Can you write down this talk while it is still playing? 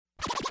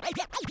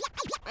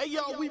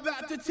yo, we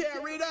about to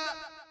tear it up.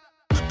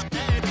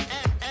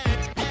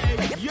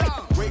 Hey, yo.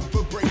 Break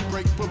for break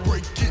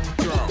it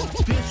down.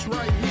 This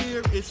right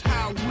here is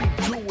how we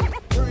do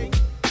it. Break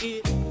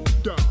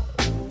it down.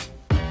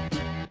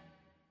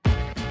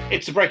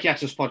 It's the Breaking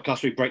Atoms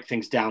podcast. We break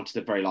things down to the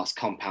very last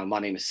compound. My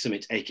name is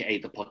Sumit, aka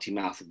the potty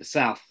mouth of the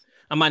South.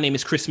 And my name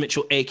is Chris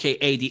Mitchell,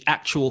 aka the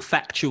actual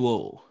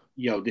factual.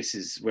 Yo,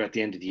 we're at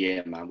the end of the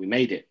year, man. We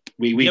made it.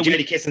 We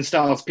Jelly Kiss and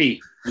Styles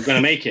P. We're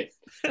gonna make it.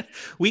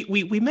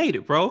 we made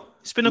it, bro.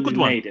 It's been a good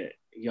one. We made it.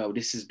 Yo,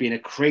 this has been a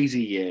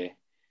crazy year,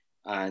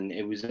 and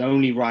it was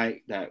only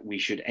right that we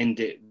should end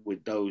it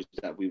with those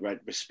that we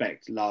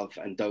respect, love,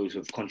 and those who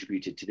have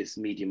contributed to this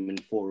medium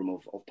and forum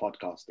of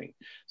podcasting.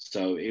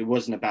 So it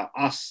wasn't about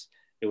us;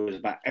 it was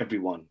about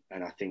everyone.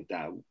 And I think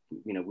that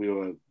we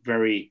were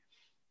very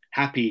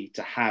happy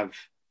to have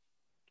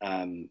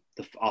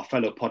our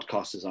fellow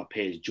podcasters, our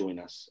peers, join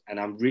us.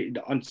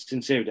 And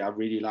sincerely, I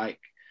really like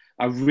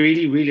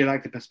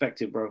the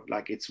perspective, bro.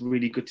 Like, it's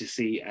really good to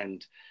see,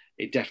 and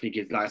it definitely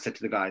gives, like I said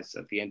to the guys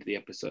at the end of the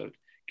episode,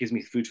 gives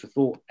me food for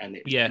thought. And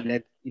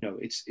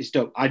it's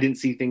dope. I didn't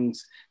see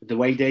things the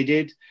way they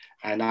did,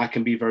 and I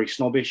can be very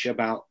snobbish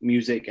about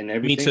music and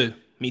everything.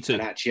 Me too.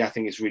 And actually, I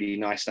think it's really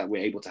nice that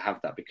we're able to have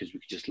that, because we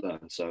could just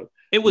learn. So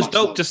it was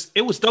dope.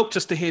 It was dope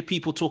just to hear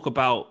people talk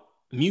about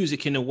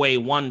music in a way,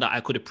 one that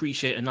I could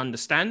appreciate and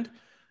understand,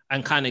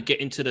 and kind of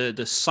get into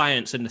the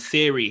science and the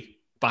theory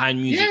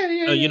behind music.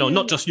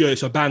 Not just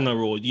it's a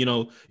banger, or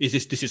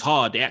this is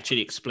hard. They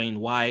actually explain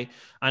why.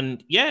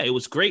 And it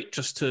was great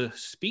just to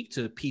speak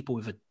to people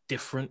with a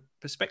different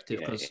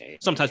perspective, because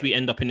sometimes we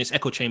end up in this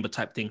echo chamber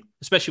type thing,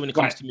 especially when it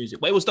comes to music.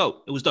 But it was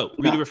dope.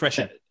 Really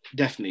refreshing.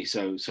 Definitely.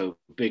 So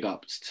big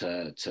ups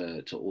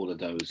to all of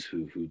those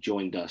who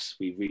joined us.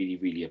 We really,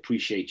 really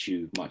appreciate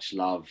you. Much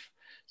love.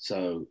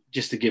 So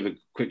just to give a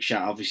quick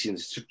shout, obviously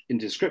in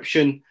the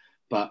description,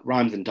 but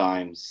Rhymes and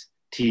Dimes,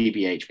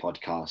 TBH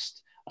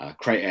podcast,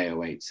 Crate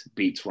 808,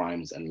 Beats,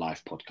 Rhymes and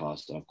Life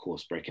podcast, and of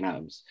course Breaking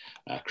Atoms,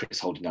 Chris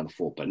holding down the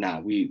fort. But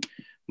now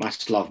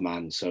much love,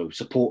 man. So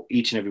support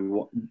each and every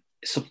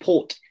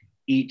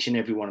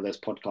one of those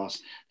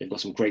podcasts. They've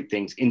got some great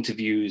things,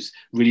 interviews,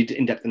 really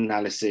in-depth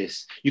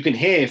analysis. You can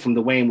hear from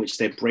the way in which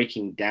they're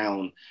breaking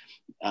down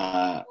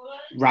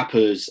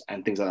rappers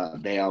and things like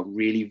that. They are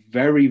really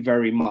very,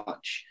 very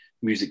much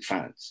music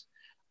fans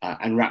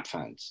and rap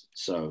fans.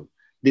 So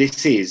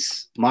this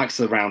is Mike's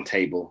the Round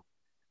Table,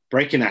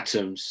 Breaking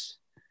Atoms,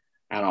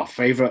 and our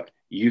favorite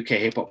UK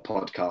hip hop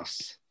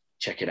podcasts.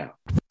 Check it out.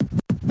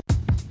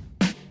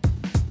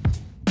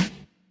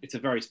 It's a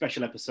very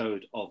special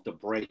episode of the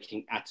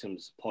Breaking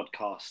Atoms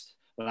podcast.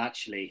 Well,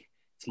 actually,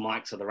 it's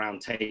Mike's of the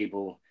Round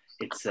Table.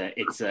 It's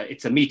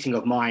a meeting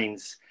of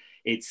minds.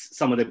 It's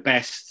some of the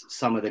best,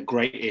 some of the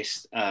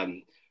greatest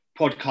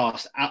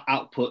podcast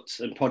outputs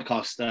and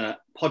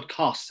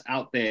podcasts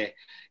out there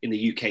in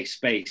the UK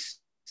space.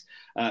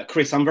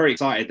 Chris, I'm very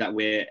excited that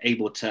we're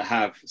able to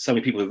have so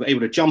many people who are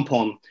able to jump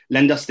on,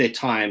 lend us their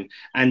time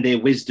and their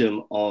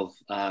wisdom of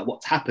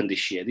what's happened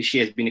this year. This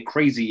year has been a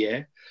crazy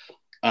year.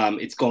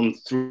 It's gone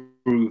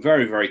through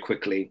very, very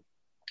quickly,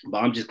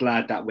 but I'm just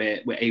glad that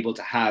we're able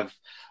to have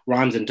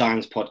Rhymes and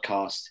Dimes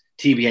podcast,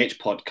 TBH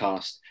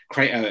podcast,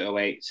 Crate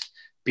 808,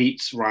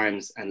 Beats,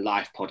 Rhymes and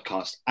Life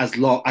podcast, as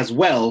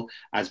well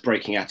as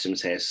Breaking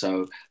Atoms here.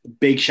 So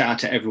big shout out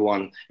to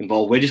everyone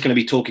involved. We're just going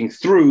to be talking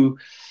through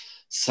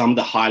some of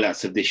the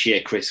highlights of this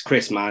year, Chris.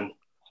 Chris, man,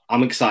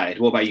 I'm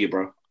excited. What about you,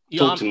 bro?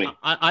 Talk to me.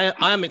 I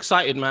am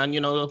excited, man.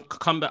 I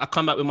come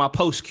back with my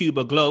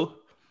post-Cuba glow,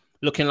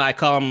 looking like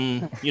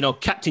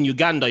Captain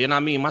Uganda. You know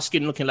what I mean? My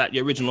skin looking like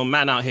the original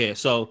man out here.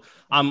 So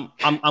I'm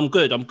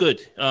good. I'm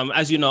good.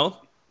 As you know,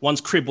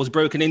 one's crib was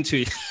broken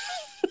into.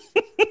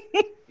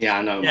 Yeah,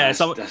 I know, man.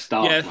 That's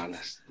dark, man.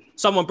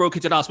 Someone broke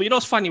into the house. But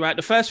what's funny, right?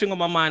 The first thing on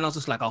my mind, I was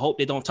just like, I hope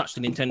they don't touch the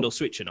Nintendo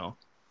Switch,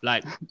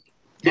 Like,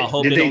 I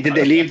hope did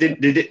they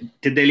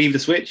leave the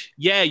Switch?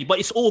 Yeah, but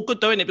it's all good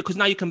though, innit? Because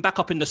now you can back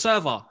up in the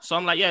server. So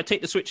I'm like,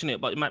 take the Switch in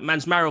it. But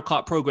man's Mario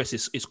Kart progress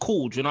is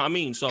cool. Do you know what I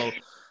mean? So,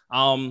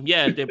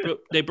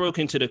 they broke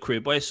into the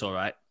crib, but it's all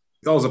right.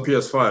 If that was a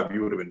PS5,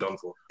 you would have been done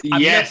for.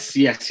 Yeah.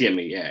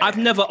 I've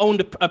never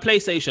owned a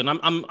PlayStation.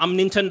 I'm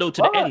Nintendo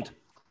to the end.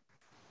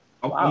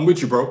 I'm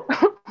with you, bro.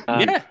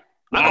 Yeah.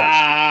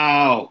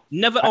 Wow.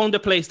 Never owned a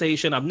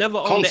PlayStation. I've never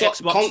owned the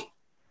Xbox.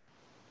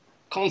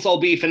 Console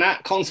beef and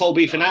that.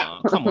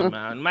 Come on,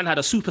 man. Man had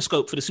a Super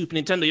Scope for the Super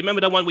Nintendo. You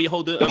remember that one where you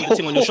hold the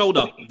thing on your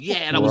shoulder?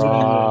 Yeah, that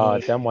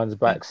was. Them ones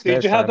back.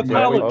 Did you have the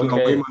power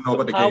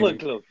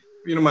glove?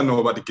 You know, man, know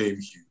about the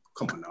GameCube.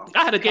 Come on now.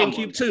 I had a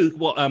GameCube too.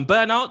 What?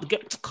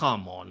 Burnout?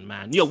 Come on,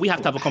 man. Yo, we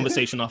have to have a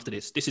conversation after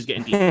this. This is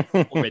getting deep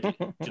already.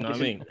 Do you know what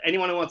I mean?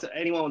 Anyone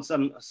wants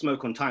some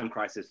smoke on Time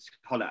Crisis?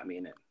 Holler at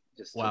me, innit?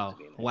 Wow.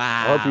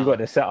 I hope you got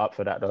the setup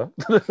for that though.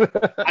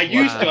 I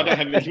used to. I don't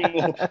have it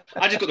anymore.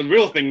 I just got the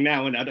real thing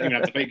now, and I don't even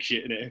have to fake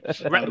shit in it.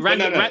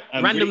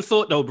 Random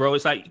thought though, bro.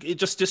 It's like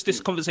just this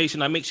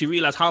conversation that makes you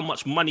realize how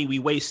much money we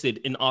wasted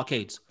in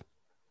arcades.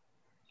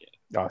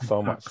 Oh,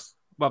 so much.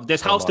 But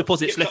there's house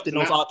deposits left in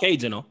those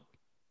arcades, you know.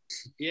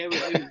 Yeah,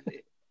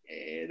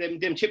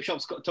 them chip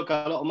shops took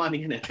a lot of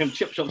money in it. Them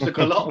chip shops took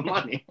a lot of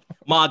money.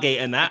 Margate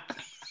and that.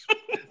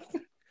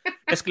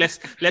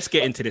 let's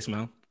get into this,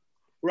 man.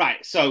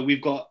 Right, so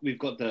we've got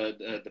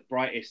the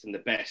brightest and the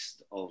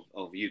best of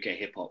UK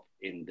hip hop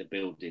in the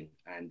building,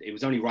 and it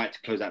was only right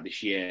to close out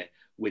this year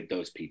with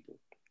those people.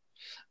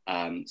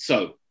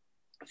 So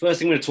first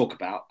thing I'm going to talk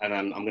about, and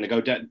I'm going to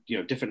go down,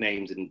 different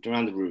names and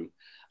around the room.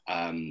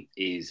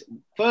 Is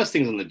first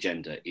things on the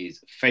agenda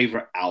is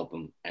favorite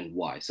album and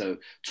why. So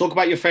talk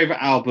about your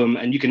favorite album,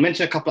 and you can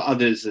mention a couple of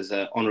others as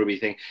an honorary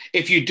thing.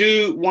 If you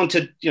do want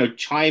to,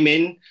 chime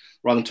in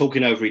rather than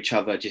talking over each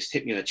other, just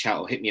hit me in the chat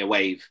or hit me a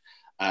wave.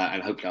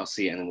 And hopefully I'll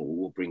see it and then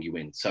we'll bring you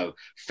in. So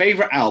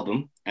favorite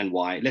album and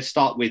why. Let's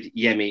start with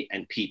Yemi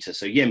and Peter.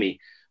 So Yemi,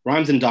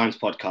 Rhymes and Dimes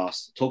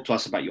podcast. Talk to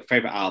us about your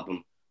favorite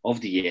album of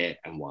the year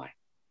and why.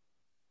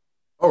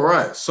 All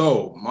right.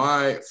 So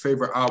my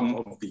favorite album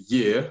of the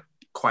year,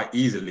 quite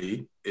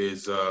easily,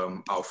 is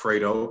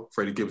Alfredo,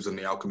 Freddie Gibbs and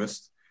The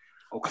Alchemist.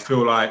 Okay. I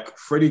feel like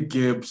Freddie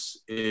Gibbs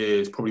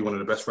is probably one of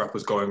the best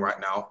rappers going right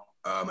now.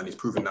 And he's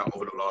proven that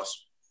over the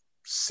last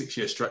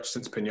 6-year stretch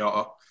since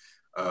Pinata.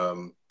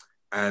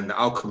 And The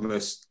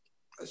Alchemist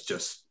is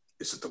just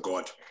a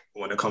god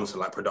when it comes to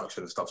like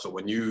production and stuff. So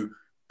when you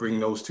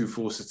bring those two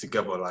forces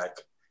together, like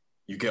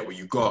you get what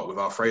you got with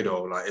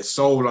Alfredo. Like it's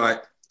so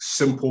like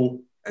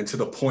simple and to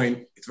the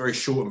point. It's very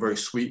short and very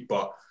sweet,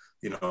 but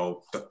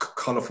the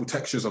colorful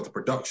textures of the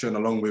production,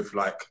 along with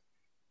like,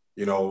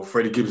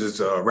 Freddie Gibbs'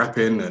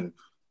 rapping and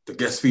the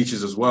guest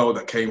features as well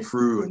that came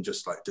through and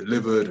just like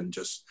delivered and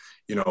just,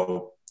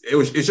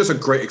 it's just a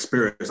great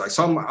experience. Like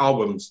some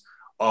albums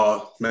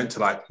are meant to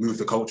like move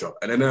the culture.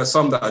 And then there are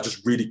some that are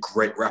just really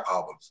great rap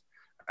albums.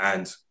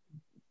 And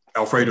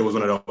Alfredo was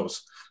one of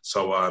those.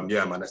 So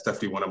yeah, man, that's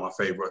definitely one of my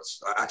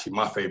favorites. Actually,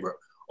 my favorite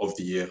of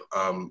the year.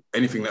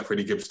 Anything that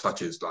Freddie Gibbs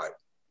touches, like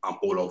I'm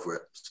all over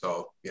it.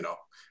 So, a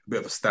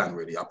bit of a stand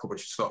really. I probably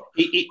should stop.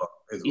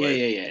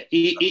 Yeah.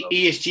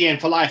 ESGN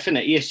for life,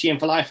 innit? ESGN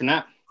for life and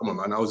that. Come on,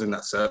 man. I was in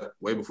that set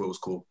way before it was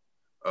cool.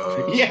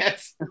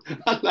 Yes.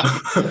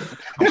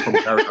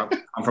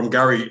 I'm from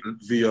Gary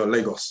via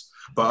Lagos.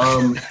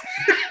 But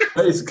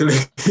basically,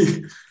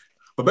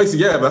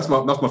 yeah, that's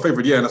my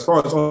favorite year. And as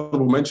far as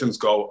honorable mentions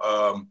go,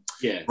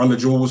 Run the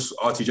Jewels,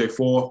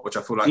 RTJ4, which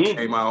I feel like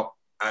came out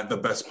at the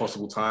best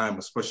possible time,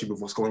 especially with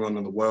what's going on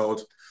in the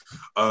world.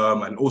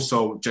 And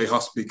also J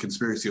Husby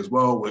Conspiracy as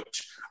well,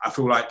 which I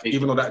feel like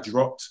even though that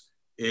dropped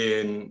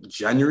in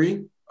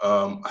January,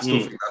 I still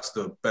think that's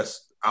the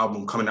best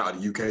album coming out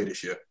of the UK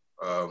this year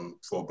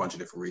for a bunch of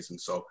different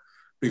reasons. So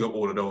big up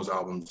all of those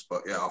albums.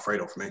 But yeah,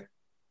 Alfredo for me.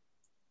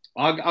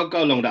 I'll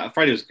go along with that.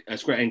 Alfredo's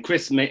great. And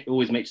Chris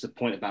always makes the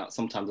point about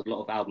sometimes a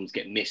lot of albums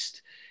get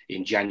missed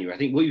in January. I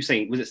think what you were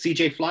saying, was it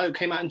CJ Fly who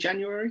came out in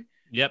January?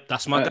 Yep,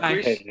 that's my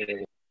guy.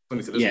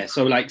 Yeah,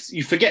 so like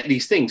you forget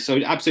these things. So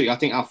absolutely, I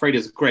think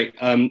Alfredo's great.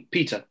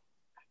 Peter?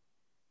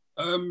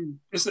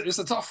 It's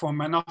a tough one,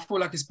 man. I feel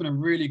like it's been a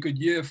really good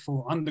year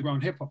for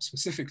underground hip-hop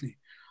specifically.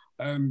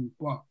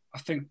 But I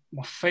think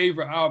my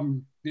favourite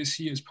album this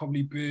year has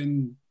probably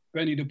been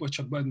Benny the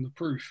Butcher, Burden of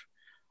Proof.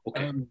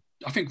 Okay.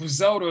 I think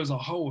Griselda as a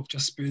whole have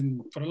just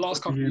been, for the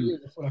last couple of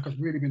years, I feel like I've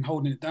really been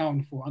holding it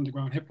down for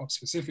underground hip-hop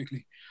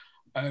specifically.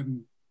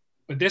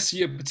 But this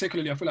year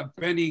particularly, I feel like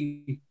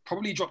Benny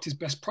probably dropped his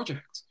best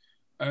project.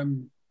 I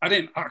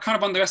kind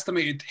of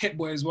underestimated Hit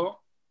Boy as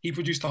well. He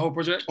produced the whole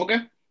project. Okay.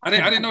 I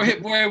didn't know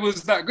Hit Boy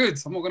was that good.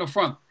 I'm not going to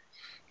front.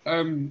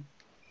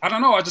 I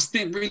don't know. I just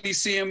didn't really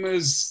see him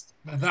as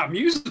that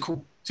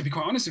musical, to be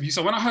quite honest with you.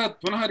 So when I heard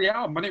the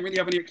album, I didn't really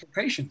have any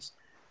expectations.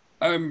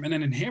 And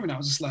then in hearing it, I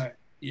was just like,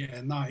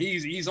 yeah, nah,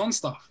 he's on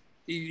stuff.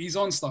 He's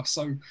on stuff.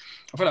 So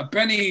I feel like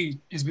Benny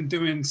has been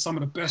doing some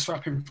of the best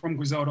rapping from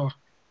Griselda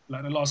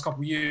like the last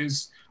couple of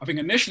years. I think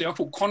initially I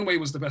thought Conway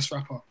was the best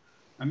rapper.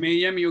 And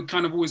me and Yemi would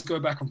kind of always go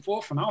back and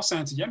forth. And I was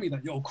saying to Yemi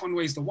that,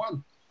 Conway's the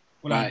one.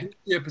 Well, right.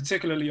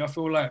 Particularly, I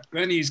feel like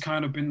Benny's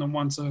kind of been the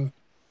one to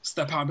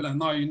step out and be like,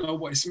 no, you know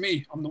what, it's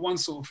me. I'm the one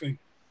sort of thing.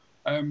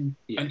 And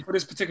for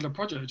this particular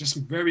project, just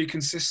very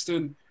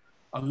consistent.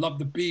 I love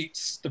the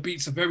beats. The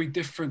beats are very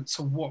different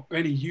to what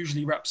Benny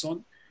usually raps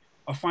on.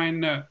 I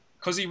find that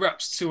because he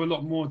raps to a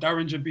lot more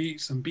Derringer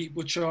beats and Beat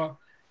Butcher,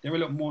 they're a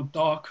lot more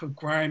darker,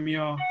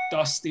 grimier,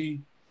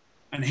 dusty.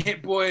 And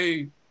Hit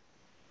Boy,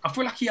 I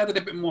feel like he added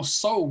a bit more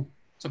soul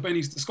to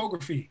Benny's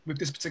discography with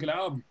this particular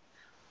album.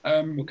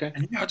 Okay.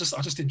 And yeah, I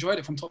just enjoyed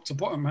it from top to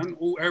bottom, man.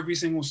 Every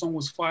single song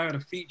was fire. The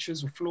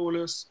features were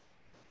flawless,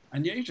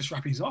 and yeah, he just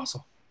rapping his ass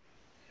off.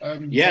 I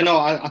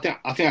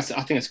think that's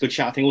a good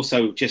shout. I think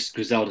also just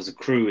Griselda as a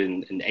crew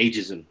and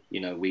ageism.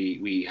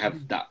 We have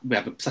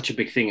such a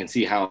big thing, and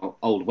see how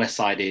old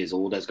Westside is.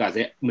 All those guys,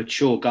 they're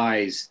mature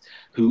guys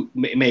who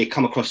may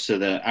come across to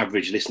the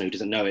average listener who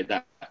doesn't know it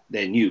that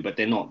they're new, but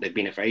they're not. They've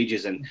been here for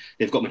ages, and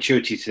they've got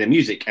maturity to their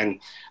music. And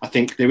I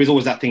think there is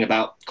always that thing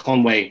about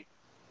Conway.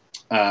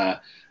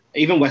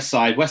 Even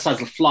Westside's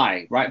the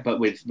fly, right? But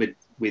with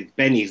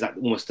Benny, he's like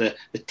almost the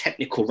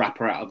technical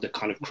rapper out of the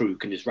kind of crew who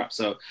can just rap.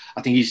 So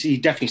I think he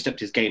definitely stepped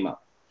his game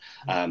up.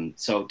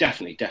 So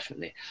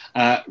definitely.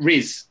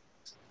 Riz,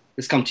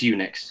 let's come to you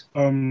next.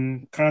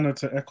 Kind of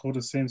to echo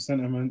the same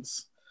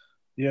sentiments.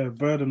 Yeah,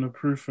 Burden of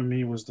Proof for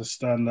me was the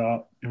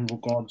standout in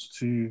regards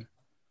to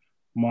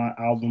my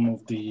album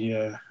of the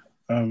year.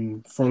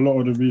 For a lot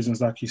of the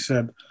reasons, like you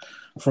said,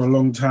 for a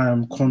long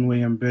time,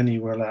 Conway and Benny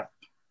were like,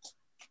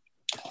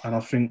 and I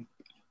think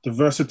the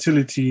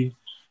versatility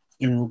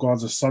in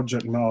regards to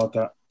subject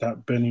matter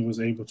that Benny was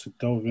able to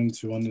delve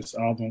into on this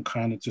album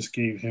kind of just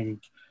gave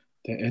him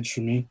the edge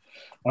for me.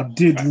 I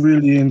did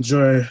really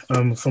enjoy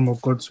From a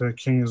God to a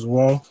King as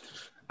well,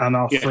 and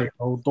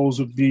Alfredo. Those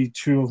would be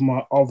two of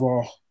my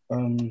other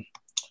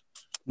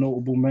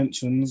notable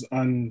mentions.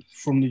 And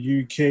from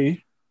the UK,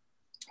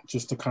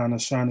 just to kind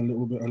of shine a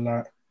little bit of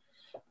light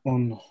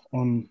on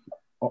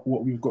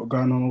what we've got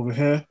going on over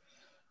here,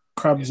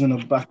 Crabs in a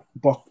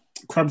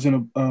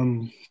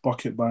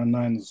Bucket by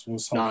Nines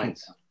was something.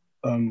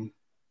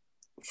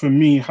 For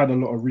me, had a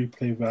lot of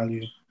replay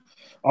value.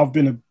 I've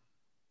been a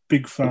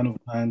big fan of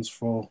Nines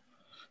for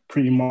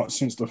pretty much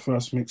since the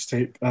first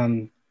mixtape,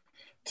 and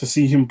to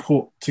see him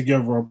put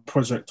together a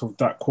project of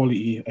that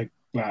quality,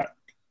 like,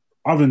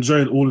 I've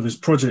enjoyed all of his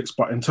projects,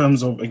 but in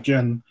terms of,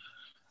 again,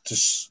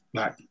 just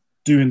like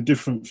doing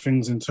different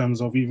things in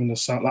terms of even the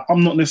sound, like,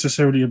 I'm not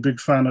necessarily a big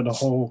fan of the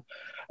whole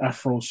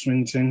Afro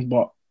swing thing,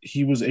 but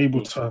he was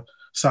able to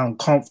sound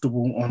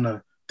comfortable on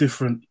a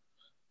different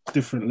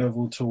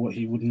level to what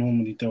he would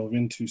normally delve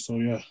into. So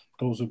yeah,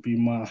 those would be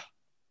my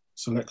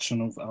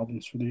selection of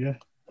albums for the year.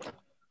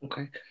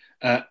 Okay.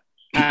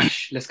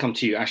 Ash, let's come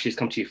to you. Ash, let's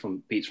come to you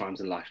from Beats,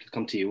 Rhymes and Life. Let's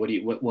come to you. What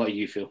do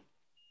you feel?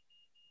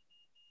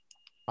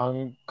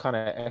 I'm kind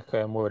of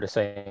echoing more of the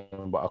same,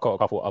 but I've got a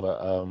couple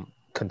other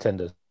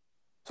contenders.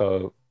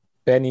 So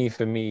Benny,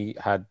 for me,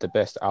 had the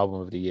best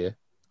album of the year.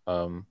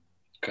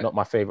 Not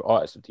my favorite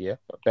artist of the year,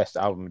 but best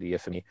album of the year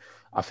for me.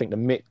 I think the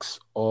mix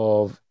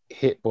of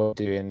Hit Boy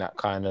doing that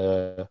kind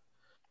of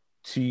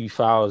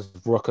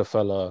 2000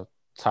 Rockefeller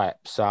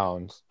type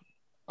sound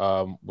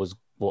was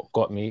what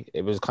got me.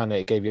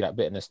 It gave you that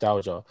bit of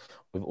nostalgia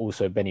with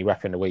also Benny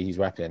rapping the way he's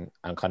rapping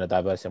and kind of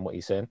diversing what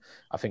he's saying.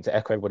 I think to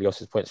echo everybody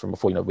else's points from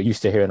before, we're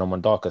used to hearing him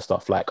on darker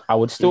stuff. Like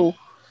I still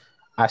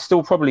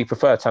probably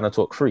prefer Tana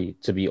Talk 3,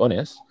 to be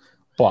honest.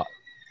 But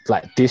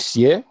like this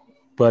year,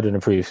 Burden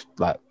of Proof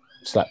like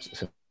slaps it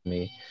for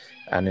me.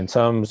 And in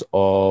terms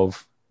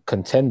of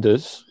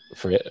contenders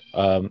for it,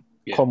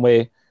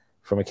 Conway,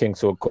 From a King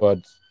to a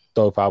God,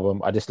 dope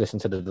album. I just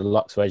listened to the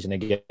deluxe version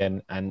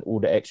again, and all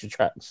the extra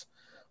tracks,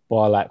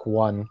 bar like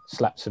one,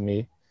 slaps for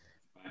me.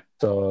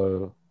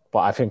 So, but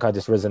I think I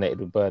just resonated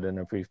with Burden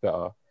of Proof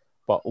better.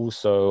 But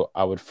also,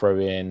 I would throw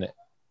in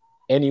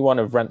any one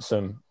of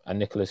Ransom and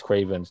Nicholas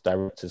Craven's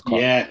director's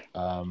cut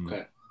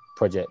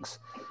projects.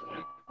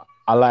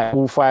 I like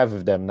all 5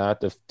 of them now.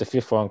 The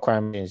 5th one,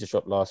 Crime Games, just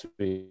dropped last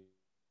week.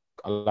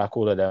 I like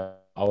all of them.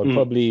 I would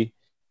probably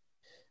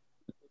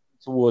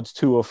towards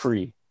 2 or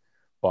 3.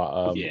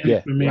 But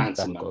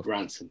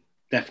Ransom,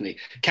 definitely.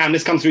 Cam,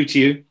 this comes through to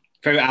you.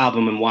 Favorite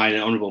album and why,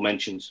 and honorable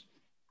mentions.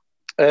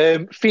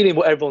 Feeling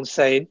what everyone's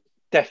saying,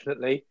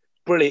 definitely.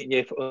 Brilliant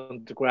year for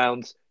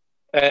Underground.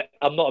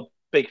 I'm not a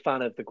big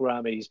fan of the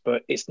Grammys,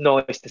 but it's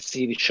nice to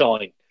see the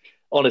shine.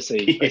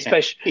 Honestly,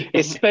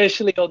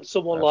 especially on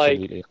someone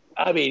like,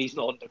 I mean, he's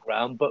not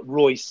underground, but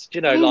Royce,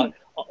 like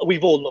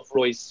we've all loved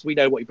Royce. We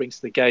know what he brings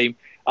to the game.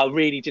 I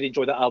really did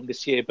enjoy that album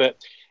this year.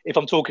 But if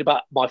I'm talking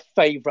about my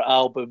favourite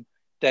album,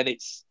 then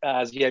it's,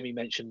 as Yemi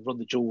mentioned, Run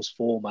the Jewels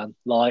 4, man.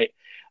 Like,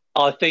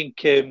 I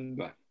think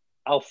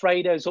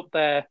Alfredo's up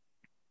there.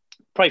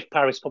 Pray for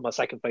Paris for my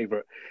second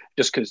favourite,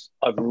 just because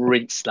I've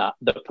rinsed that.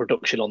 The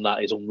production on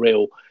that is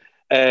unreal.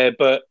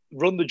 But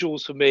Run the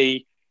Jewels for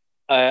me,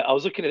 I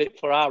was looking at it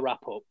for our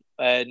wrap up,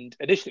 and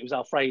initially it was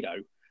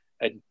Alfredo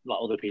and like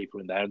other people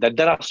in there. And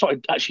then I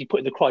started actually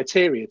putting the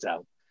criteria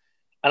down.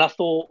 And I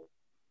thought,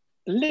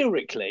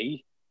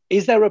 lyrically,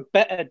 is there a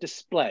better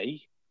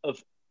display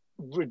of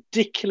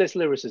ridiculous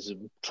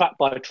lyricism, track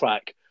by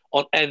track,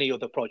 on any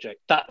other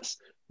project? That's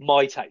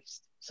my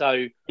taste.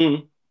 So,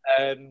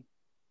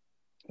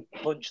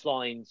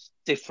 punchlines,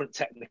 different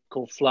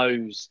technical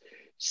flows,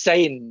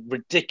 saying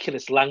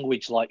ridiculous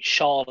language like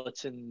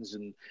charlatans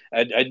and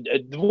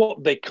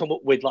what they come up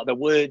with, like the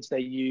words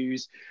they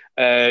use,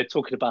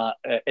 talking about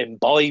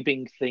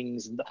imbibing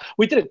things. And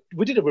we did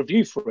a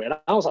review for it, and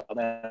I was like,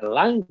 their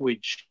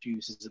language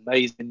use is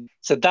amazing.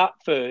 So that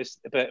first,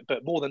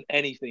 but more than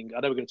anything, I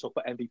know we're going to talk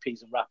about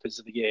MVPs and rappers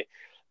of the year,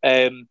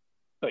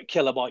 but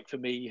Killer Mike for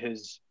me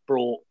has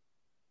brought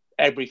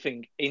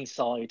everything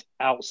inside,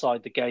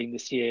 outside the game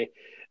this year.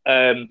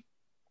 In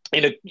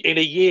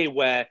a year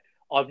where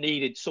I've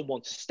needed someone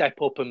to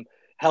step up and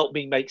help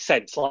me make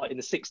sense. Like in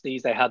the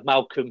 60s, they had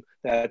Malcolm,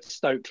 they had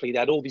Stokely, they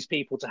had all these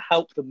people to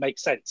help them make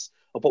sense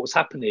of what was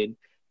happening.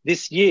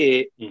 This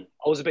year, I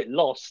was a bit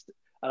lost,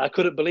 and I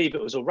couldn't believe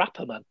it was a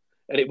rapper, man.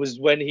 And it was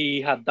when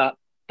he had that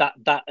I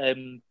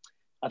think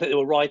they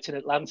were right in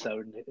Atlanta,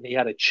 and he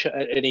had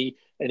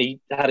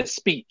he had a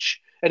speech,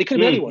 and it could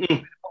have been anyone,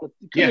 it could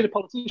have been a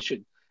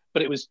politician,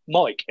 but it was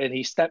Mike, and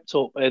he stepped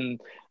up,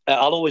 and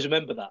I'll always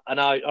remember that. And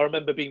I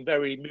remember being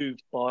very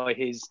moved by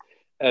his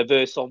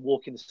verse on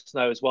Walk in the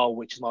Snow as well,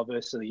 which is my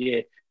verse of the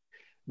year,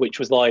 which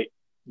was like,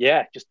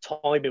 yeah, just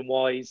timing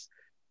wise,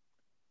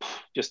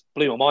 just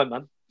blew my mind,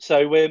 man.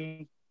 So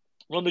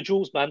Run the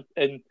Jewels, man,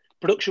 and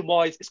production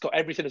wise, it's got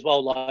everything as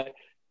well, like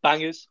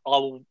bangers. I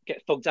will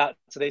get thugged out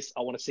to this.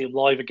 I want to see him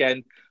live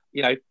again.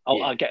 You know,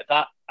 I get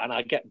that, and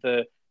I get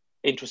the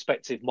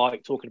introspective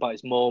Mike talking about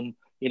his mom.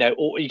 You know,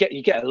 or you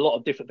get a lot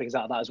of different things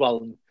out of that as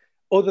well. And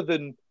other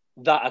than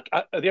that,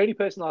 the only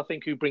person I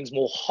think who brings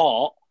more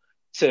heart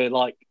to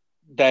like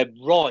their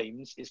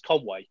rhymes is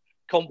Conway.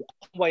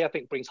 Conway, I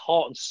think, brings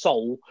heart and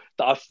soul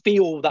that I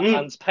feel that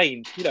man's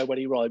pain, you know, when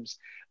he rhymes.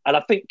 And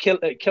I think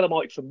Killer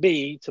Mike, for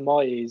me, to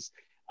my ears,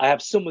 I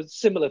have some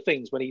similar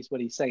things when he's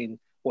saying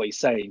what he's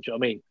saying. Do you know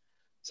what I mean?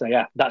 So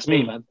yeah, that's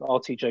me, man.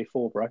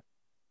 RTJ4, bro.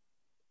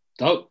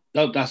 Dope.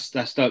 That's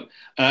dope.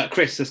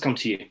 Chris, let's come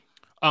to you.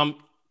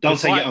 Don't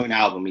say your own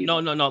album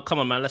either. No. Come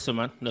on, man. Listen,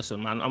 man.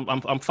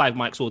 I'm 5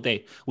 mics all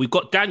day. We've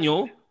got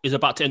Daniel is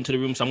about to enter the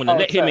room, so I'm going to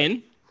let him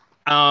in.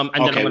 And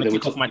then I'm going to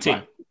kick off my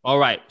team. All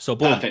right. So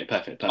boom.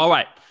 Perfect. All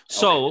right.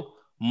 So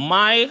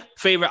my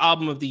favorite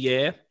album of the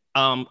year,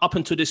 up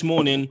until this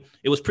morning,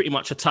 it was pretty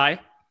much a tie.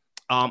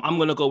 I'm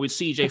going to go with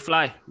CJ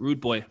Fly, Rude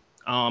Boy.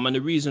 And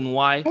the reason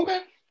why,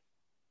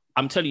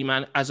 I'm telling you,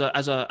 man, as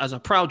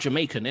a proud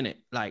Jamaican, innit?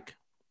 Like,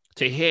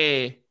 to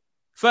hear,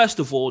 first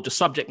of all, the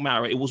subject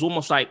matter, it was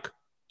almost like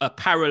a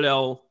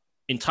parallel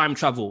in time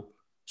travel.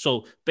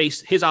 So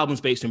his album's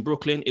based in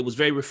Brooklyn. It was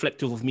very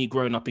reflective of me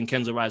growing up in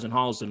Kensal Rise and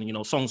Harlesden. You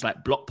know, songs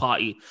like Block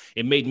Party.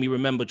 It made me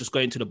remember just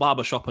going to the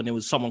barber shop and there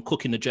was someone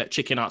cooking the jerk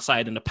chicken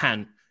outside in the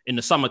pan in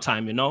the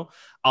summertime, you know.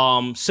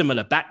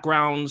 Similar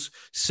backgrounds,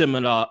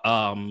 similar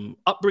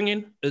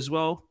upbringing as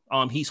well.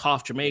 He's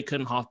half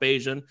Jamaican, half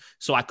Bajan.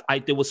 So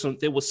there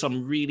was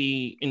some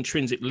really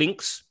intrinsic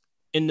links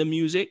in the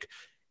music.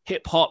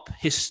 Hip hop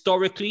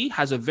historically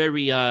has a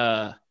very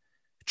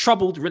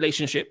troubled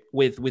relationship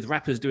with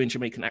rappers doing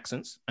Jamaican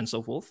accents and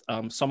so forth.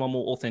 Some are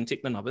more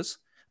authentic than others.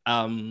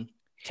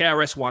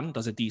 KRS-One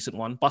does a decent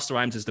one. Busta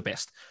Rhymes is the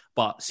best.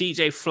 But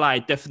CJ Fly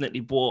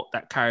definitely brought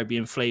that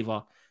Caribbean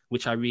flavor,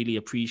 which I really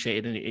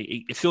appreciated. And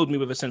it filled me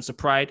with a sense of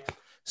pride.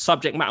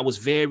 Subject matter was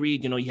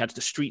varied. You know, you had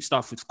the street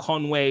stuff with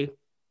Conway.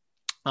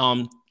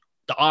 The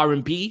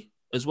R&B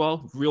as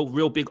well.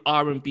 Real big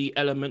R&B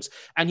elements.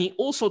 And he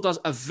also does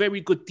a very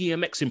good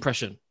DMX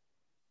impression.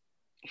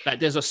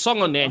 Like there's a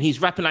song on there and he's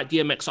rapping like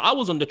DMX. So I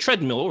was on the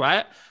treadmill,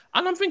 right?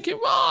 And I'm thinking,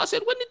 I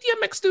said, when did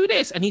DMX do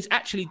this? And he's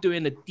actually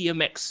doing the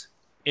DMX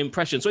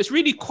impression. So it's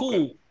really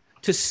cool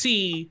to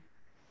see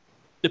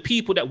the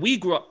people that we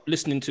grew up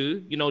listening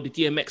to, you know, the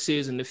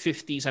DMXs and the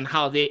 50s and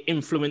how they're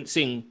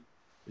influencing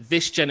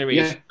this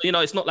generation. Yeah. You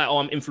know, it's not like,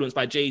 I'm influenced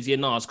by Jay-Z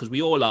and Nas, because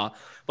we all are.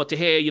 But to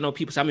hear, you know,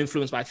 people say I'm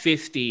influenced by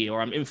 50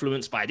 or I'm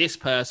influenced by this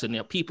person, you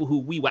know, people who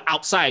we were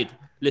outside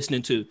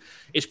listening to,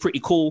 it's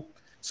pretty cool.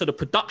 So the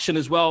production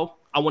as well,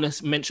 I want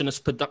to mention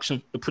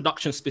the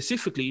production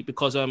specifically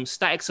because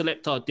Static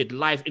Selector did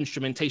live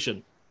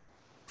instrumentation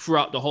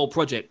throughout the whole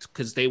project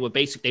because they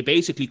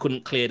basically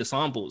couldn't clear the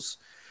samples.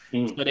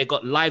 So they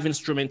got live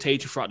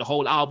instrumentation throughout the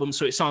whole album.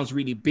 So it sounds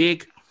really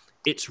big.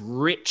 It's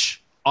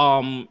rich.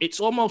 It's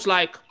almost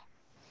like,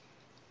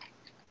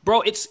 bro,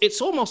 it's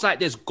almost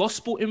like there's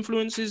gospel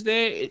influences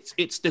there.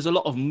 There's a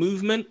lot of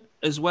movement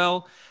as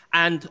well.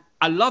 And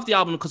I love the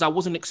album because I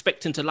wasn't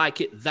expecting to like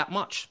it that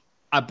much.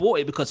 I bought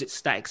it because it's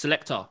Static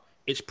Selector.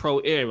 It's pro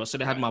era, so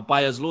they had my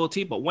buyer's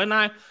loyalty. But when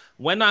I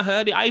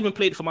heard it, I even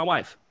played it for my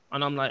wife.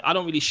 And I'm like, I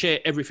don't really share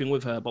everything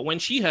with her. But when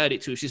she heard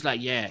it too, she's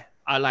like, yeah,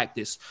 I like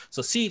this.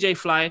 So CJ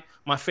Fly,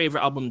 my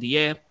favorite album of the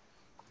year.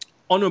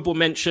 Honorable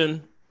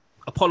mention,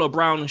 Apollo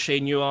Brown and Shay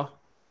Newer,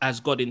 As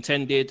God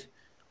Intended.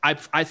 I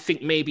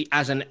think maybe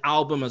as an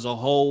album as a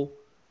whole,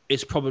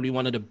 it's probably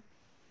one of the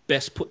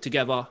best put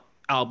together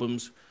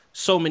albums.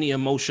 So many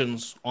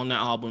emotions on that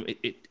album.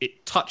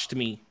 It touched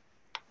me.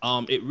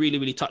 It really,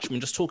 really touched me.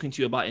 Just talking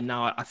to you about it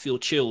now, I feel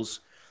chills.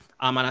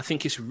 And I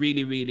think it's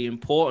really, really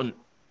important.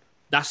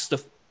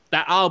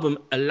 That album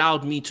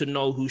allowed me to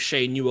know who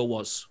Shay Newer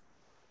was.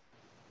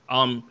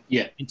 In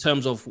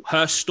terms of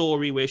her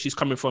story, where she's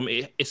coming from,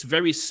 it's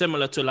very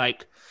similar to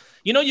like,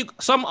 you know,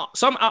 some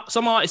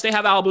artists, they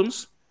have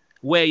albums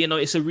where, you know,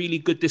 it's a really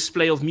good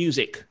display of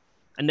music,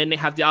 and then they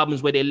have the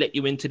albums where they let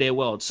you into their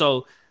world.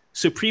 So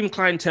Supreme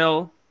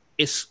Clientele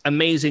is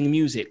amazing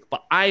music,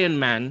 but Iron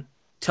Man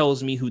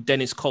tells me who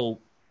Dennis Cole,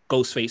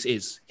 Ghostface,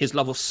 is. His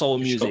love of soul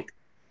music. Sure.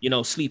 You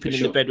know, sleeping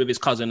in the bed with his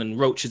cousin and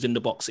roaches in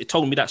the box. It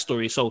told me that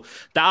story. So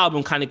the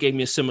album kind of gave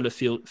me a similar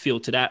feel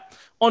to that.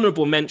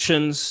 Honorable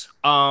mentions.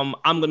 I'm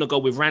gonna go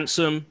with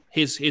Ransom.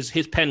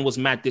 His pen was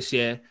mad this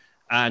year,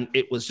 and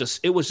it was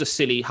just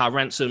silly how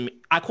Ransom.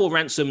 I call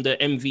Ransom the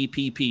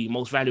MVPP,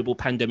 most valuable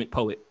pandemic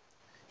poet.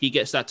 He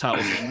gets that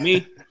title from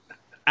me.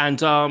 And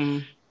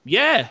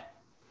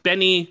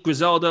Benny,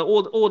 Griselda,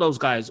 all those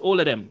guys, all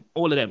of them.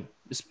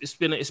 It's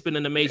been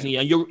an amazing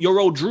year. And your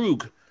old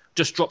Droog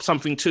just dropped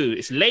something too.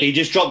 It's late. He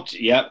just dropped,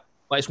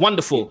 but it's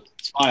wonderful.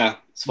 It's fire.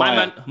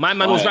 My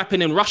man was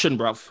rapping in Russian,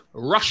 bruv.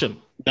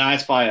 Russian. No,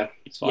 it's fire.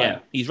 Yeah,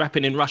 he's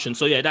rapping in Russian.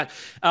 So yeah, that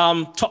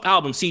top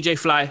album, CJ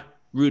Fly,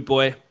 Rude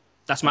Boy.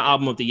 That's my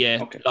album of the year.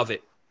 Okay. Love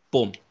it.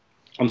 Boom.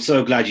 I'm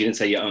so glad you didn't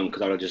say your own,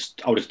 because I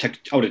would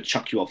have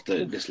chucked you off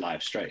this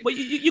live straight. But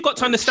you got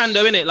to understand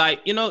though, innit?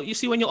 Like, you know, you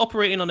see when you're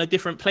operating on a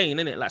different plane,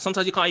 innit? Like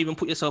sometimes you can't even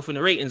put yourself in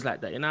the ratings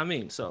like that. You know what I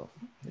mean? So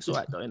it's all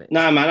right though, innit?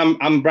 No, man,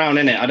 I'm brown,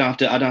 innit? I don't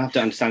have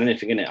to understand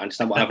anything, innit? I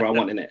understand whatever I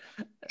want, innit?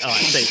 All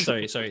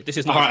right, sorry. This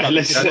is not all a right. plug.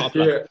 This is not a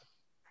plug.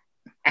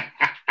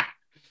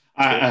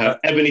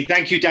 Ebony,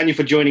 thank you, Daniel,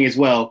 for joining as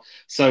well.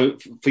 So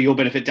for your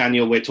benefit,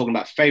 Daniel, we're talking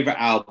about favorite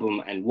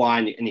album and why,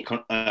 and any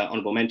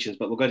honorable mentions,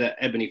 but we'll go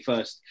to Ebony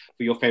first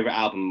for your favorite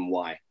album and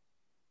why.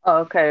 Oh,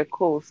 okay,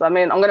 cool. So, I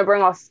mean, I'm going to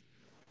bring us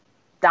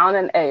down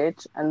in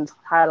age and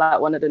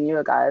highlight one of the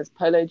newer guys.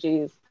 Polo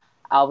G's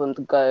album,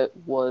 The GOAT,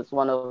 was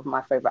one of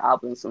my favorite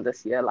albums from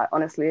this year. Like,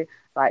 honestly,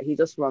 like, he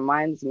just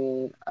reminds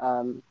me,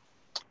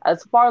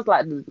 as far as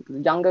like the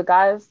younger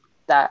guys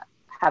that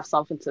have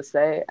something to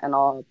say and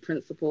are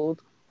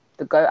principled,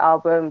 the GOAT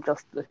album,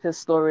 just his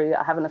story.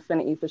 I have an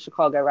affinity for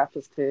Chicago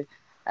rappers too.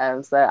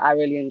 So I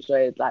really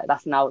enjoyed, like,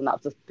 that's an album that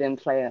I've just been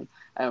playing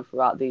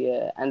throughout the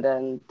year. And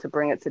then to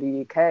bring it to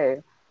the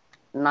UK,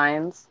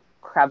 Nines,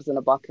 Crabs in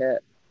a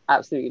Bucket,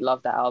 absolutely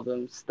love that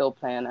album, still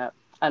playing it.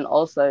 And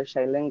also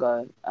Shay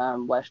Lingo,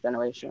 Worst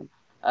Generation,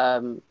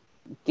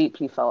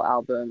 deeply felt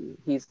album.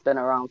 He's been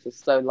around for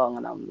so long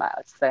and I'm like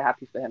so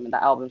happy for him. And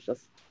that album's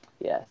just,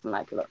 yeah, it's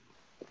immaculate.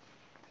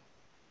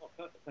 Oh,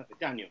 perfect.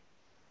 Daniel.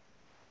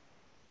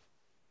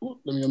 Ooh,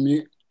 let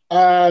me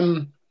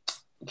unmute.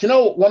 Do you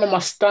know one of my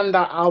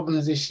standout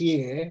albums this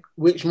year,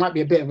 which might be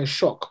a bit of a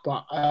shock,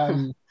 but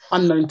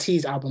Unknown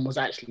T's album was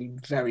actually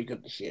very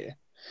good this year.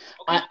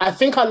 I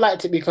think I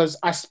liked it because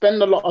I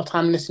spend a lot of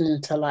time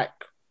listening to like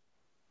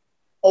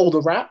older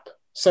rap.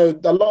 So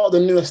a lot of the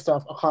newer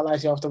stuff, I can't lie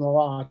to you, after a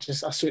while,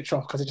 I switch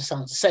off because it just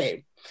sounds the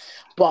same.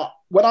 But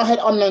when I heard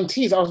Unknown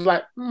T's, I was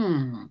like,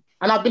 And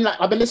I've been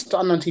listening to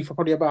Unknown T for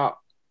probably about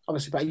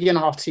a year and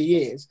a half, 2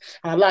 years.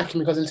 And I like him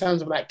because in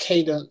terms of like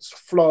cadence,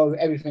 flow,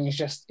 everything is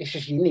just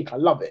unique. I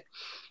love it.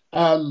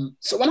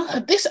 So when I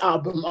heard this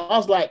album, I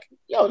was like,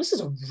 yo, this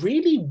is a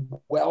really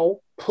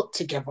well put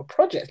together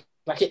project.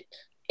 Like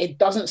it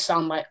doesn't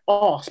sound like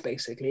arse,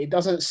 basically. It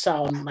doesn't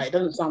sound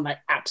like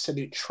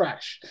absolute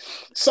trash.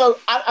 So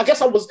I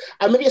guess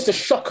maybe it's the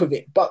shock of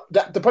it, but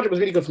the project was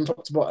really good from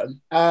top to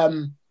bottom.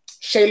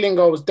 Shay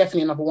Lingo was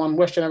definitely another one.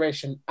 Worst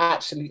Generation,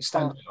 absolute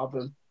standard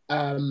album.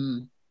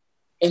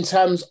 In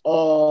terms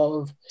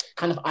of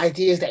kind of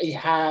ideas that he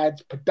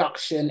had,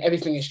 production,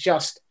 everything is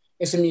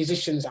it's a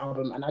musician's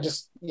album. And I'd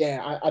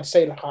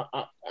say like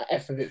I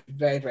F of it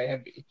very, very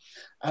heavy.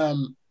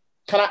 Can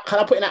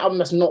I put in an album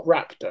that's not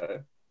rap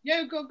though?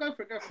 Yeah, go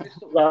for it.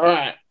 All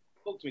right.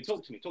 Talk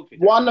to me.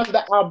 One of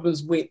the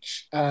albums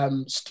which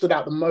stood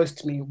out the most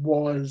to me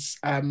was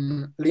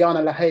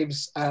Liana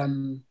Lahave's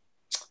album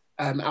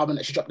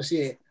that she dropped this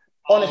year.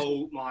 Honestly,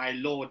 oh my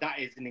Lord, that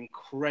is an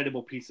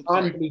incredible piece of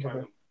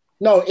unbelievable.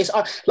 No, it's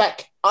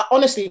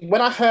honestly,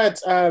 when I heard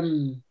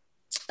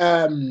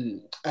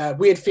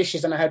Weird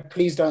Fishes and I heard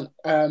Please Don't,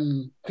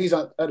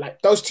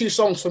 like those two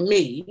songs for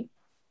me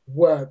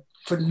were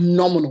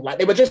phenomenal. Like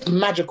they were just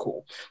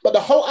magical. But the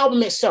whole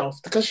album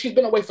itself, because she's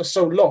been away for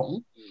so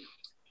long,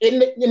 in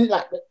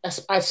like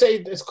I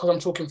say this because I'm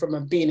talking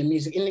from being in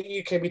music. In the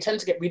UK, we tend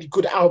to get really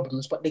good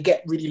albums, but they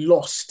get really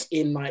lost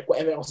in like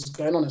whatever else is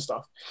going on and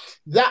stuff.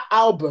 That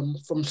album,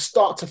 from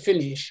start to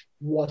finish,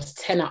 was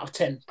 10 out of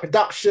 10.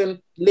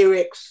 Production,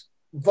 lyrics,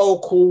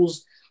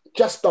 vocals,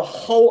 just the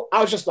whole.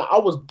 I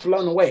was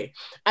blown away,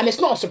 and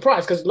it's not a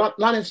surprise because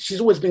Lana, she's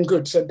always been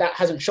good, so that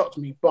hasn't shocked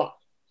me. But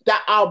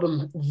that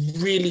album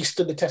really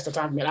stood the test of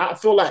time. I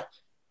feel like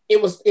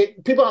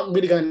people aren't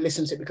really going to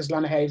listen to it because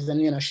Lana Hayes,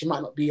 and she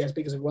might not be as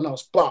big as everyone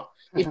else. But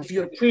if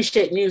you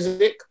appreciate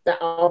music, that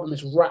album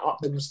is right up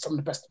there with some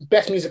of the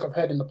best music I've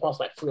heard in the past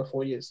like 3 or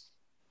 4 years.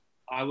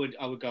 I would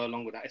go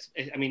along with that.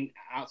 I mean,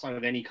 outside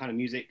of any kind of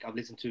music I've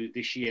listened to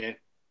this year,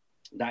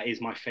 that is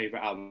my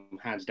favorite album,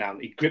 hands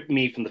down. It gripped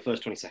me from the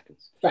first 20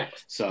 seconds.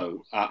 Thanks.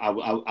 So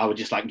I would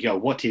just like, yo,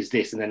 what is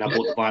this? And then I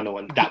bought the vinyl,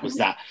 and that was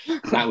that.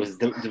 That was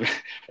the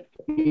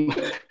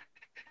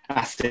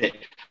that's it.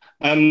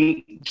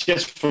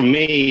 Just for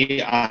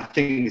me, I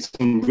think it's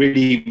some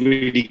really,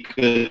 really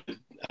good,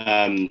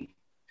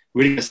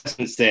 really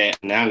assessments there,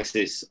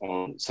 analysis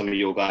on some of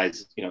your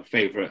guys'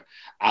 favorite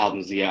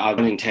albums of the year.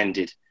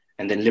 Unintended,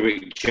 and then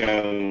Lyric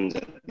Jones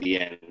at the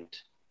end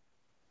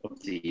of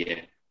the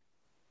year.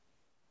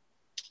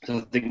 So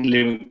I think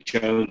Lyric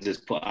Jones has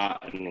put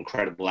out an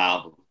incredible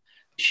album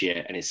this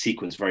year, and it's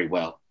sequenced very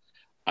well.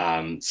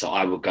 So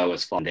I will go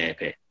as far there.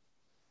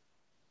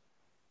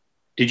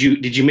 Did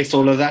you miss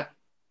all of that?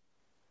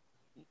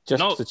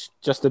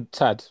 Just a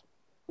tad.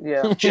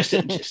 Yeah. Just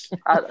a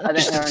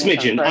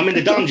smidgen. I'm in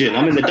the dungeon.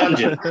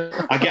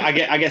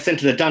 I get sent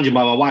to the dungeon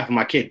by my wife and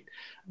my kid.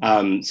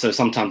 So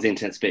sometimes the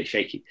internet's a bit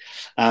shaky.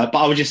 But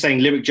I was just saying,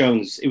 Lyric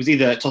Jones, it was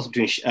either a toss up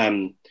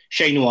between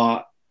Shay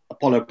Noir,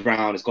 Apollo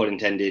Brown as God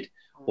Intended,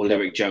 or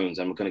Lyric Jones.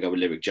 And we're going to go with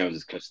Lyric Jones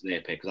as close to the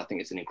epic because I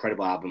think it's an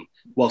incredible album,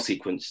 well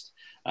sequenced,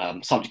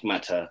 subject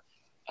matter,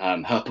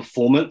 her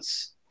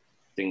performance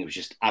thing was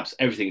just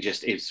everything.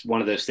 Just it's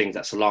one of those things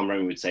that Salam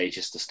Remy would say,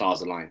 just the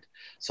stars aligned.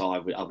 So I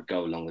would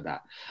go along with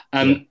that.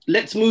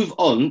 Let's move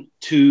on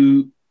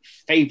to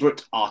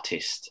favorite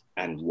artist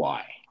and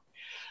why.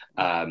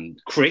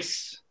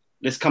 Chris,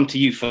 let's come to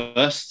you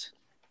first.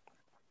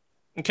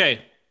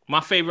 Okay, my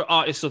favorite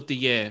artist of the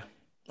year.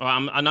 All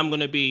right, I'm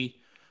gonna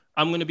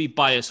be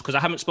biased because I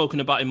haven't spoken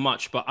about him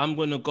much, but I'm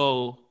gonna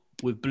go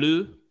with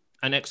Blue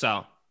and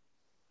Exile.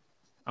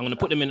 I'm gonna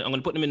put them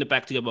in the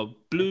back together.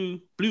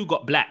 Blue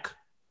got black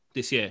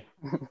this year.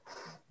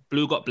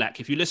 Blue got black.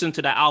 If you listen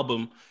to that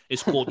album,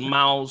 it's called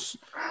Miles.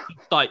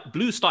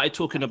 Blue started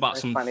talking about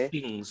some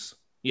things.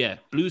 Yeah,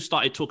 Blue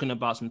started talking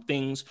about some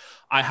things.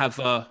 I have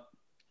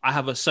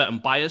a certain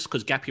bias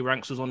because Gappy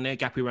Ranks was on there.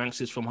 Gappy Ranks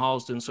is from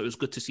Harlesden, so it was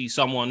good to see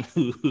someone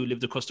who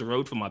lived across the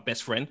road from my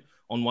best friend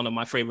on one of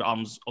my favorite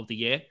albums of the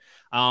year.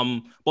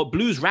 But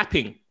Blue's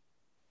rapping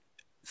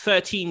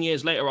 13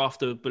 years later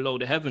after Below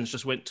the Heavens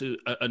just went to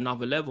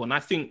another level. And I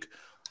think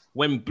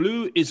when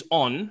Blue is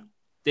on,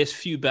 there's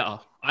few better.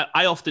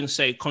 I often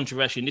say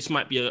controversial, and this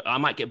might be I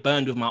might get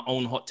burned with my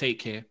own hot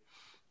take here,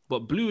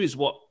 but Blue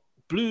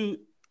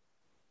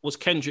was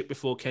Kendrick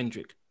before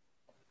Kendrick.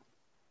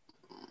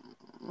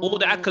 All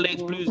the accolades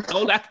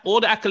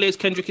all the accolades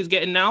Kendrick is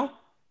getting now.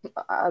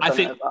 I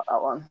think know about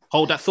that one.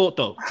 Hold that thought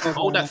though.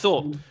 Hold that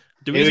thought.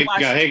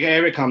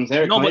 Here it comes.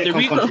 But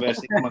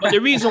the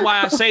reason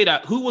why I say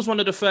that, who was one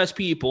of the first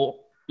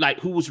people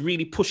who was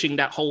really pushing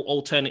that whole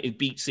alternative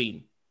beat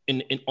scene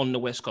on the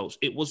West Coast?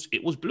 It was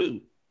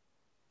Blue.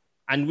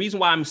 And the reason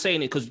why I'm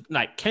saying it because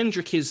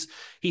Kendrick he's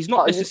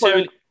not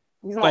necessarily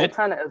he's not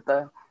alternative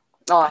though.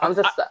 No, I'm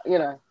just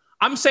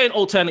I'm saying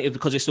alternative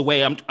because it's the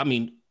way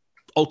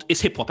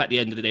it's hip hop at the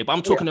end of the day, but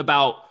I'm talking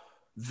about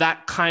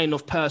that kind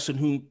of person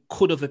who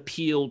could have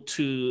appealed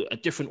to a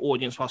different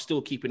audience while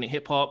still keeping it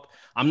hip hop.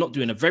 I'm not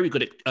doing a very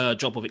good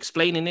job of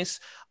explaining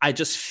this. I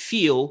just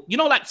feel,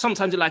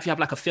 sometimes in life you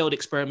have a failed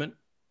experiment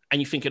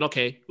and you're thinking,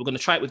 okay, we're going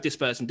to try it with this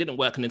person, didn't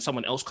work, and then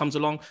someone else comes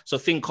along. So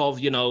think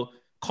of,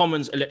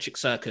 Common's Electric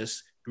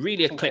Circus,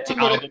 really eclectic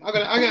album.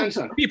 I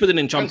understand. People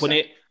didn't jump on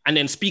it. And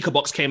then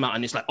Speakerbox came out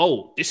and it's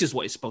oh, this is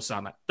what it's supposed to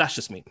sound like. That's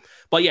just me.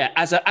 But yeah,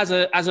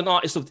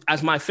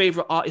 as my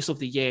favorite artist of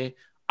the year,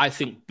 I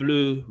think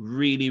Blue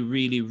really,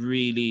 really,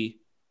 really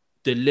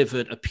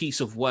delivered a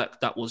piece of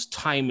work that was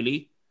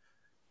timely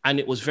and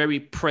it was very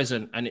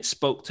present and it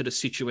spoke to the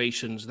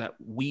situations that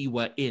we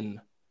were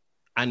in.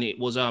 And it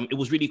was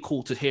really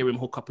cool to hear him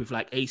hook up with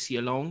AC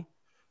Alone,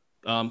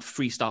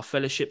 Freestyle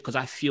Fellowship, because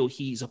I feel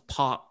he's a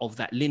part of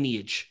that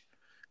lineage.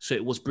 So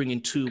it was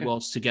bringing two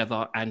worlds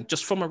together. And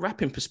just from a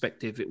rapping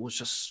perspective, it was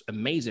just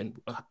amazing.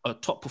 A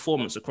top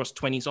performance across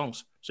 20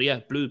 songs. So yeah,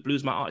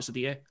 Blue's my artist of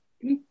the year.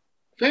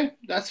 Fair.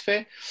 That's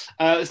fair.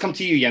 Let's come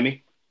to you,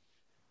 Yemi.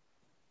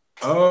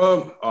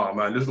 Oh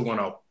man, this is the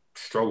one I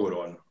struggled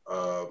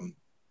on.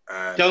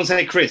 And don't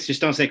say Chris.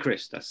 Just don't say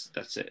Chris. That's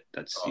it.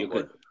 You're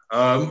good.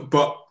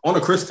 But on a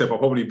Chris tip, I'll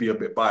probably be a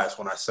bit biased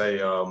when I say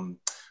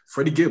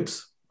Freddie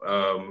Gibbs.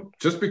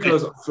 Just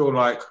because I feel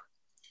like,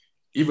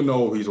 even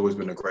though he's always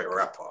been a great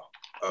rapper,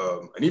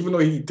 and even though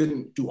he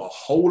didn't do a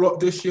whole lot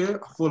this year,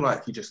 I feel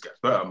like he just gets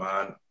better,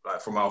 man.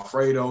 From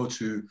Alfredo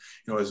to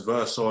his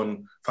verse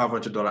on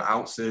 $500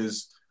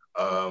 Ounces,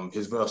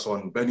 his verse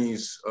on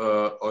Benny's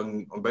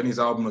on Benny's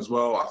album as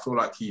well. I feel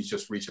like he's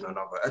just reaching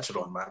another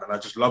echelon, man. And I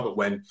just love it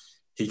when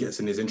he gets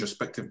in his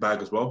introspective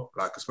bag as well,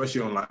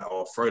 especially on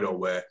Alfredo,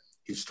 where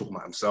he's just talking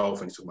about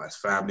himself and he's talking about his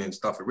family and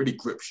stuff. It really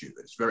grips you.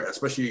 It's very,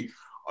 especially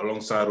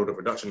alongside all the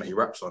production that he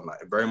raps on,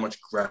 it very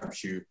much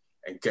grabs you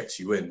and gets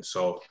you in.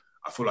 So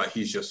I feel like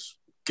he's just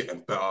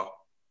getting better,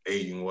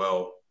 aging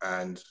well,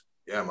 and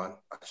yeah, man,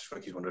 I just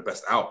think he's one of the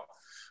best out.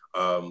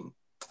 And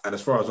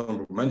as far as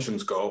honorable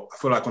mentions go, I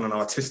feel like on an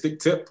artistic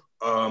tip,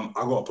 I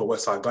got to put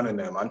Westside Gunn in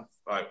there, man.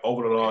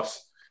 Over the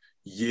last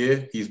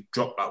year, he's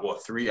dropped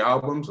 3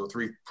 albums or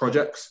 3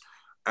 projects,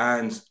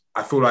 and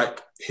I feel like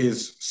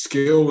his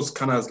skills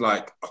kind of as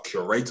a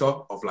curator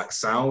of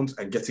sounds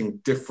and getting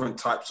different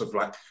types of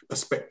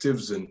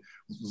perspectives and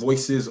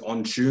voices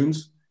on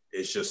tunes.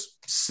 It's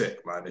just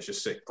sick, man. It's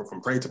just sick.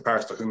 From Pray to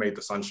Paris to Who Made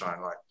the Sunshine,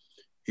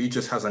 he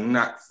just has a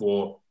knack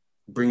for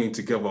bringing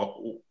together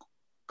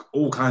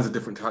all kinds of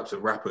different types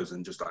of rappers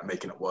and just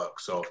making it work.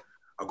 So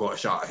I got a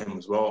shout at him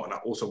as well, and I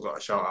also got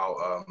a shout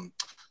out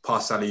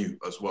Pass Saliu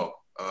as well.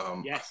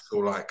 Yes. I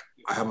feel like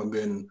I haven't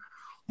been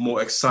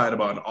more excited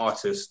about an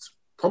artist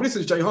probably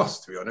since J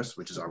Hus, to be honest,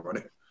 which is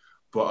ironic.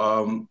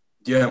 But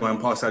yeah, man,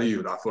 Pass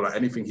Saliu, I feel like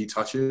anything he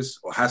touches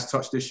or has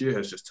touched this year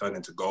has just turned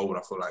into gold.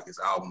 I feel like his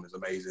album is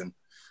amazing.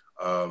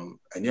 And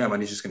yeah,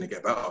 man, he's just going to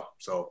get better.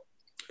 So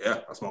yeah,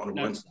 that's my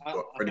honorable mention.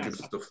 But Freddie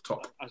Gibbs is the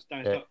top.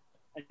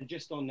 And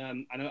just on,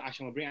 I know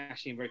Ashley, I'm going to bring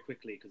Ashley in very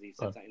quickly because he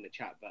said that in the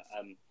chat, but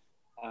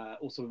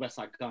also with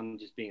Westside Gunn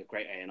just being a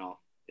great A&R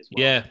as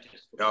well. Yeah.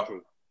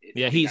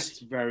 That's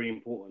very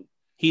important.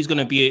 He's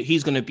gonna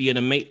be an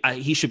amazing.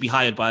 He should be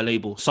hired by a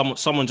label.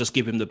 Someone just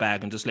give him the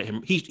bag and just let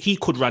him. He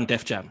could run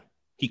Def Jam.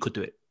 He could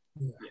do it.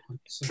 Yeah.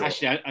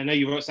 Actually, I know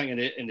you wrote something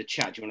in the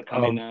chat. Do you want to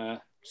come in?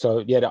 So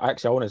yeah,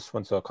 actually, I want to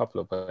respond to a couple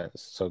of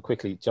points. So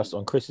quickly, just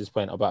on Chris's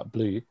point about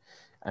Blue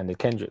and the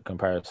Kendrick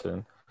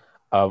comparison,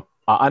 I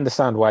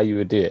understand why you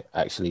would do it.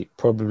 Actually,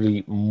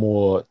 probably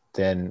more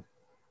than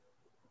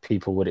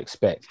people would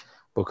expect,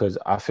 because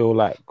I feel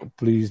like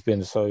Blue's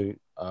been so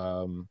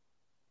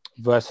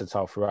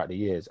versatile throughout the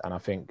years, and I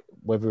think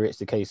whether it's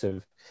the case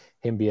of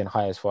him being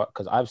high as fuck,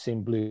 because I've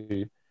seen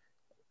Blue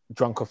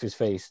drunk off his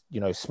face,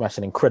 you know, smash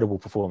an incredible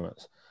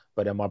performance.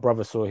 But then my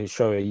brother saw his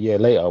show a year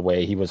later where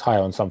he was high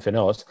on something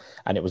else,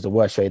 and it was the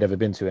worst show he'd ever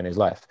been to in his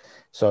life.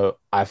 So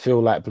I feel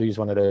like Blue's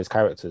one of those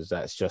characters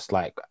that's just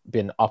like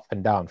been up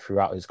and down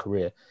throughout his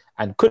career,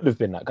 and could have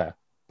been that guy.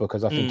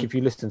 Because I think if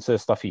you listen to the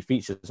stuff he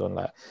features on,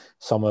 like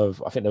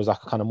I think there was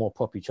like a kind of more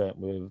poppy joint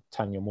with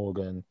Tanya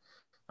Morgan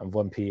and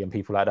Von P and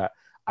people like that.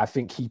 I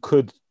think he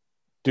could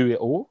do it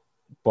all,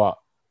 but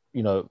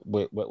you know,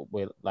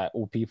 we're like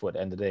all people at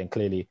the end of the day, and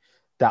clearly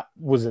that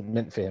wasn't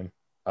meant for him.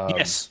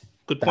 Yes.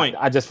 Good point.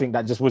 I just think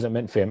that just wasn't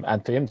meant for him.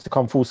 And for him to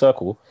come full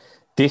circle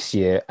this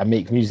year and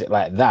make music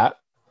like that,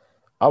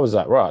 I was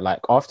like, right, like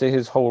after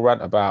his whole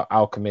rant about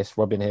Alchemist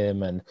robbing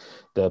him and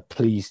the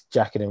police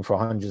jacking him for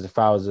hundreds of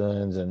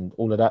thousands and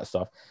all of that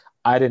stuff,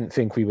 I didn't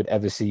think we would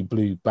ever see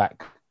Blue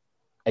back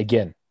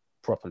again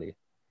properly.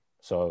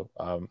 So,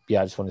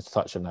 yeah, I just wanted to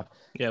touch on that.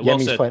 Yeah, well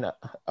Yemi's said. point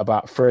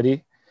about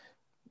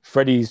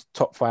Freddie's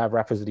top 5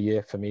 rappers of the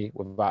year for me,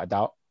 without a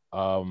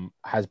doubt,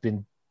 has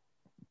been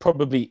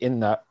probably in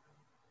that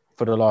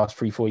for the last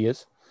 3-4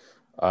 years,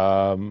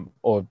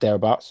 or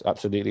thereabouts,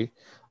 absolutely.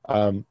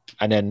 And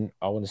then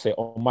I want to say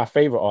on my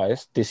favorite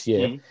artist this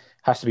year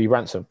has to be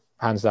Ransom,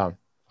 hands down.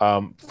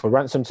 For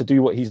Ransom to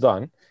do what he's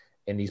done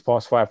in these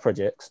past 5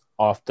 projects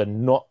after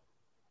not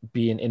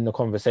being in the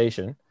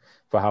conversation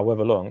for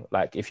however long,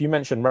 like if you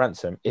mention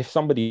Ransom, if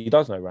somebody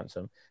does know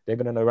Ransom, they're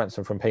going to know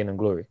Ransom from Pain and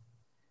Glory.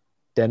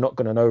 They're not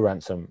going to know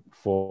Ransom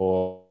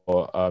for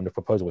the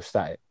Proposal with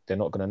Static. They're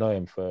not going to know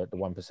him for the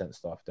 1%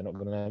 stuff. They're not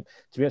going to know him.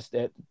 To be honest,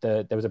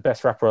 there was a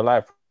Best Rapper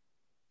Alive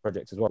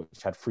project as well,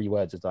 which had 3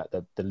 words as like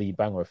the lead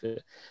banger of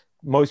it.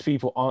 Most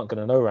people aren't going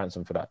to know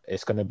Ransom for that.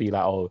 It's going to be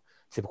like, oh,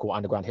 typical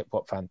underground hip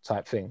hop fan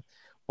type thing.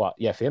 But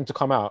yeah, for him to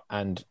come out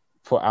and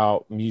put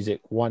out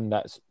music, one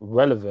that's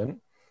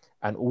relevant,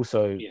 and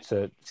also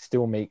to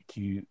still make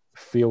you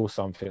feel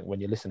something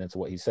when you're listening to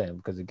what he's saying.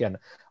 Because again,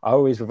 I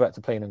always revert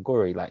to Pain and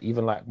Glory. Like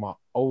even like my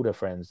older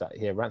friends that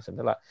hear Ransom,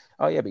 they're like,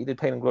 oh yeah, but he did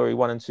Pain and Glory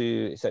 1 and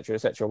 2, etc.,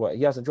 etc. Well,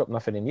 he hasn't dropped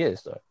nothing in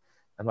years though.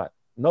 I'm like,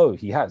 no,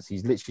 he has.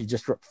 He's literally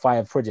just dropped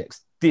 5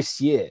 projects this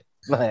year.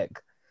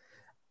 Like,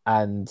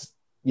 and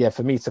yeah,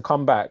 for me to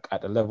come back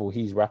at the level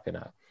he's rapping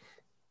at,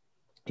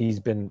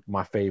 he's been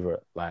my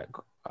favorite. Like,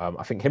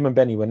 I think him and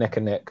Benny were neck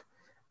and neck,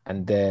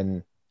 and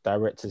then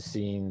Director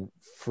Scene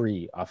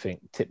 3, I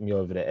think, tipped me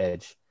over the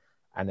edge.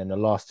 And then the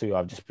last 2,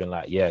 I've just been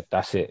like, yeah,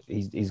 that's it.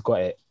 He's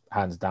got it,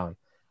 hands down.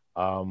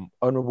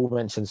 Honorable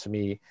mentions for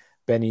me,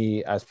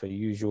 Benny, as per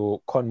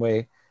usual,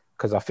 Conway,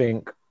 because I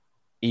think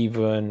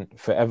even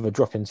Forever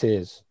Dropping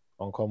Tears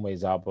on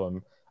Conway's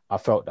album, I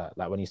felt that.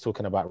 Like when he's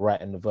talking about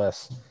writing the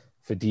verse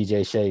for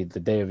DJ Shade the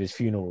day of his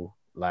funeral,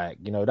 like,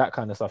 you know, that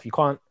kind of stuff. You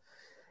can't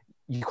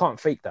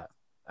fake that.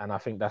 And I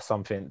think that's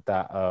something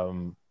that,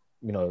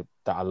 you know,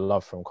 that I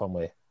love from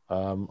Conway.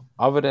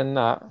 Other than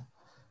that,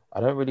 I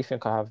don't really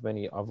think I have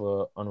many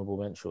other honorable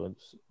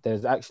mentions.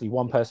 There's actually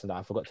one person that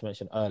I forgot to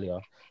mention earlier,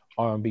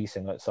 R&B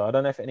singer. So I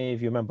don't know if any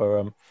of you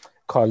remember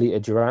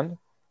Carlita Duran.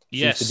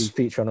 Yes. She used to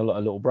be featuring a lot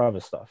of Little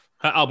Brother stuff.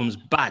 Her album's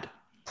bad.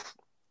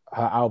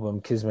 Her album,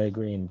 Kisme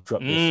Green,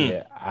 dropped this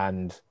year.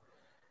 And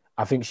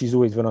I think she's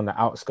always been on the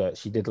outskirts.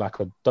 She did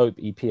like a dope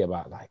EP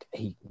about like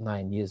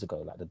 8-9 years ago,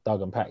 like the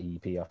Doug and Patty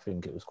EP, I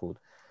think it was called.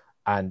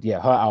 And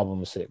yeah, her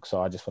album was sick.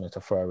 So I just wanted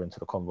to throw her into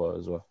the convo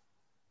as well.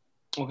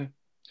 Okay.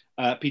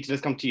 Peter,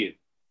 let's come to you.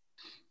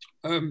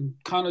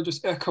 Kind of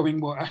just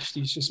echoing what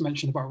Ashley's just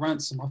mentioned about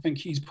Ransom. I think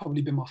he's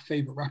probably been my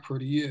favorite rapper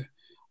of the year.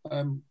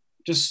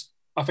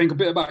 I think a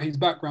bit about his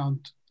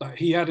background. Like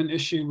he had an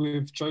issue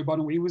with Joe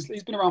Budden.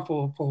 He's been around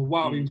for a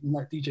while. He was in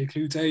like DJ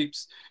Clue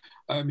tapes.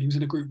 He was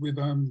in a group with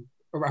a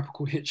rapper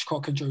called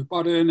Hitchcock and Joe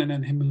Budden, and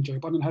then him and Joe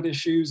Budden had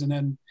issues. And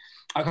then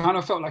I kind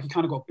of felt like he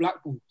kind of got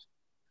blackballed,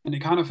 and it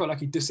kind of felt like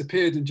he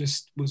disappeared and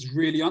just was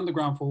really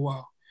underground for a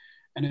while.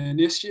 And then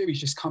this year he's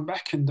just come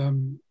back and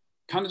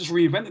kind of just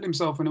reinvented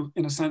himself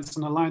in a sense,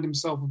 and aligned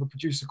himself with a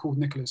producer called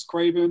Nicholas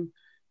Craven,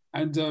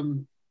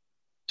 and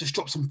just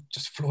dropped some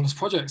just flawless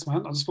projects,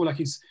 man. I just feel like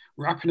his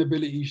rapping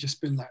ability's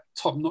just been like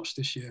top notch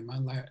this year,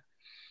 man. Like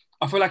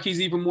I feel like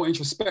he's even more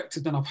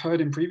introspective than I've heard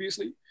him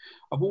previously.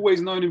 I've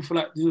always known him for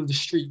like, you know, the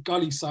street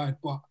gully side,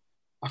 but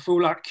I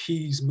feel like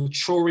he's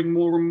maturing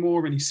more and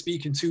more, and he's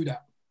speaking to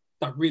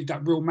that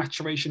real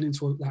maturation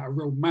into a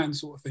real man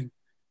sort of thing.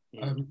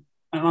 And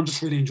I'm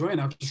just really enjoying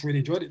it. I've just really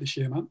enjoyed it this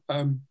year,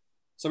 man.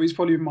 So he's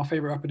probably my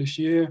favorite rapper this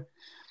year.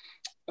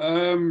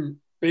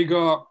 Big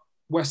up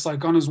West Side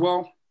Gun as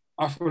well.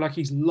 I feel like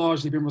he's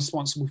largely been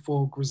responsible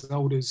for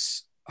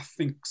Griselda's, I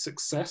think,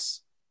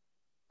 success.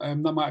 That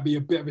might be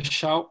a bit of a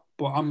shout,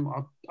 but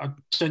I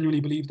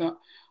genuinely believe that.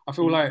 I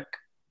feel like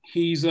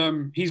he's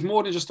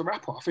more than just a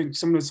rapper. I think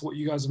similar to what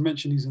you guys have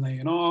mentioned, he's an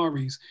A&R,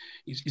 he's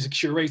a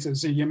curator,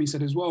 as Yemi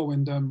said as well.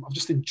 And I've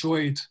just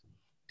enjoyed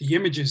the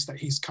images that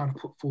he's kind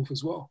of put forth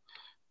as well.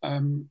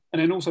 And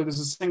then also there's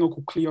a singer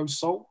called Cleo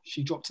Soul.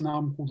 She dropped an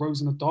album called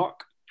Rose in the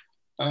Dark.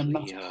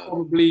 That's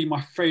probably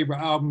my favorite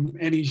album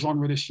in any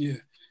genre this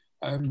year.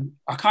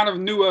 I kind of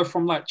knew her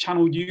from like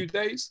Channel U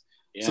days.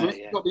 So when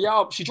she got the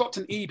album, she dropped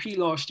an EP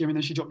last year and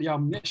then she dropped the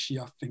album this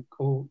year, I think.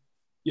 Or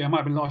it might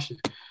have been last year.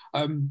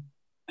 And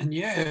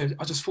yeah,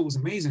 I just thought it was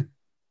amazing.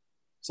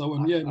 So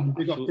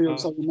big up Cleo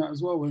Soul in that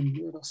as well. And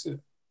yeah, that's it.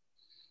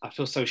 I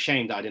feel so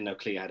ashamed that I didn't know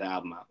Cleo had an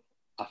album out.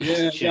 I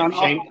feel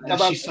ashamed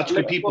that she's such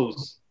good people.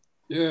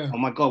 Yeah. Oh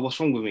my God, what's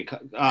wrong with me?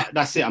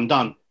 That's it. I'm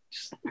done.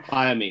 Just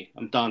fire me.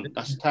 I'm done.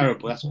 That's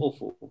terrible. That's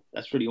awful.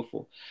 That's really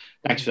awful.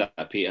 Thanks for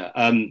that, Peter.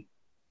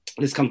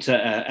 Let's come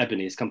to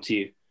Ebony. Let's come to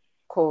you.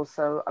 Cool.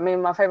 So, I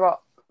mean, my favorite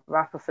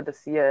rapper for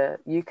this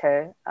year,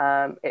 UK,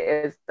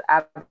 it is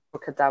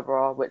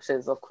Abracadabra, which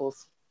is, of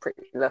course,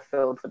 pretty left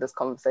field for this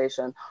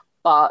conversation.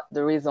 But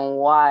the reason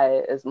why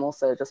is more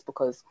so just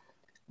because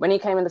when he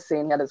came in the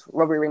scene, he had his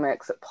Robbie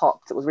remix. It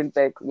popped. It was really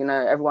big. You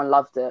know, everyone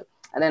loved it.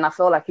 And then I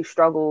feel like he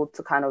struggled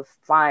to kind of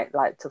find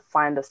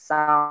a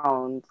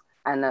sound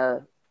and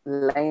a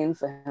lane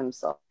for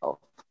himself. So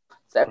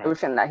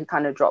everything that he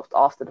kind of dropped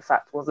after the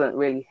fact wasn't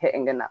really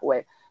hitting in that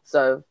way.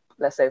 So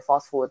let's say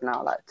fast forward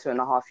now, like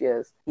 2.5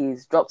 years,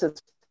 he's dropped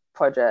his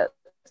project,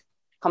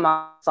 come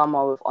out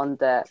summer with On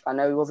Deck. I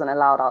know he wasn't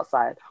allowed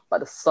outside,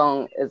 but the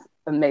song is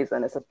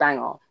amazing. It's a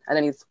banger. And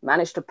then he's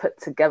managed to put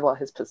together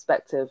his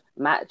perspective,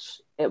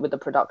 match it with the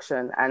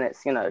production. And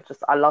it's, you know,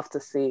 just, I love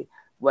to see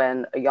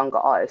when a younger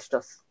artist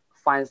just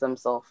finds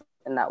themselves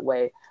in that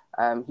way.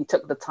 He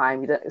took the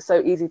time. It's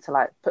so easy to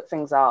like put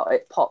things out,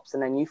 it pops,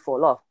 and then you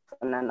fall off,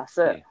 and then that's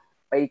it.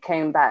 But he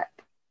came back,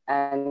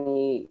 and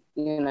he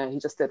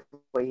just did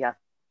what he had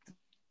to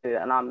do.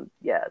 And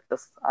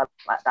that's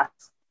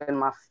been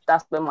my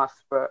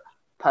favorite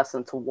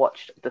person to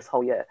watch this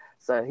whole year.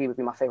 So he would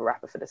be my favorite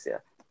rapper for this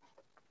year.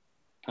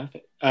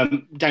 Perfect.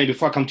 Danny,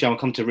 before I come to you, I'll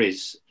come to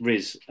Riz.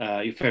 Riz,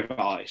 your favorite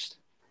artist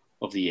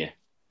of the year.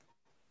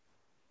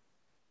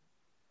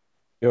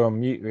 You're on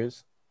mute,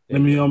 Riz. Let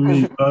me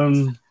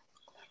unmute.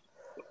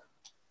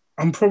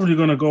 I'm probably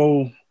going to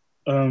go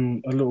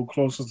a little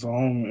closer to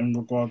home in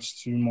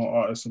regards to my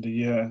artist of the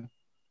year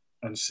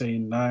and say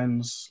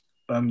Nines.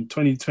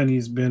 2020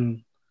 has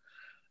been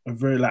a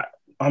very,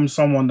 I'm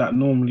someone that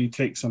normally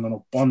takes in an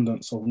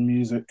abundance of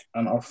music,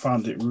 and I've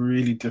found it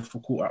really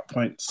difficult at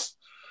points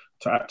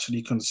to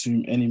actually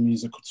consume any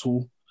music at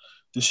all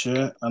this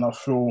year. And I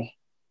feel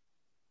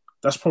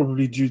that's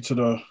probably due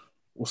to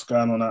what's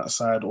going on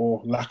outside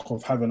or lack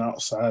of having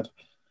outside.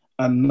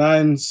 And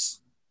Nines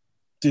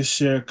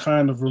this year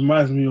kind of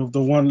reminds me of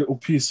the one little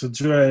piece of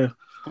joy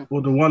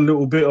or the one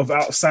little bit of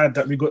outside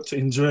that we got to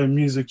enjoy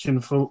music in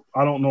for,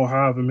 I don't know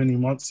however many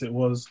months it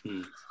was.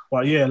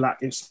 But yeah, like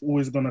it's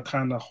always going to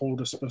kind of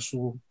hold a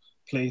special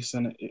place,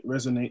 and it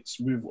resonates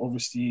with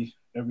obviously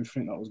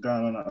everything that was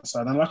going on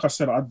outside. And like I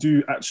said, I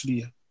do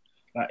actually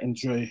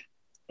enjoy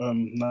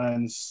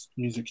Nines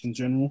music in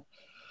general.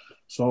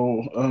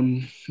 So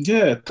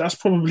yeah, that's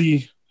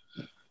probably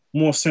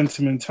more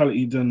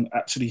sentimentality than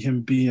actually him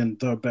being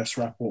the best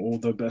rapper or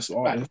the best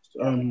artist.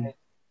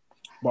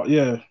 But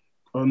yeah,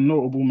 a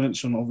notable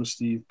mention,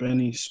 obviously,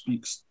 Benny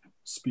speaks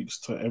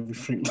to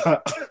everything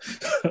that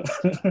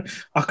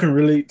I can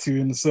relate to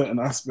in certain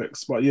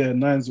aspects. But yeah,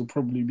 Nines will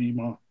probably be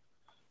my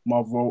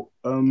vote.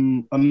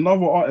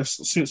 Another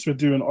artist, since we're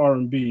doing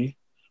R&B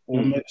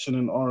or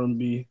mentioning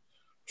R&B,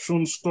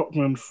 Sean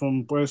Stockman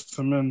from Boyz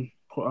II Men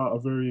put out a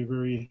very,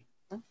 very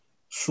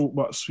short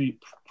but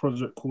sweet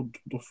project called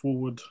The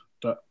Forward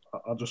that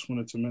I just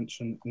wanted to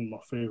mention in my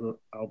favourite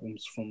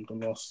albums from the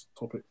last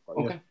topic. But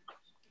okay.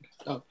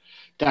 Yeah.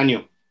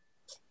 Daniel.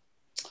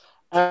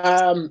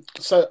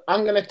 So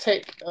I'm going to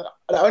take...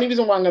 the only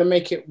reason why I'm going to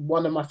make it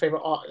one of my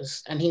favourite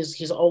artists, and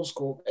he's old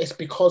school, it's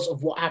because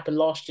of what happened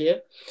last year.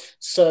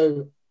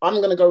 So I'm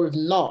going to go with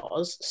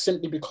Nas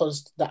simply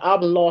because the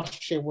album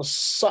last year was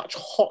such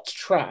hot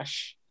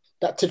trash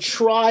that to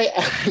try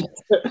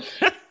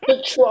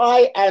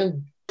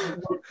and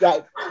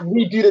like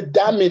redo the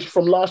damage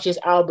from last year's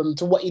album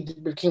to what he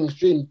did with King's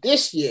Dream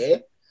this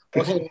year,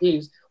 or King's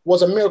Dreams,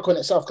 was a miracle in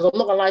itself. Because I'm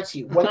not gonna lie to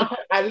you, when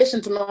I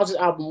listened to Nas's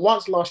album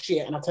once last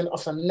year and I turned it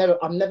off,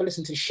 I've never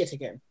listened to shit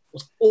again. It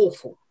was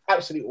awful,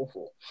 absolutely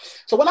awful.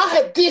 So when I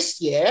heard this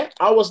year,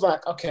 I was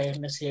like, okay,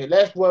 let's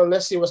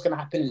see what's gonna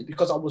happen,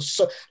 because I was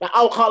so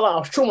I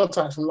was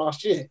traumatized from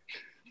last year.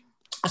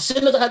 As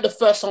soon as I had the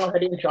first song I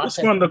heard intro, Which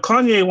one, the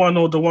Kanye one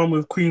or the one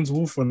with Queen's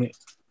Wolf on it?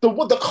 The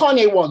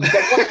Kanye one.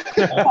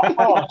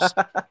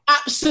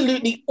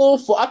 Absolutely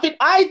awful.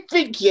 I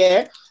think,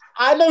 yeah,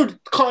 I know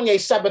Kanye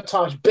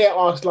sabotaged bare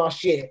ass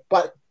last year,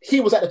 but he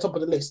was at the top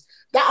of the list.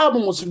 That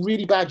album was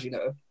really bad, you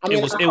know. I mean,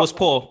 it was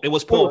poor. It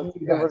was poor.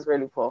 It was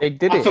really poor. They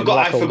did it in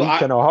like a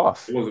week and a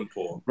half. It wasn't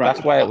poor. Right.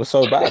 That's why it was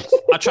so bad.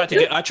 I tried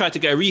to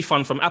get a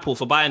refund from Apple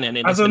for buying it.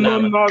 And as a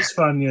non-Nas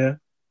fan, yeah,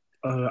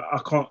 I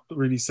can't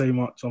really say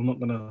much. I'm not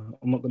gonna.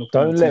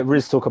 Don't let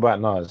Riz talk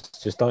about Nas.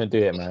 Just don't do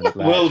it, man. Like,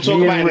 we'll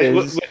talk about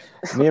Riz,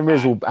 me and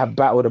Riz will have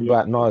battled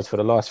about Nas for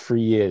the last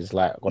 3 years,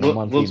 like on a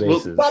monthly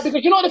basis. But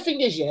because you know what the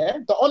thing is, yeah,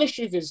 the honest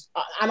truth is,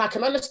 and I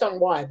can understand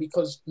why,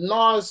 because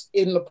Nas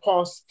in the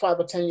past 5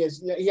 or 10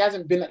 years, he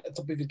hasn't been at the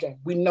top of his game.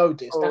 We know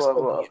this. That's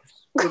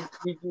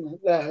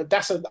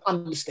that's an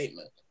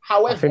understatement.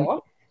 However,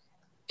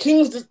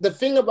 Kings, the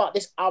thing about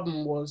this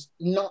album was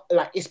not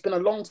like, it's been a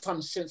long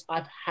time since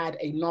I've had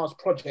a Nas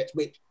project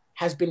which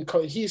has been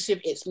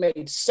cohesive. It's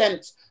made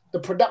sense. The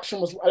production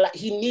was like,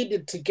 he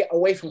needed to get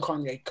away from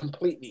Kanye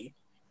completely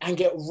and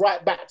get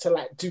right back to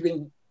like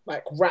doing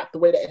like rap the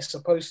way that it's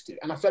supposed to.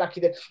 And I feel like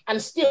he did.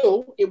 And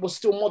still, it was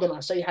still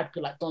modernized. So he had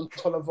people like Don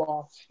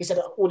Toliver. He said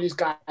all these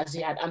guys.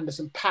 He had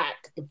Anderson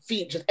 .Paak. The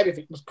features,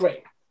 everything was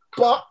great.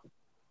 But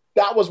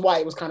that was why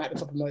it was kind of at the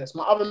top of my list.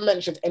 My other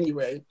mentions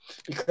anyway,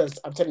 because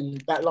I'm telling you,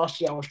 that last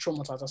year I was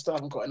traumatized. I still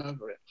haven't gotten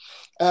over it.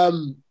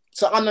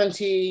 So Unknown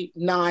T,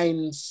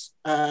 Nines,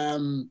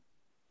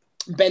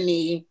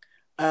 Benny.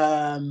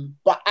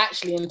 But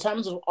actually, in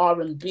terms of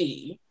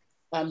R&B,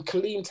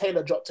 Kaleem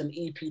Taylor dropped an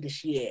EP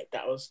this year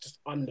that was just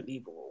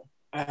unbelievable.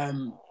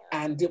 And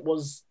it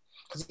was,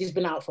 because he's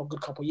been out for a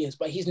good couple of years,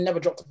 but he's never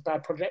dropped a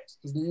bad project.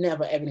 He's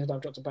never, ever in his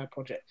life dropped a bad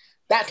project.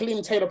 That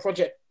Kaleem Taylor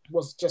project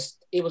was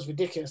just, it was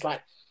ridiculous.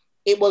 Like,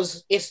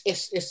 it's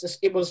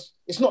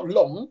not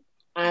long,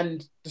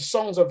 and the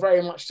songs are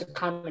very much the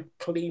kind of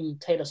Kaleem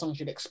Taylor songs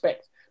you'd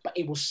expect, but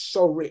it was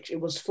so rich. It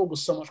was full with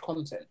so much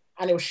content,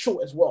 and it was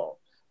short as well.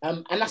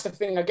 And that's the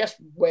thing, I guess,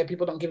 where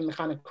people don't give him the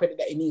kind of credit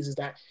that he needs, is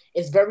that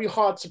it's very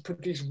hard to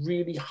produce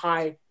really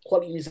high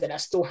quality music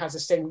that still has the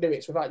same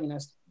lyrics without,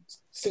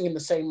 singing the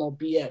same old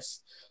BS.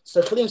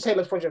 So Kaleem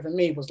Taylor's project for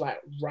me was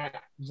like right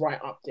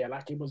up there.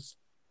 Like it was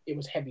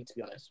heavy, to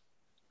be honest.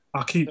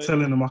 I keep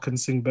telling him I can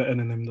sing better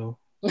than him though.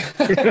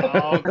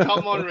 Oh,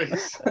 come on,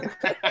 Riz.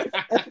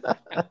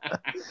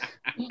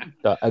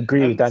 I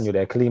agree with Daniel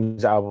there.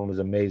 Kaleem's album was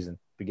amazing,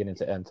 beginning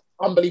to end.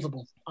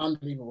 Unbelievable.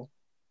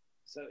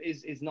 So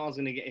is Nas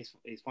going to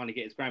finally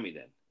get his Grammy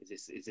then?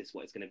 Is this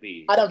what it's going to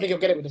be? I don't think he'll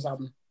get it with this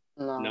album.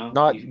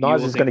 No.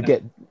 Nas is going to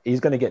get. He's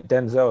going to get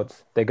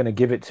Denzel's. They're going to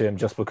give it to him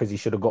just because he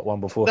should have got one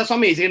before. That's what I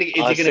mean. Is it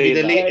going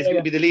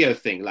to be the Leo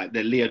thing, like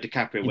the Leo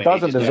DiCaprio? He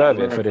doesn't deserve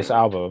it for this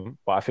album,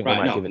 but I think they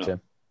might give it to him.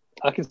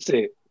 I can see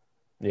it.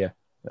 Yeah,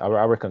 I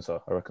reckon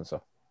so.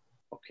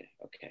 Okay.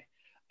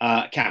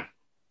 Cam.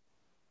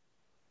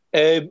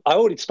 I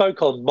already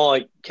spoke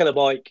on Killer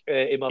Mike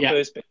in my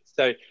first bit,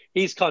 so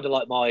he's kind of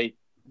like my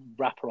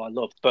rapper I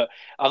loved. But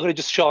I'm going to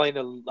just shine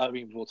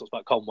we've all talked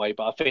about Conway,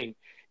 but I think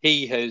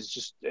he has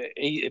just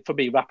for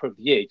me rapper of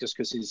the year just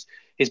because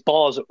his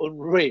bars are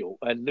unreal,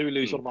 and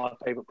Lulu's one of my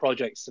favorite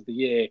projects of the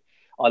year.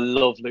 I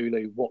love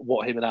Lulu.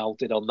 What him and Al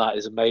did on that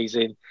is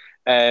amazing.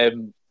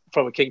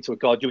 From a king to a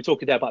god. You were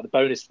talking there about the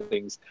bonus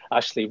things,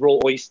 Ashley. Raw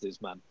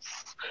oysters, man.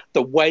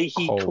 The way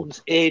he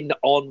comes in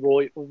on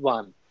Roy,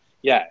 man.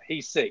 Yeah,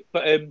 he's sick.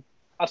 But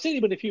I've seen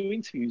him in a few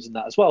interviews and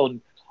that as well,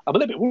 and I'm a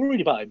little bit worried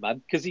about him,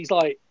 man, because he's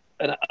like,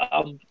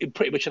 I'm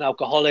pretty much an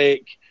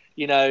alcoholic.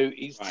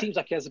 He seems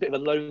like he has a bit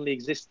of a lonely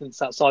existence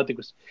outside the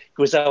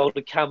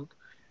Griselda camp.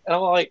 And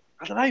I'm like,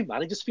 I don't know,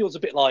 man. It just feels a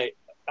bit like,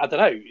 I don't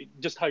know.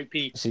 Just hope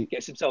he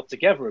gets himself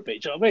together a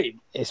bit. Do you know what I mean?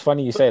 It's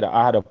funny you say that.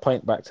 I had a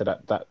point back to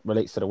that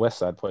relates to the West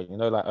Side point.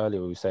 Like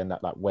earlier we were saying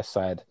that like West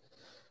Side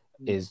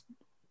is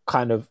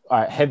kind of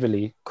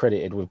heavily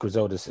credited with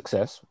Griselda's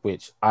success,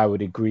 which I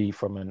would agree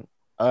from an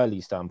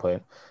early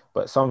standpoint.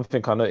 But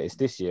something I noticed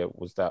this year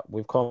was that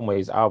with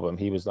Conway's album,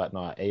 he was like,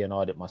 no,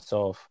 A&R'd it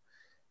myself.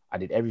 I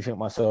did everything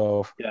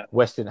myself. Yeah.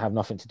 West didn't have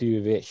nothing to do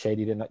with it.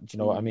 Shady didn't. Do you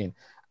know what I mean?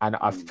 And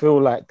I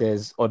feel like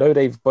although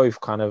they've both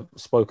kind of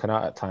spoken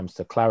out at times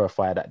to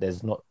clarify that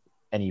there's not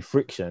any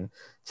friction,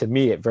 to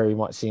me, it very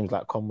much seems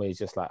like Conway's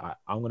just like,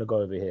 I'm going to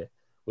go over here.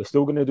 We're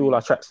still going to do all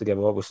our tracks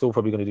together. We're still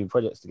probably going to do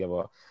projects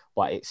together.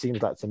 But it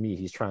seems like to me,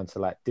 he's trying to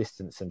like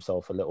distance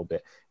himself a little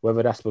bit.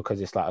 Whether that's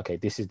because it's like, okay,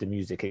 this is the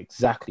music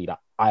exactly that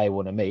I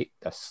want to make.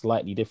 That's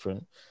slightly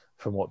different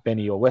from what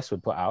Benny or West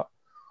would put out.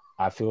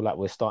 I feel like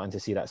we're starting to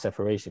see that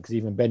separation, because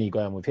even Benny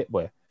going with Hit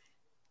Boy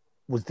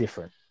was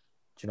different.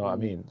 Do you know what I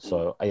mean?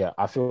 So yeah,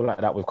 I feel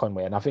like that with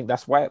Conway, and I think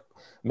that's why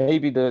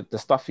maybe the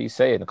stuff he's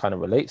saying kind of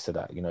relates to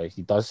that.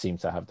 He does seem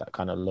to have that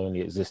kind of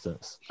lonely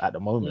existence at the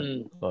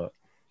moment. But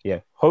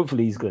yeah,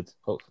 hopefully he's good.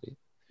 Hopefully.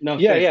 No.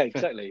 Yeah,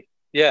 exactly.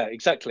 Yeah,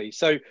 exactly.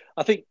 So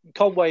I think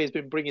Conway has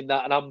been bringing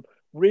that, and I'm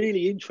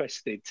really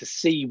interested to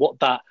see what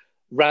that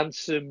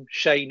Ransom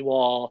Shay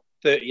Noir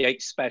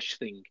 38 Special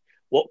thing,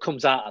 what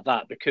comes out of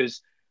that,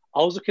 because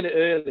I was looking at it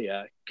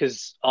earlier,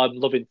 because I'm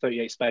loving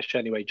 38 Special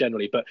anyway,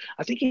 generally, but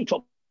I think he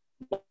dropped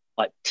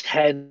like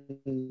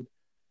 10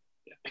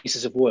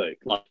 pieces of work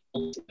like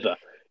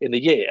in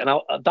the year, and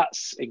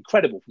that's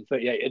incredible from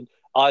 38. And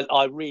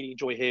I really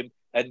enjoy him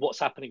and what's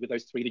happening with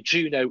those three. The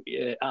Juno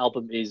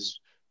album is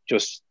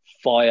just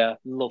fire.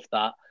 Love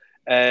that.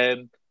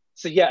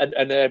 So yeah,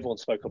 and everyone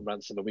spoke on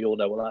Ransom, and we all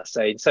know what that's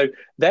saying. So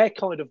they're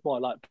kind of my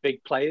like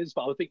big players,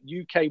 but I think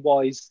UK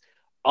wise,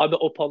 I'm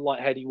up on like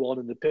Heady One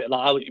and the pit.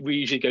 Like we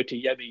usually go to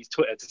Yemi's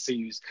Twitter to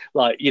see who's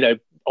like, you know,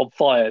 on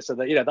fire. So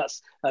that, you know,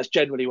 that's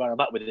generally where I'm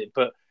at with it.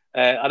 But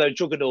I know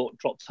Juggernaut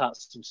dropped out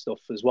some stuff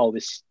as well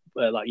this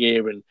like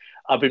year, and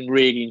I've been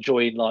really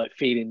enjoying like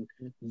feeling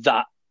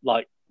that.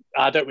 Like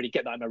I don't really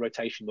get that in my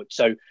rotation much.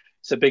 So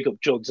big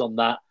up Jugs on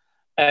that.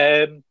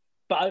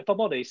 But if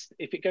I'm honest,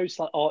 if it goes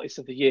like Artist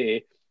of the Year,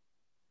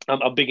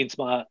 I'm big into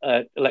my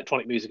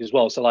electronic music as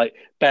well. So like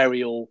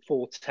Burial,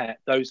 Fortet,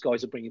 those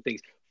guys are bringing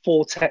things.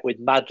 Fortet with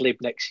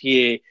Madlib next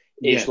year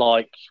is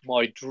like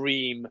my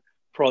dream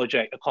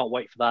project. I can't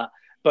wait for that.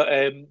 But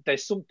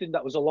there's something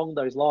that was along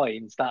those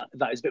lines that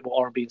is a bit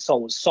more R&B and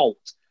soul, was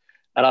Salt.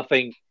 And I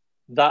think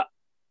that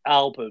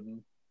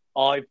album,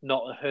 I've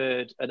not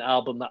heard an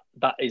album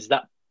that is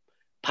that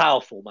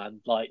powerful, man.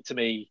 Like, to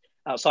me,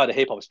 outside of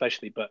hip hop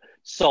especially, but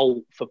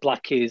Soul for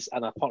Black Keys,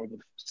 and I can't remember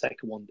the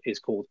second one is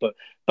called, but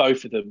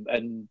both of them.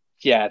 And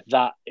yeah,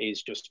 that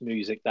is just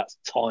music that's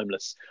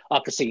timeless.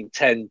 I could see in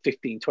 10,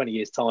 15, 20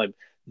 years time,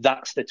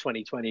 that's the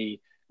 2020,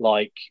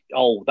 like,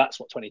 oh, that's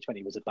what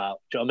 2020 was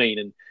about. Do you know what I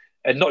mean?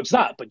 And not just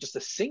that, but just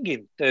the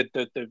singing, the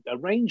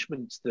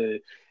arrangements, the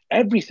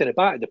everything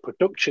about it, the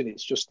production,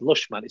 it's just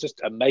lush, man. It's just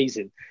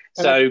amazing.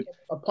 And so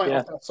a point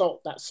of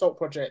that Salt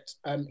project,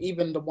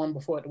 even the one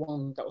before it, the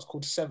one that was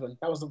called Seven,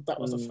 that was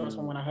the first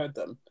one when I heard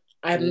them.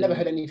 I have never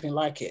heard anything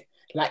like it.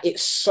 Like,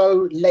 it's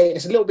so layered.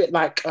 It's a little bit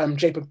like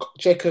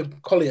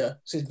Jacob Collier.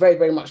 So it's very,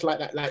 very much like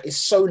that. Like, it's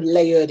so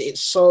layered.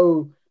 It's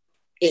so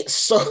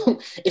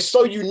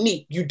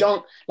unique. You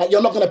don't, like,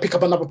 you're not going to pick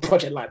up another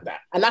project like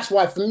that. And that's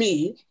why, for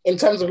me, in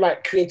terms of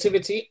like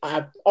creativity,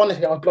 I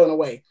was blown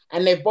away.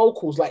 And their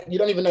vocals, like, you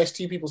don't even know it's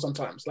two people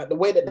sometimes. Like, the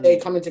way that they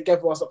come in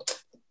together, I was like,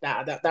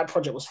 that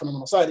project was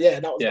phenomenal. So yeah,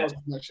 that was my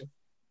mention.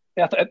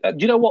 Yeah,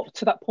 you know what?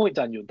 To that point,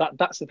 Daniel,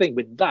 that's the thing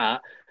with that.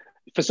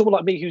 For someone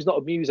like me who's not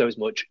a muso as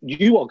much,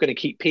 you are going to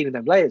keep peeling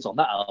them layers on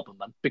that album,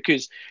 man,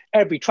 because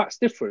every track's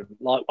different.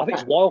 Like, I think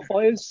it's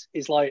Wildfires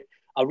is like,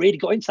 I really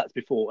got into that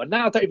before, and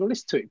now I don't even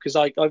listen to it because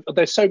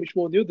there's so much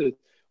more in the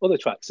other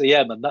tracks. So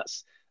yeah, man,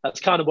 that's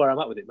kind of where I'm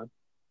at with it, man.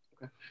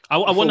 I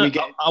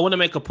want to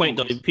make a point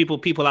though.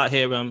 People out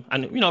here, and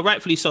you know,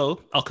 rightfully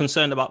so, are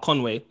concerned about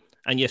Conway,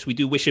 and yes, we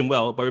do wish him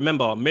well. But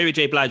remember, Mary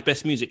J. Blige's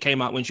best music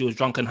came out when she was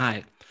drunk and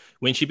high.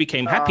 When she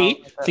became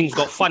happy, things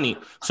got funny.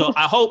 So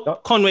I hope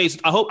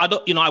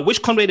I wish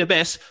Conway the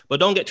best,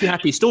 but don't get too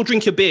happy. Still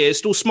drink your beers,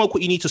 still smoke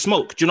what you need to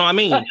smoke. Do you know what I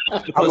mean?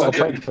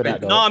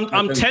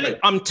 Because,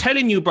 I'm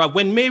telling you, bro,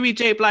 when Mary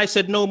J. Blige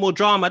said no more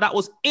drama, that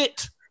was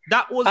it.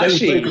 That was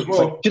actually,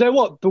 do you know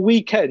what? The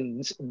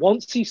Weeknd,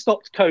 once he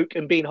stopped coke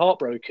and being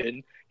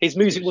heartbroken, his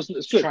music wasn't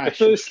as good. The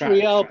first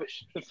three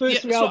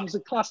albums are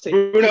classic.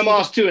 Bruno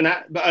Mars too, and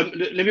that. But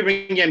let me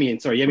bring Yemi in.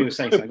 Sorry, Yemi was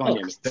saying something. Go on,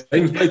 Yemi.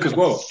 James Blake as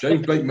well.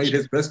 James Blake made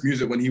his best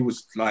music when he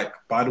was like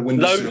by the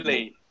window,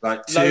 lonely,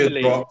 like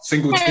teardrop,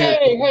 single tear.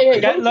 Hey,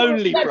 get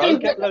lonely, bro.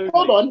 Get lonely.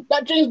 Hold on,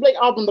 that James Blake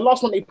album, the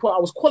last one they put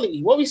out was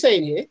quality. What are we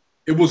saying here?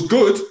 It was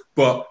good,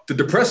 but the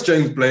depressed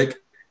James Blake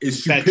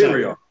is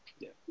superior.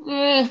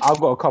 I've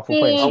got a couple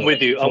points. I'm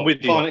with you.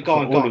 Go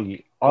on.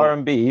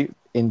 R&B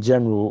in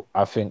general,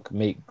 I think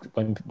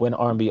when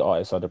R&B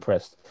artists are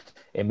depressed,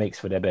 it makes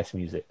for their best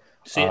music.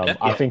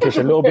 I think it's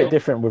a little bit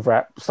different with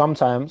rap.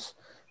 Sometimes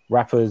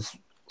rappers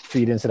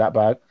feed into that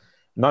bag.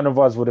 None of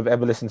us would have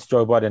ever listened to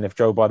Joe Budden if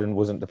Joe Budden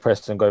wasn't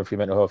depressed and going through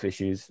mental health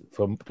issues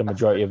for the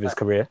majority of his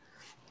career.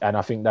 And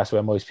I think that's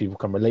where most people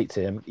can relate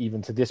to him,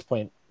 even to this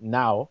point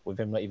now, with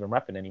him not even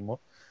rapping anymore.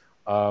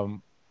 But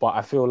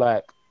I feel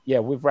like, yeah,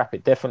 with rap,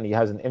 it definitely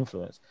has an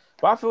influence.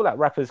 But I feel like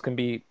rappers can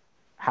be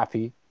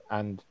happy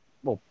and,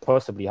 well,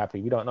 possibly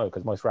happy. We don't know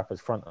because most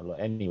rappers front a lot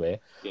anyway.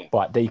 Yeah.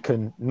 But they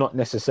can not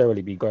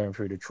necessarily be going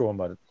through the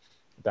trauma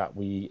that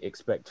we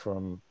expect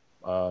from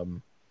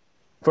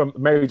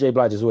Mary J.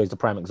 Blige is always the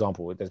prime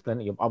example. There's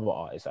plenty of other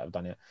artists that have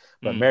done it,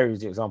 but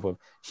Mary's the example of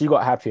she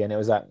got happy and it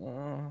was like,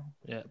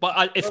 yeah.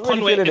 But if I'm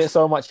Conway feeling it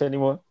so much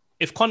anymore.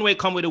 If Conway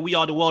come with a We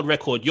Are the World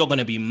record, you're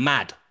gonna be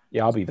mad.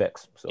 Yeah, I'll be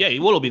vexed. So. Yeah,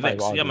 you will be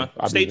vexed. Yeah, man.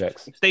 Be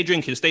vexed. Stay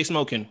drinking, stay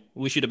smoking.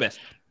 Wish you the best.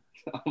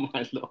 Oh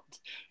my Lord.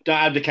 Don't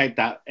advocate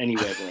that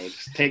anywhere, bro.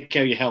 Just take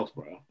care of your health,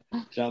 bro. Do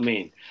you know what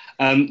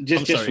I mean?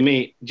 Just for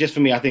me,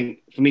 I think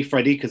for me,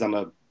 Freddie, because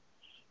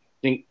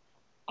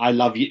I've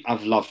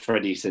loved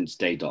Freddie since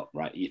day dot,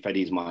 right?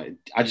 Freddie's I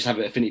just have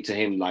an affinity to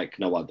him like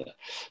no other.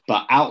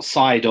 But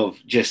outside of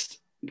just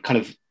kind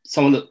of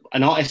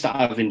an artist that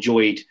I've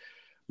enjoyed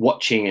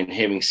watching and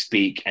hearing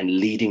speak and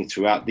leading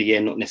throughout the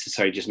year, not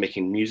necessarily just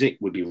making music,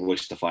 would be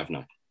Royce da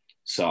 5'9".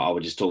 So I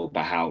would just talk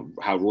about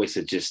how Royce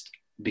had just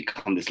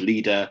become this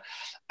leader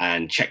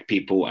and check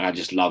people, and I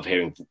just love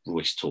hearing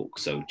Royce talk.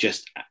 So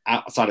just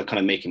outside of kind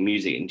of making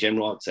music in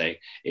general, I'd say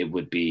it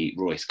would be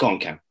Royce. Go on,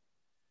 Cam.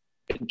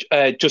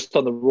 Just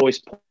on the Royce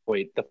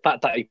point, the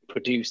fact that he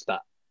produced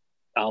that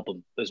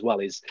album as well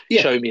is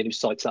showing me and who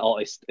cites that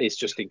artist is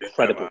just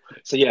incredible.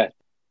 So yeah.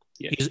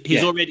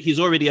 He's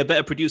already a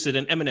better producer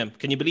than Eminem.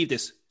 Can you believe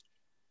this?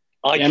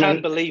 I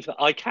can believe that.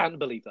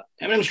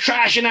 Eminem's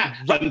trash in that.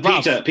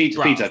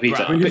 Peter.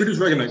 When you produce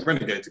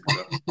Renegade,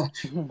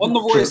 on the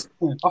Royce,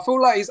 I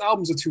feel like his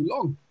albums are too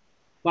long.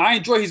 Like, I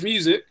enjoy his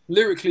music.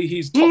 Lyrically,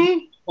 he's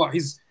top. But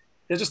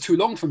they're just too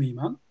long for me,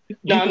 man.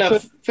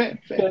 Fair.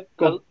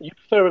 You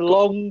prefer a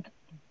long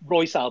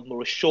Royce album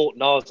or a short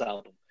Nas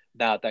album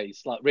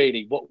nowadays? Like,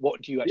 really,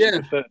 what do you actually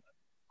prefer?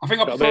 I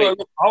think I prefer.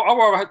 I'll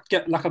rather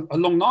get like a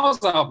long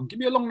Nas album. Give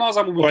me a long Nas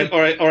album,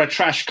 or a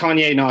trash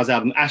Kanye Nas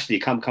album. Ashley,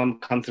 come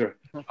through.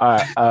 All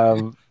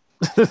right.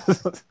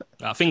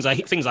 Things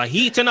are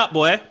heating up,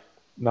 boy.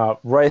 No,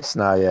 Royce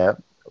now, yeah.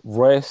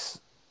 Royce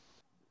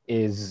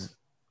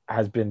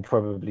has been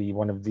probably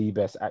one of the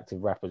best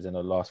active rappers in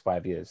the last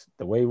 5 years.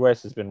 The way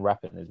Royce has been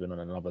rapping has been on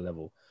another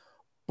level.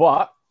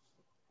 But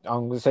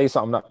I'm going to say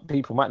something that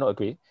people might not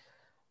agree.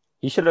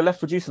 He should have left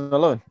producing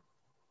alone.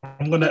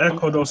 I'm going to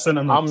echo those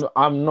sentiments.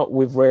 I'm not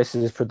with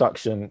Royce's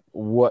production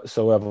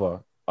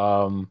whatsoever.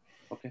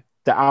 Okay.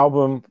 The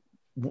album,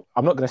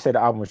 I'm not going to say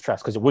the album was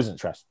trash because it wasn't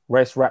trash.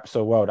 Royce raps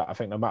so well that I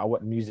think no matter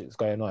what music is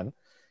going on,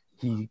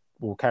 he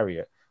will carry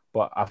it.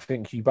 But I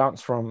think he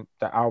bounced from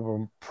the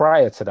album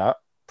prior to that,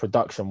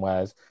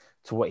 production-wise,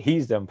 to what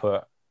he's then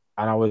put.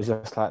 And I was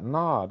just like,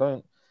 nah,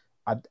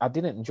 I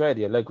didn't enjoy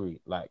the Allegri,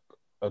 like,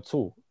 at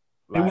all.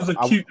 Like, it was a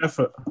cute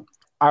effort.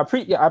 I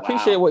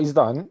appreciate what he's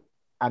done.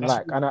 And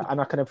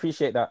I can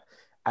appreciate that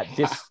at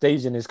this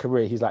stage in his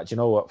career, he's like, do you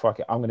know what? Fuck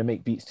it, I'm going to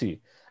make beats too.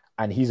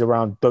 And he's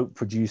around dope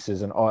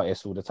producers and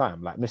artists all the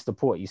time. Like Mr.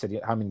 Porter, you said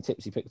how many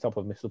tips he picked up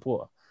of Mr.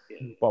 Porter.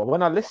 Yeah. But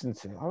when I listened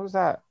to it, I was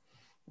like,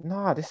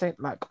 nah, this ain't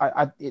like,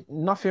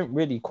 nothing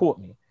really caught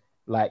me,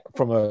 like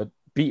from a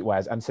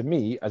beat-wise. And to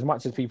me, as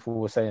much as people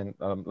were saying,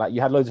 like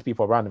you had loads of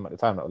people around him at the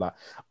time that were like,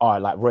 oh,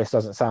 like Royce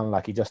doesn't sound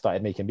like he just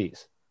started making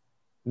beats.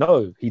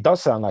 No, he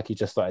does sound like he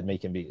just started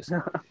making beats.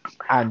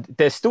 And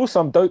there's still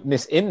some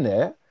dopeness in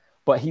there,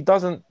 but he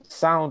doesn't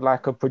sound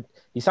like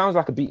he sounds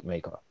like a beat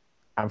maker.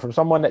 And from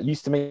someone that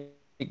used to make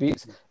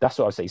beats, that's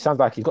what I say. He sounds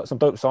like he's got some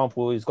dope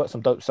samples, he's got some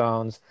dope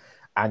sounds,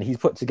 and he's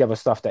put together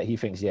stuff that he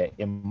thinks, yeah,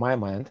 in my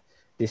mind,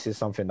 this is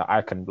something that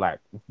I can like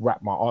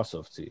wrap my ass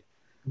off to.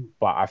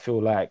 But I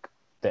feel like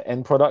the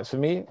end products for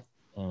me,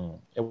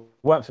 it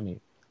weren't for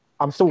me.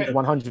 I'm still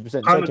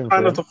 100% checking.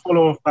 Kind of to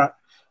follow up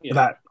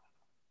that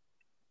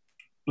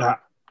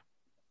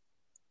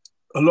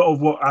a lot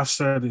of what Ash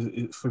said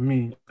is for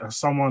me, as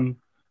someone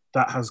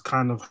that has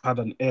kind of had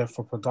an ear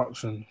for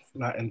production,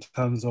 like in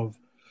terms of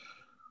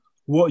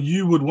what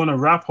you would want to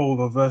rap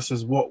over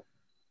versus what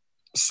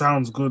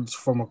sounds good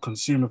from a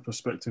consumer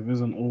perspective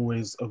isn't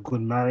always a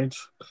good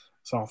marriage.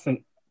 So I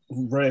think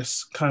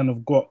Royce kind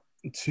of got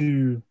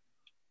too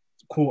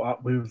caught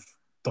up with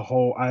the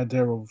whole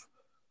idea of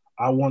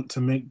I want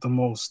to make the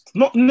most,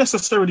 not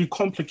necessarily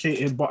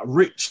complicated, but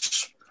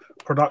rich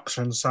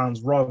production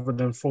sounds rather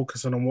than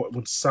focusing on what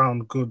would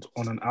sound good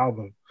on an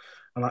album.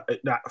 And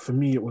that for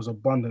me, it was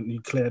abundantly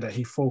clear that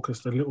he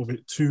focused a little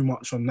bit too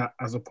much on that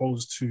as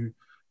opposed to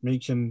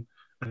making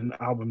an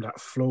album that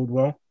flowed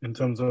well in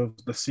terms of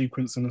the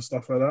sequencing and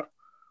stuff like that.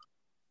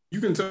 You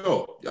can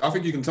tell. I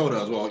think you can tell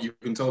that as well. You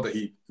can tell that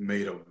he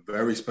made a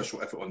very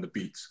special effort on the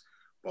beats.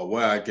 But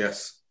where I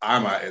guess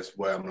I'm at is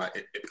where I'm like,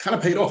 it kind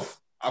of paid off.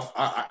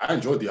 I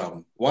enjoyed the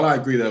album. While I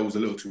agree that it was a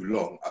little too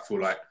long, I feel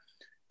like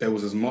there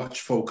was as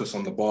much focus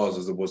on the bars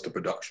as there was the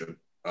production.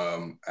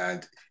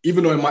 And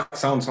even though it might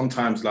sound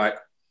sometimes like,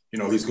 you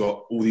know, he's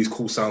got all these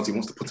cool sounds, he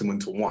wants to put them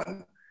into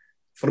one,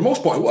 for the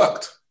most part, it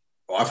worked.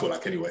 Well, I feel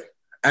like anyway.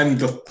 And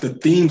the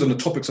themes and the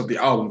topics of the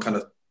album kind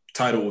of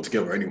tied it all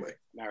together anyway.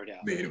 Married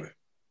out. Me anyway.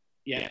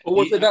 Yeah. Or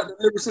was it that the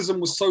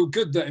lyricism was so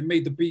good that it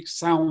made the beats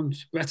sound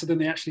better than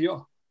they actually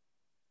are?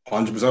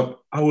 100%.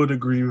 I would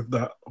agree with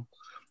that.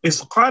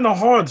 It's kind of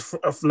hard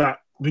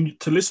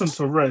to listen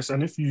to Royce,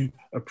 and if you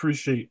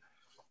appreciate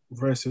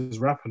Royce's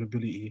rapping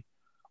ability,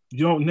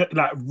 you don't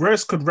like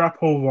Royce could rap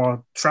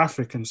over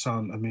Traffic and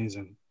sound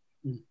amazing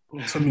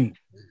to me.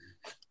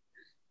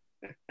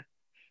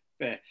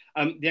 Fair.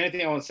 The only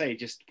thing I want to say,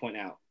 just to point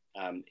out,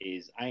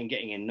 is I ain't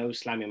getting in no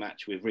slamming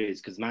match with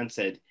Riz because man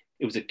said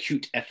it was a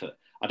cute effort.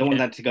 I don't want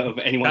that to go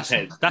over anyone's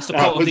head. That's the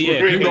quote of the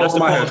year. That's the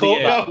quote of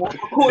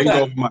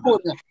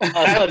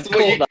the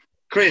year.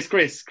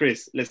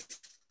 Chris, let's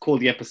call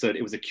the episode.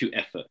 It was a cute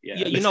effort. Yeah,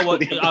 you know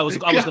what? I was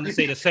going to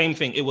say the same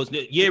thing. It was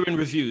the year in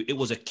review. It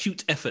was a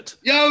cute effort.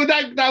 Yo,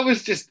 that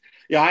was just.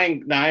 Yeah, I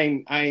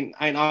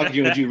ain't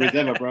arguing with you, Riz,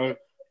 ever, bro.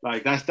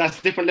 Like that's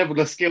different level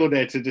of skill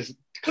there to just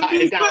cut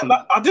it down.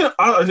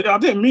 I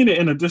didn't mean it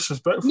in a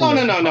disrespectful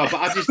way. No. But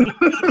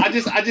I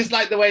just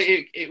like the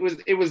way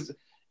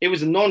it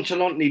was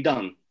nonchalantly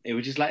done. It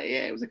was just like,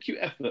 yeah, it was a cute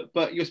effort.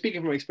 But you're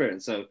speaking from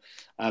experience, so.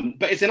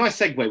 But it's a nice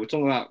segue. We're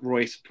talking about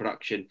Royce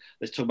production.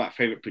 Let's talk about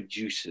favorite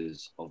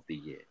producers of the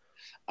year.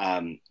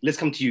 Let's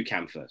come to you,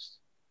 Cam, first.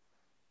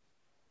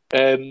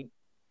 I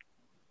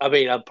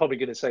mean, I'm probably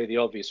going to say the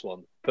obvious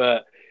one,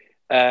 but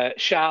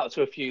shout out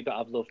to a few that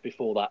I've loved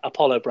before that.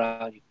 Apollo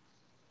Brown, you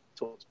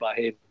talked about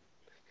him.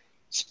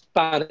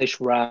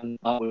 Spanish Ran,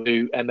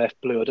 MF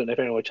Blue. I don't know if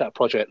anyone watched that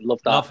project. Love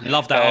that.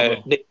 Love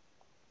that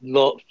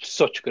album.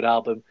 Such a good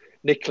album.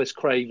 Nicholas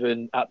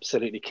Craven,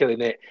 absolutely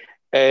killing it.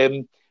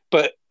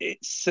 But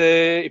it's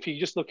if you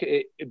just look at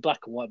it in black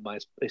and white, man,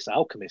 it's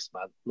Alchemist,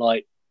 man.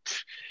 Like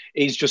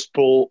he's just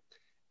brought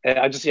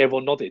I just see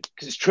everyone nodded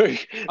because it's true.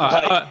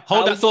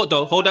 Hold that thought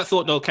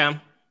though,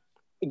 Cam.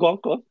 Go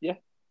on, yeah.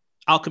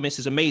 Alchemist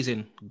is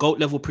amazing, GOAT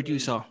level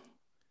producer.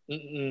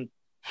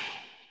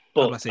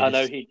 But I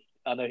know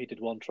he did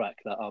one track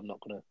that I'm not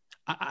gonna.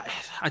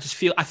 I just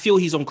feel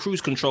he's on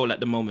cruise control at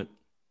the moment.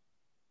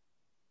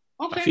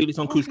 Okay. I feel he's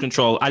on cruise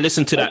control. I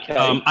listened to that.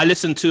 Okay. I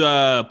listened to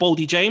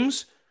Boldy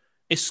James.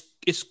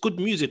 It's good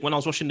music when I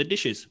was washing the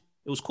dishes.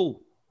 It was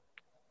cool.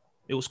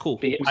 It was cool.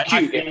 It was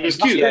cute. It was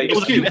cute. It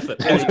was a cute effort.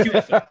 It was a cute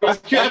effort. It was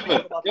a cute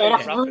effort. Yo,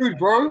 that's rude,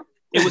 bro.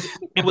 It was.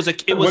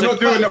 We're not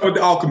doing that with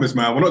the Alchemist,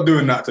 man. We're not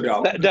doing that to the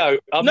Alchemist.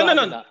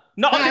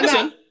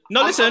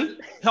 No. Listen.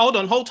 Hold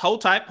on.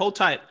 Hold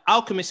tight.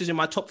 Alchemist is in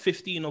my top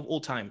 15 of all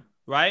time.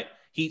 Right?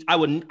 I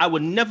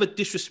would never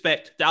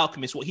disrespect the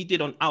Alchemist. What he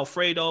did on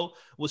Alfredo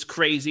was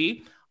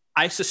crazy.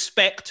 I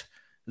suspect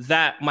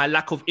that my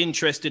lack of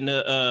interest in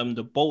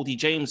the Boldy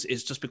James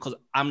is just because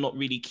I'm not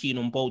really keen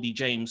on Boldy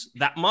James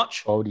that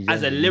much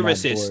as a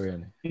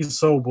lyricist. He's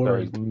so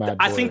boring.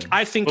 I think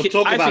we'll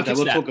talk about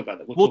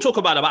that. We'll talk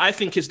about it. But I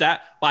think it's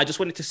that. But I just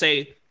wanted to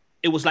say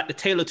it was like the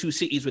Tale of Two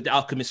Cities with the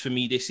Alchemist for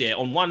me this year.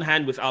 On one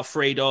hand, with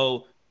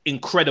Alfredo,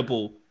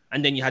 incredible,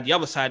 and then you had the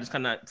other side. It's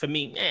kind of for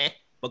me,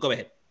 But go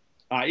ahead.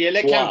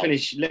 Let Cam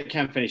finish. Let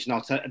Cam finish.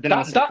 Now, then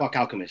I'll say fuck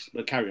Alchemist.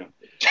 But carry on.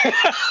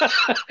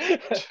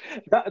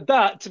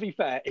 that, to be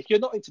fair, if you're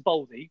not into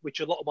Boldy, which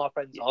a lot of my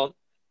friends aren't,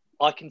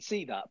 I can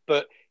see that.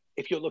 But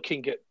if you're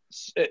looking at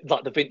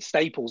like the Vince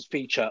Staples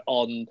feature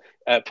on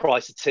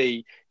Price of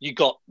Tea, you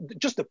got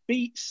just the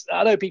beats.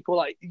 I know people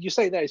like you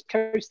say there is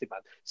coasting,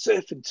 man.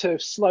 Surf and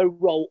turf, slow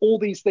roll, all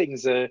these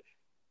things are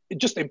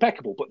just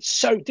impeccable, but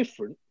so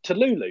different to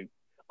Lulu.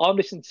 I'm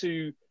listening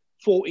to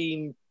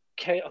 14.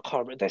 I can't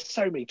remember. There's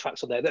so many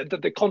tracks on there.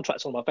 The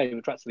Contract's one of my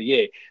favorite tracks of the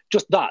year.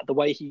 Just that, the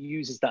way he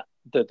uses that,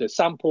 the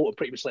sample, and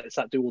pretty much lets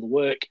that do all the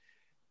work.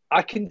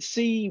 I can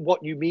see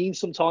what you mean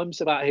sometimes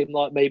about him,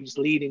 like maybe just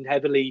leaning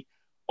heavily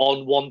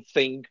on one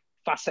thing,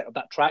 facet of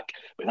that track.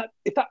 But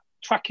if that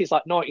track is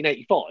like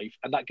 1985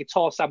 and that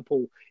guitar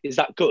sample is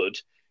that good,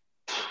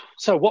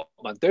 so what,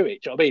 man? Do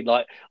it. Do you know what I mean?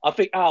 Like, I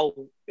think Al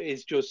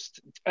is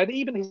just, and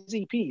even his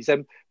EPs,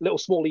 little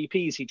small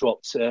EPs he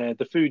dropped,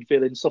 the Food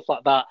Villain, stuff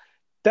like that.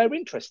 They're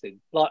interesting.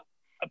 Like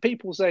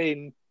people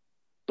saying,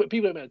 but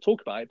people don't want to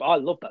talk about it. But I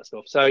love that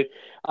stuff. So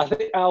I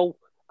think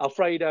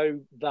Alfredo,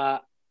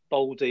 that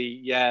Boldy,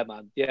 yeah,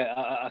 man, yeah,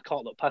 I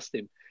can't look past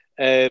him.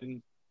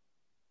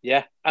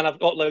 Yeah, and I've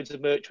got loads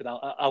of merch with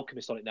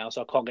Alchemist on it now,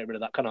 so I can't get rid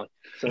of that, can I?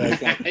 So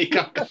there you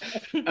go.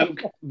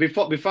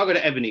 Before I go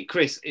to Ebony,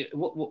 Chris,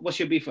 what's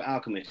your beef with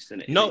Alchemist?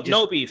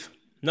 No beef.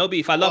 No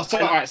beef. I love. All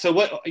right. So,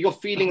 what are your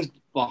feelings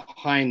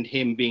behind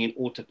him being an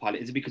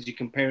autopilot? Is it because you're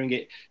comparing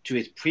it to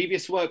his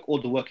previous work or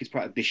the work he's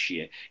put out this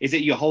year? Is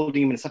it you're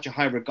holding him in such a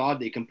high regard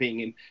that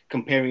you're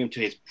comparing him to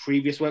his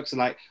previous works,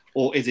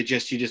 or is it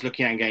just you're just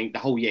looking at him going the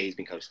whole year he's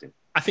been coasting?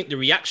 I think the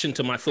reaction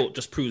to my thought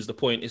just proves the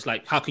point. It's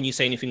like, how can you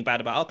say anything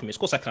bad about Alchemist? Of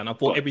course I can. I've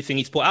bought everything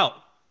he's put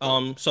out.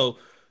 So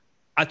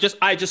I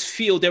just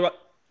feel there are.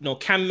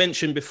 Cam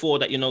mentioned before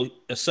that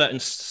a certain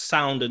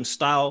sound and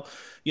style.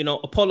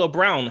 Apollo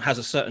Brown has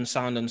a certain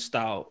sound and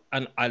style,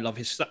 and I love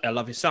his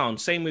sound.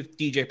 Same with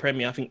DJ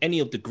Premier. I think any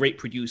of the great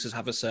producers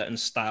have a certain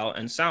style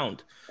and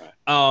sound.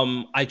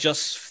 Right. I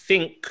just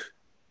think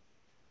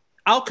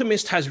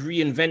Alchemist has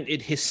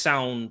reinvented his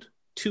sound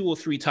 2 or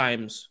 3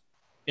 times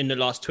in the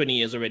last 20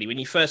 years already. When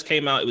he first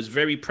came out, it was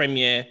very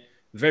Premier,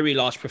 very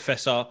Large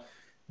Professor.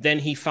 Then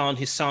he found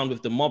his sound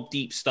with the Mobb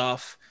Deep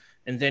stuff,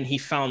 and then he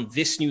found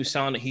this new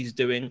sound that he's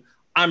doing.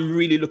 I'm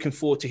really looking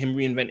forward to him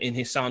reinventing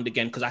his sound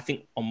again, because I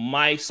think on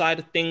my side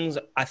of things,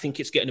 I think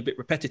it's getting a bit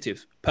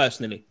repetitive,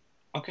 personally.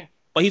 Okay.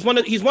 But he's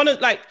one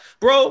of like,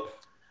 bro,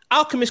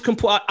 Alchemist can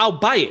put out, I'll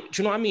buy it.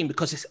 Do you know what I mean?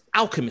 Because it's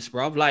Alchemist,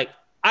 bro. Like,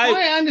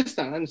 I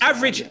understand.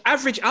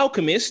 Average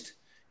Alchemist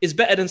is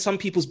better than some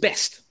people's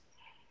best.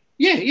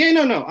 Yeah,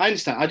 no, I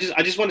understand.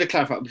 I just wanted to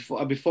clarify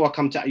before I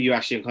come to you,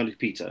 Ashley, and come to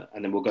Peter,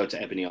 and then we'll go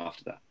to Ebony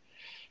after that.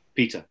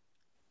 Peter.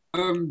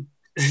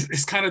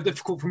 It's kind of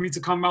difficult for me to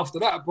come after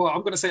that, but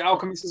I'm going to say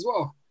Alchemist as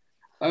well.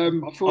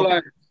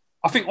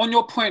 I think on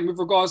your point with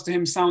regards to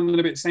him sounding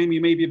a bit samey,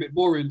 maybe a bit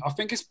boring, I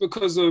think it's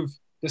because of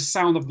the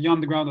sound of the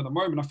underground at the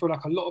moment. I feel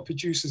like a lot of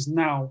producers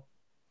now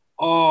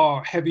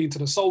are heavy into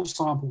the soul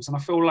samples, and I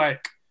feel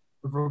like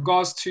with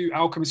regards to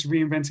Alchemist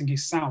reinventing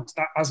his sound,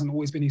 that hasn't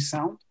always been his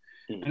sound,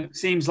 and it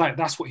seems like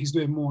that's what he's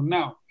doing more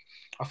now.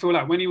 I feel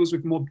like when he was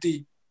with Mobb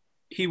Deep,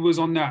 he was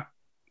on that.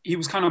 He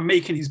was kind of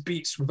making his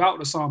beats without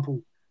the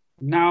sample.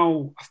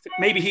 Now,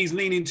 maybe he's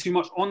leaning too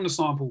much on the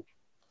sample,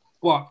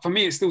 but for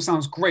me, it still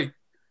sounds great.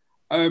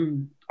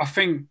 I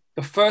think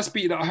the first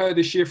beat that I heard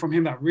this year from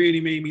him that really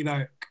made me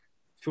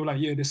feel like,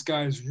 yeah, this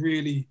guy is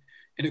really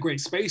in a great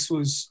space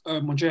was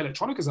on Jay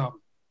Electronica's album,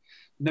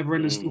 Never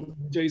Ending Story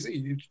with Jay-Z.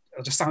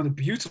 It just sounded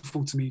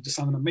beautiful to me. It just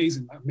sounded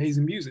amazing,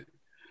 amazing music.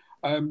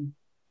 And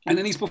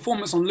then his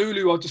performance on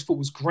Lulu, I just thought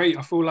was great.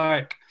 I feel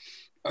like,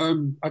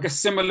 I guess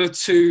similar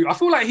to, I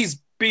feel like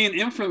he's being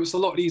influenced a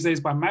lot these days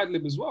by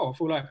Madlib as well. I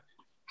feel like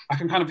I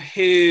can kind of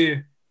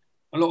hear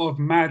a lot of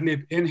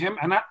Madlib in him,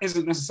 and that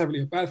isn't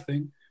necessarily a bad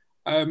thing.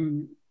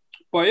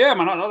 But yeah,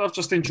 man, I've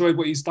just enjoyed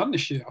what he's done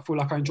this year. I feel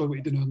like I enjoyed what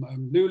he did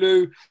on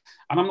Lulu.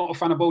 And I'm not a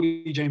fan of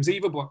Boldy James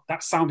either, but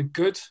that sounded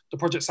good. The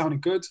project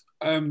sounded good.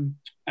 And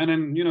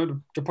then, you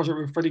know, the project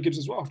with Freddie Gibbs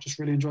as well. I've just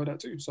really enjoyed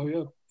that too. So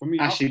yeah, for me.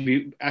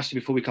 Ashley,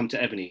 before we come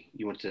to Ebony,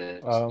 you want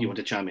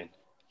to chime in?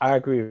 I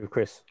agree with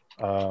Chris.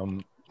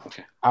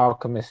 Okay.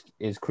 Alchemist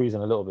is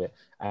cruising a little bit.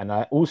 And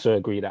I also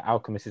agree that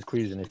Alchemist is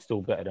cruising is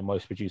still better than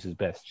most producers'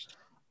 best.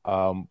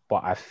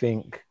 But I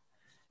think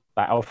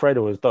like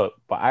Alfredo was dope,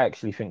 but I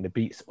actually think the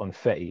beats on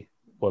Fetty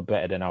were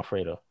better than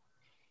Alfredo,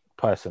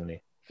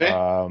 personally.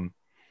 Fair.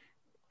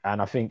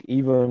 And I think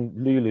even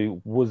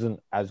Lulu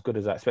wasn't as good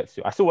as I expected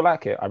to. I still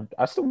like it.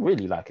 I still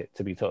really like it,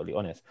 to be totally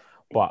honest.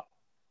 But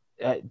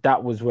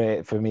that was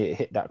where, for me, it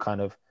hit that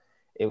kind of...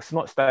 It's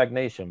not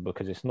stagnation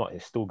because it's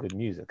still good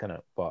music, isn't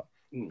it? But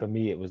for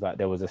me, it was like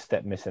there was a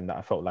step missing that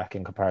I felt like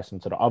in comparison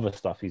to the other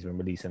stuff he's been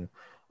releasing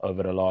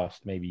over the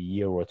last maybe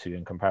year or two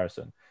in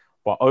comparison.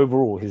 But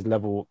overall, his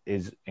level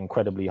is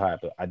incredibly high.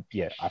 But I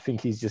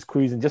think he's just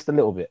cruising just a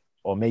little bit.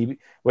 Or maybe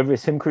whether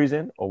it's him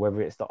cruising or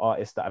whether it's the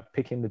artists that are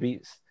picking the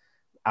beats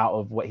out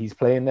of what he's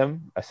playing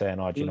them are saying,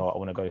 oh, do you know what, I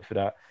want to go for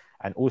that.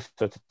 And also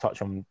to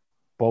touch on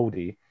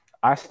Boldy,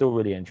 I still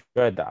really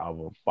enjoyed that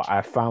album. But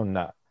I found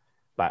that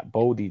like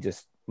Boldy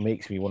just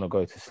makes me want to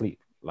go to sleep.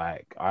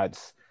 Like I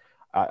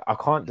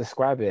can't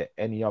describe it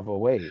any other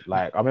way.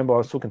 Like I remember I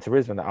was talking to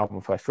Riz when the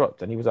album first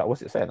dropped and he was like,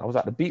 what's it saying? I was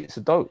like, the beats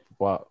are dope,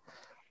 but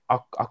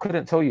I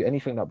couldn't tell you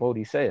anything that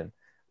Boldy's saying.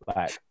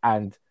 Like,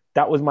 and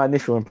that was my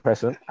initial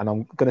impression, and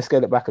I'm gonna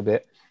scale it back a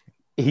bit.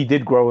 He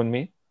did grow on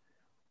me,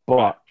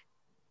 but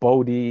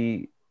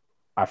Boldy,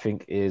 I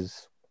think, he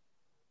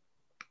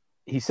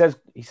says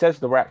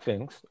the right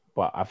things,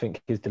 but I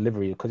think his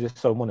delivery, because it's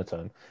so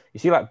monotone. You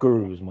see, like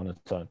Guru was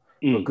monotone,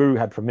 but Guru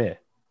had Premier.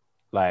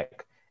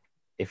 Like,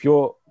 if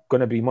you're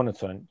gonna be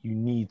monotone, you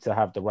need to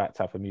have the right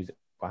type of music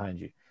behind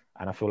you.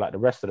 And I feel like the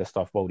rest of the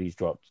stuff Boldy's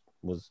dropped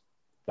was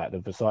like the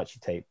Versace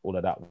tape, all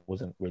of that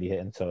wasn't really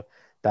hitting. So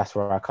that's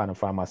where I kind of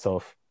find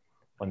myself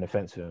on the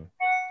fence with him.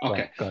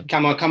 Okay.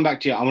 Cam, I'll come back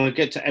to you. I want to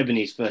get to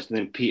Ebony's first and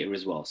then Peter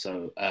as well.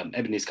 So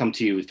Ebony's come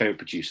to you with favourite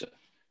producer.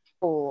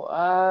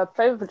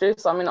 Favourite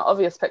producer, I mean, an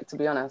obvious pick, to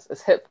be honest,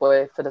 is Hit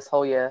Boy for this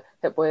whole year.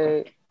 Hit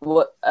Boy,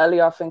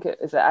 earlier, I think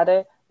is it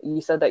Ade?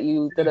 You said that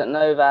you didn't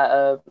know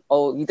that,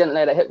 you didn't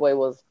know that Hit Boy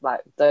was like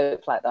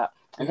dope like that.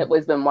 And Hit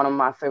Boy's been one of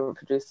my favorite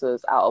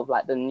producers out of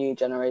like the new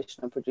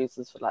generation of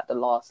producers for like the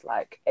last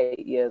like 8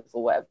 years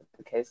or whatever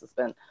the case has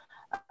been.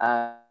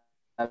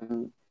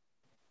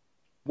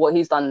 What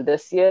he's done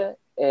this year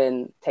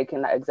in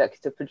taking that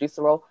executive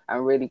producer role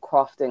and really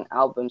crafting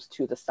albums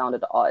to the sound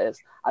of the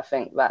artist, I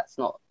think it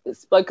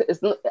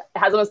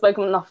hasn't been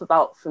spoken enough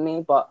about for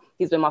me, but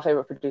he's been my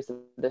favorite producer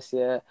this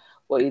year.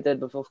 What he did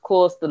with, of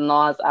course, the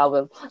Nas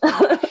album,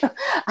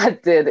 I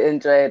did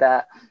enjoy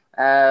that.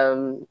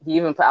 He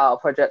even put out a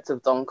project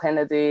with Don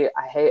Kennedy.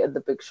 I hated the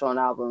Big Sean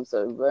album,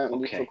 so we won't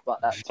really talk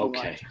about that too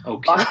much.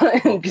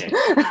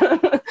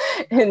 But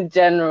in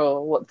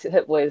general, what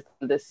Hit Boy has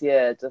done this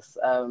year, just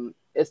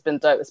it's been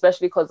dope,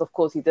 especially because, of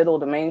course, he did all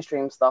the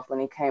mainstream stuff when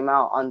he came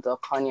out under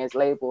Kanye's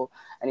label,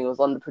 and he was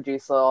on the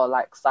producer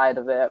like side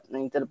of it,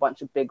 and he did a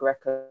bunch of big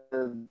records,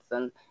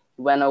 and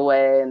he went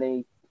away, and then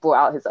he brought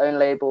out his own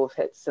label of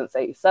hits since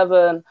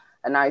 '87.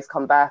 And now he's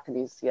come back and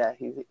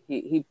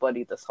he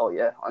bodied this whole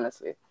year,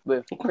 honestly,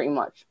 with pretty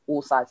much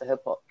all sides of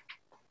hip hop.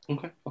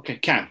 Okay.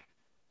 Cam,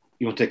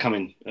 you want to come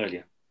in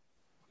earlier?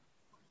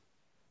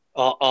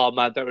 Oh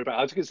man, don't worry about it.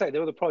 I was going to say, there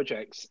were the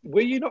projects.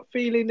 Were you not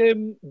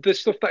feeling the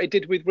stuff that he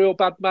did with Real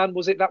Bad Man?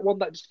 Was it that one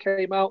that just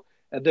came out?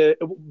 And the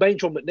main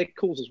John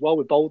McNichols as well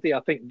with Boldy. I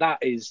think that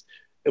is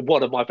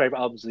one of my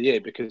favourite albums of the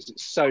year because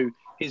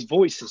his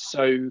voice is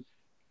so...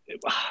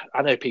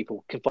 I know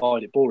people can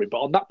find it boring, but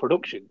on that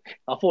production,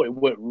 I thought it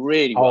worked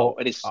really well,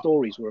 and his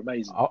stories were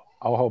amazing. I'll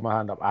hold my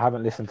hand up. I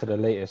haven't listened to the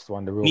latest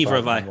one, the Real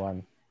Neither Bad have I.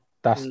 One.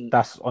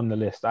 That's on the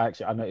list. I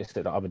noticed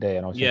it the other day,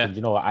 and I was thinking,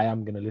 you know what, I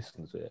am going to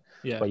listen to it.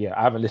 Yeah. But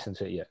I haven't listened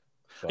to it yet.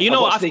 So you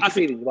know what?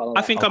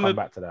 I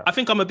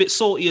think I'm a bit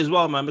salty as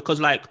well, man,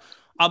 because like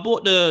I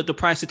bought the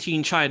Price of Tea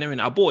in China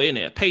and I bought it in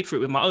it. I paid for it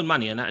with my own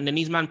money and then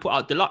these man put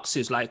out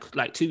deluxes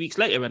like 2 weeks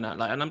later and that,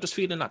 like, and I'm just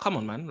feeling like, come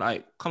on,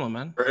 man. Come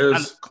on,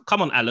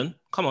 Alan.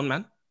 Come on,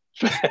 man.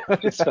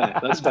 That's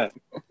fair.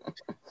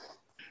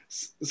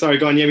 Sorry,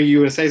 go on, Yemi, you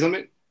want to say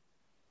something?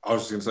 I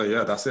was just going to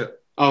say, that's it.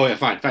 Oh, yeah,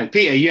 fine.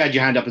 Peter, you had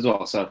your hand up as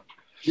well, so.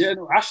 Yeah,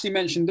 no, Ashley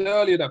mentioned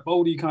earlier that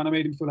Boldy kind of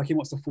made him feel like he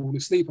wants to fall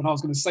asleep, and I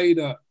was going to say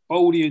that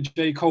Boldy and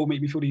J. Cole make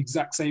me feel the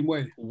exact same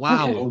way.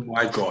 Wow. Oh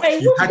my God.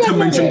 You had to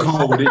mention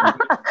Cole, didn't you?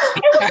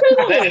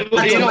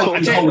 You know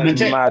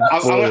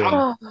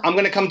what? I'm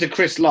going to come to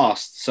Chris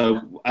last.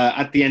 So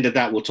at the end of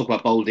that, we'll talk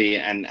about Boldy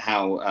and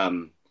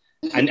how...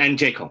 And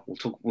J. Cole.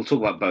 We'll talk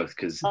about both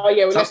because.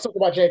 Let's talk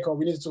about J. Cole.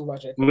 We need to talk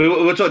about J. Cole.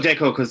 We'll talk J.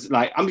 Cole because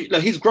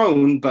he's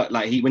grown, but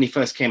when he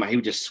first came out, he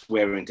would just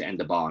swearing to end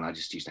the bar, and I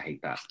just used to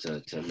hate that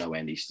to no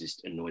end. He used to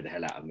just annoy the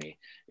hell out of me.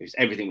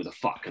 Everything was a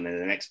fuck, and then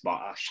the next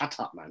bar, shut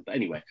up, man. But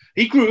anyway,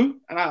 he grew,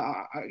 and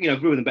I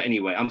grew with him. But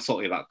anyway, I'm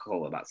salty about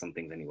Cole about some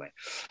things anyway.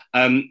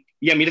 Yemi,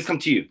 let's come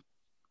to you.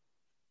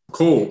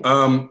 Cool.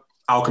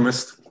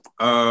 Alchemist.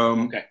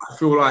 I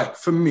feel like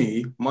for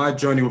me, my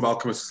journey with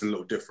Alchemist is a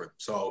little different.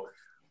 So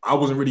I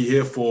wasn't really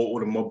here for all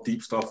the Mobb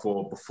Deep stuff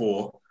or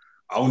before.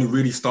 I only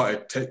really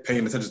started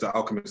paying attention to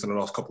Alchemist in the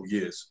last couple of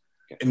years,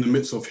 in the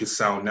midst of his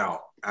sound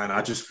now. And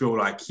I just feel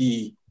like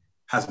he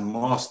has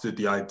mastered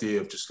the idea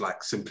of just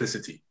like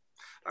simplicity.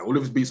 Like all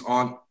of his beats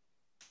aren't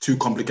too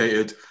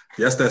complicated.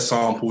 Yes, they're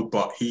sampled,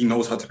 but he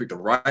knows how to pick the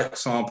right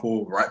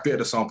sample, right bit of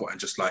the sample, and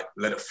just like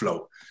let it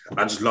flow. And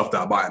I just love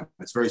that about him.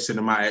 It's very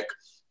cinematic.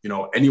 You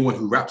know, anyone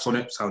who raps on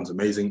it sounds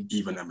amazing,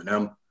 even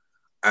Eminem.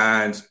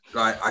 And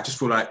like, I just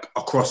feel like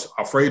across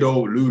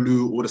Alfredo,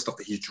 Lulu, all the stuff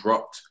that he's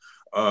dropped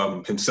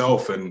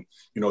himself, and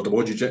you know the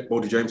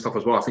Boldy James stuff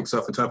as well. I think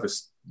Surf and Turf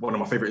is one of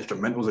my favorite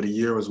instrumentals of the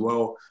year as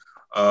well.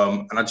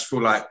 And I just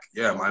feel like,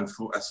 yeah, man,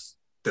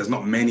 there's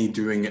not many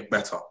doing it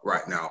better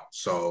right now.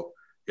 So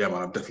yeah,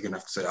 man, I'm definitely gonna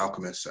have to say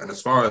Alchemist. And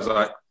as far as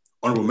like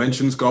honorable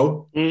mentions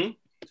go,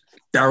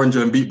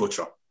 Daringer and Beat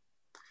Butcher.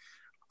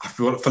 I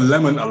feel for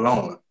Lemon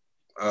alone,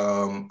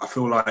 I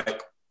feel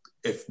like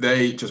if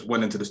they just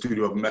went into the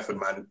studio of Method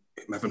Man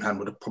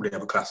would probably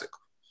have a classic.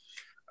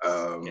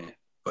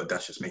 But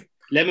that's just me.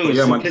 Lemon was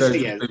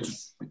simplicity.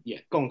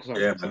 Go on.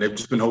 Sorry. Yeah, man, they've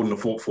just been holding the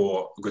fort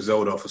for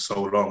Griselda for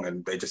so long,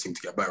 and they just seem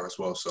to get better as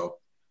well. So,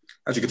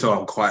 as you can tell,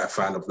 I'm quite a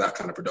fan of that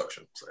kind of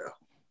production. So, yeah.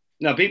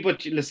 No, Beat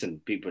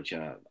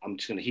Butcher, I'm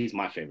just gonna. He's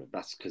my favorite.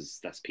 That's because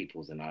that's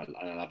People's, and I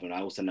love him.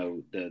 I also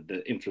know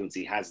the influence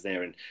he has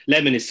there. And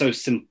Lemon is so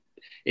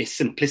it's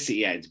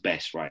simplicity at its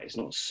best, right? It's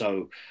not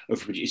so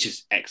overproduced. It's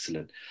just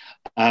excellent.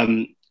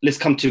 Let's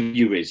come to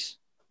you, Riz,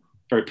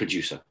 very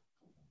producer.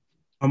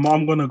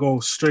 I'm gonna go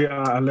straight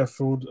out of left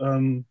field.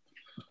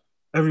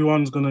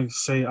 Everyone's gonna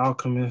say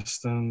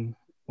Alchemist and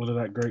all of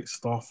that great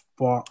stuff,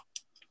 but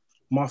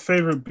my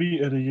favorite beat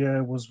of the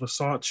year was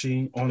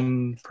Versace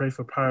on Pray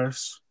for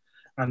Paris,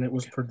 and it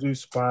was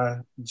produced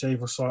by Jay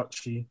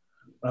Versace.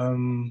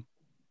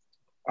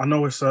 I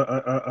know it's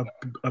a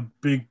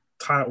big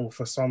title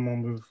for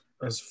someone with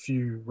as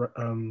few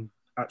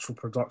actual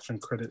production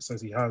credits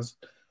as he has.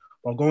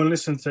 I'll go and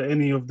listen to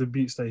any of the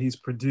beats that he's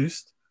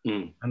produced,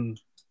 and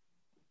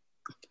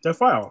they're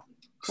fire.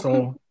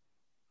 So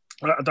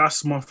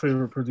that's my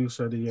favorite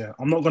producer of the year.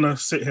 I'm not going to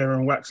sit here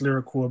and wax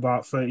lyrical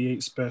about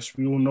 38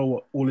 Special. We all know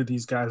what all of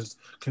these guys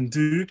can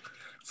do.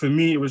 For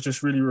me, it was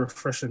just really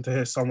refreshing to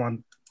hear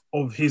someone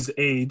of his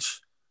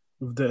age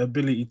with the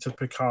ability to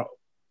pick out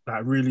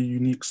like really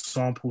unique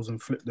samples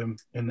and flip them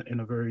in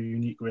a very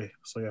unique way.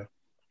 So, yeah.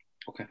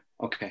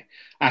 Okay.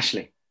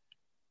 Ashley.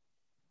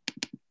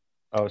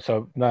 Oh,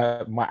 so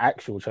no, my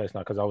actual choice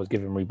now, because I was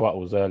giving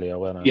rebuttals earlier,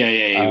 weren't I?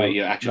 Yeah,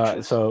 your actual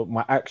choice. So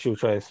my actual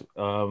choice,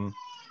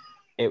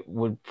 it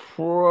would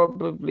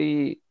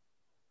probably,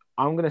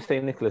 I'm going to say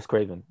Nicholas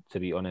Craven,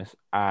 to be honest.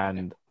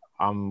 And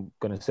I'm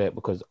going to say it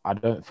because I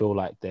don't feel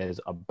like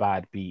there's a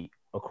bad beat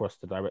across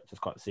the Director's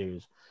Cut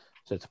series.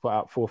 So to put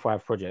out 4 or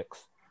 5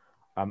 projects,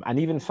 and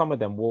even some of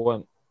them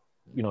weren't,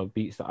 you know,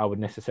 beats that I would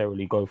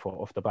necessarily go for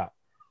off the bat.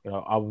 You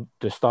know,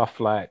 the stuff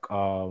like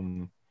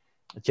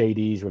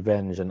JD's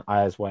Revenge and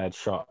Eyes Wide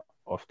Shut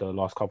off the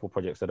last couple of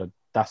projects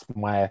that's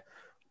my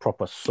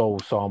proper soul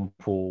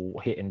sample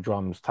hitting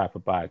drums type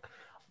of bag.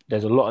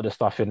 There's a lot of the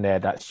stuff in there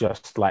that's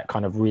just like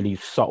kind of really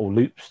subtle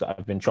loops that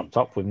have been chopped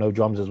up with no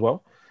drums as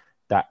well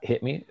that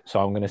hit me. So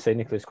I'm going to say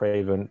Nicholas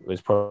Craven was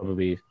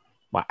probably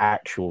my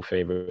actual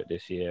favorite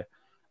this year.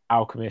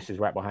 Alchemist is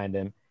right behind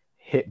him.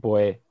 Hit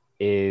Boy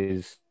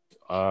is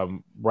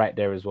right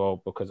there as well,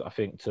 because I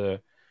think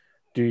to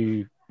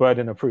do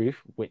Burden of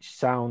Proof, which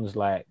sounds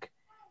like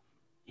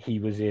he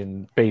was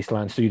in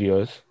Baseline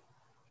Studios,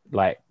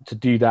 like to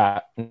do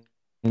that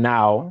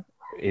now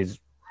is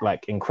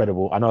like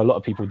incredible. I know a lot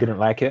of people didn't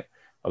like it.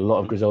 A lot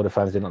of Griselda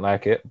fans didn't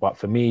like it, but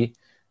for me,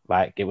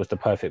 like it was the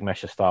perfect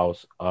mesh of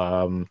styles.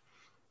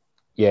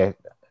 Yeah,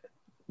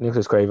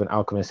 Nicholas Craven,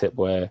 Alchemist, Hit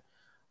Boy.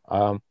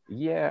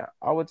 Yeah,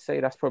 I would say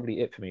that's probably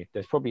it for me.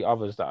 There's probably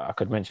others that I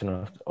could mention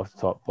off the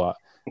top, but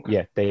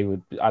yeah,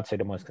 I'd say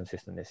the most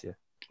consistent this year.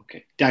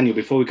 Okay. Daniel,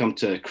 before we come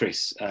to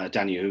Chris,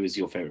 Daniel, who is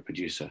your favorite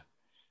producer?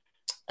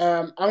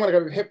 I'm gonna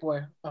go with Hit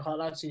Boy. I can't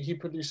lie to you. He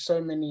produced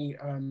so many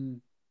of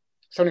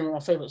my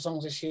favorite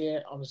songs this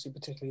year. Obviously,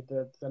 particularly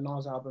the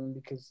Nas album,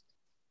 because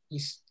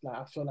he's like,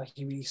 I feel like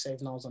he really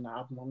saved Nas on that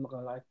album. I'm not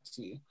gonna lie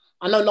to you.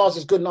 I know Nas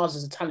is good. Nas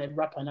is a talented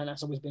rapper, and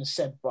that's always been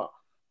said. But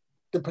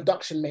the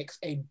production makes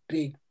a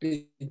big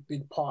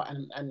part.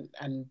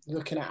 And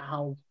looking at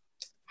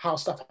how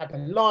stuff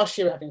happened last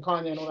year, having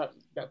Kanye and all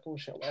that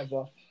bullshit,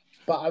 whatever.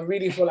 But I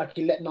really feel like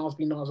he let Nas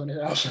be Nas on his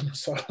album.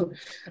 So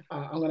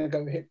I'm gonna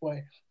go with Hit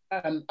Boy.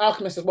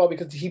 Alchemist as well,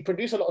 because he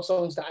produced a lot of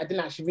songs that I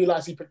didn't actually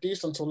realize he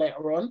produced until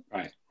later on.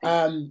 Right.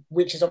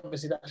 Which is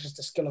obviously, that's just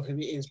the skill of who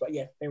he is. But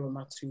yeah, they were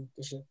my 2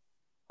 this year.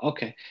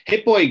 Okay.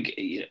 Hit Boy,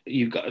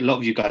 you've got a lot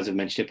of you guys have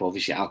mentioned Hit Boy,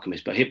 obviously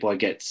Alchemist, but Hit Boy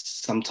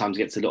sometimes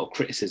gets a lot of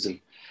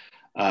criticism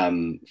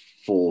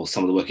for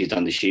some of the work he's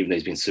done this year, even though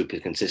he's been super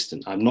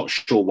consistent. I'm not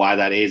sure why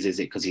that is. Is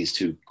it because he's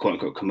too quote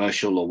unquote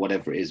commercial or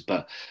whatever it is?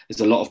 But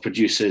there's a lot of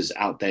producers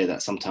out there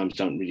that sometimes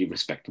don't really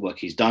respect the work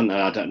he's done.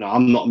 And I don't know.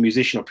 I'm not a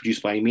musician or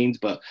producer by any means,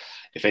 but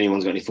if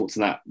anyone's got any thoughts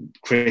on that,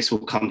 Chris,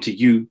 will come to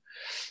you.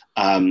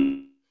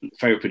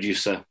 Favorite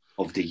producer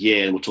of the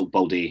year, and we'll talk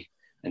Boldy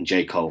and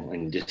J. Cole,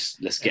 and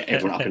just let's get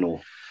everyone up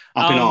in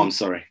arms.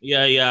 Sorry.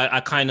 Yeah. I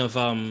kind of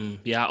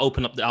I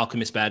open up the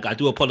Alchemist bag. I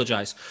do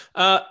apologize.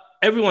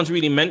 Everyone's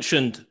really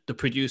mentioned the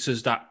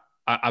producers that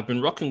I've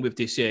been rocking with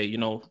this year. You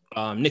know,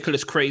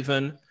 Nicholas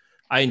Craven.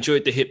 I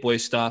enjoyed the Hit Boy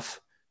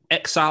stuff.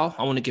 Exile.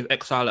 I want to give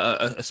Exile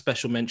a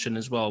special mention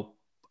as well.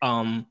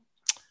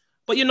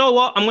 But you know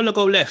what? I'm going to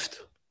go left,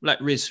 like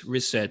Riz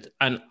said,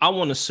 and I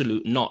want to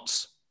salute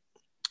Nottz.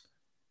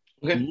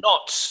 Okay.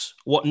 Nottz.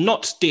 What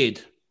Nottz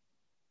did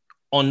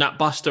on that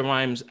Busta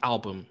Rhymes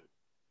album.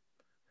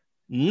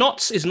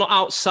 Nottz is not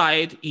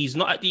outside. He's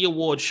not at the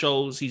award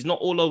shows. He's not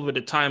all over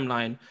the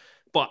timeline.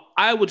 But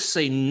I would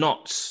say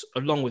Nottz,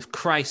 along with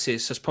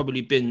Crisis, has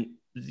probably been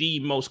the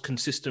most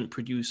consistent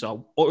producer,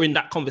 or in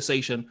that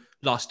conversation,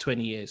 last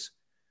 20 years.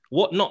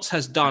 What Nottz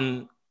has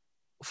done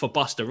for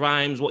Busta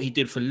Rhymes, what he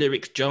did for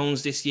Lyrics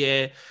Jones this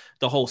year,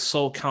 the whole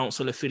Soul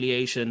Council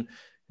affiliation,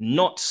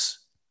 Nottz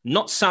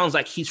sounds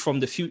like he's from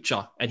the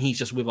future and he's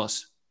just with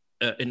us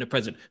in the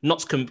present.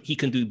 He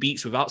can do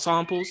beats without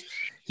samples.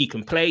 He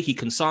can play, he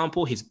can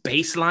sample his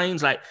bass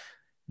lines. Like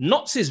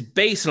Nottz's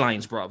bass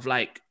lines, bruv,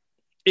 like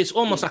it's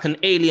almost like an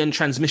alien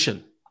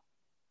transmission.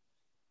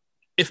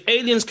 If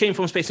aliens came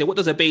from space, what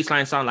does a bass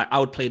line sound like? I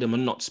would play them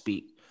and not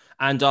speak.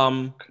 And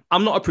I'm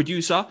not a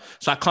producer,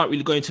 so I can't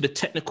really go into the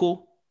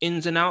technical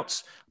ins and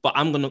outs, but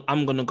I'm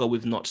gonna go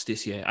with Nottz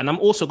this year. And I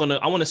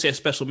want to say a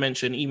special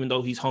mention, even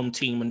though he's home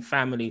team and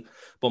family,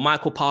 but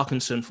Michael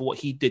Parkinson for what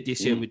he did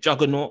this year with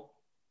Juggernaut.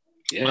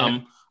 Yeah.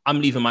 I'm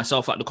leaving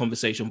myself out of the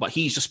conversation, but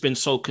he's just been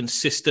so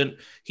consistent.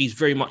 He's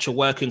very much a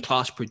working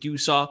class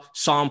producer,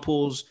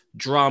 samples,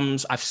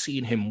 drums. I've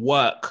seen him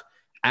work.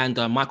 And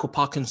Michael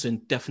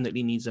Parkinson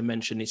definitely needs a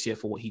mention this year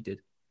for what he did.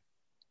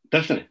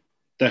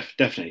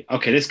 Definitely.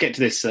 Okay, let's get to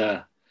this.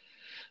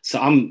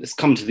 It's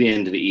come to the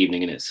end of the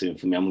evening, and it's soon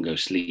for me. I'm gonna go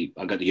sleep.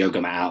 I got the yoga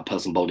mat out,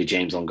 put some Boldy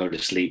James on, go to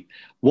sleep.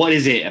 What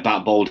is it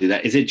about Boldy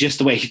that is it just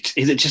the way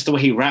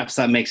he raps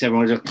that makes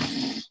everyone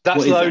just?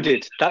 That's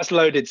loaded. That's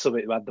loaded.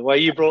 Something, man. The way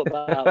you brought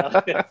that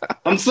out.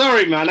 I'm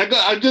sorry, man.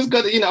 I've just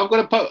got I've got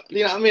to put.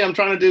 You know what I mean? I'm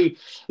trying to do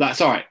like.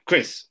 Sorry,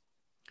 Chris.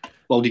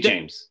 Boldy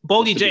James.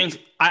 Boldy James.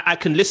 I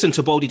can listen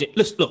to Boldy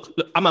James. Look.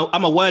 I'm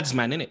a words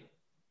man, innit?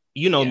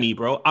 You know me,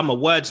 bro. I'm a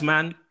words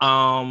man.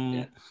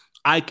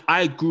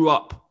 I grew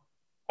up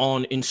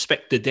on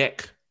Inspector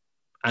Deck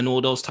and all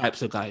those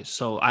types of guys.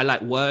 So I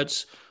like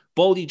words.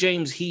 Boldy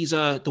James,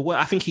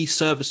 I think he's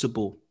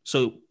serviceable.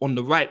 So on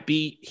the right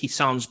beat, he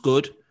sounds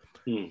good.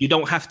 You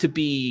don't have to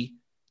be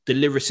the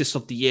lyricist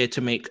of the year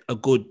to make a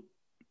good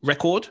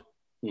record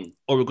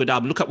or a good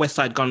album. Look at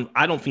Westside Gun.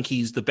 I don't think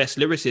he's the best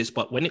lyricist,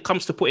 but when it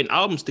comes to putting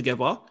albums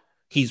together,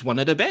 he's one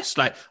of the best.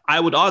 Like I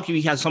would argue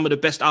he has some of the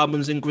best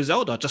albums in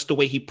Griselda, just the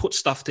way he puts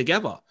stuff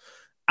together.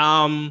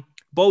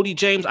 Boldy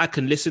James, I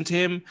can listen to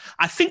him.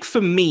 I think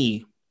for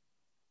me,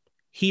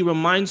 he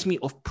reminds me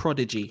of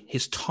Prodigy,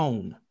 his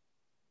tone.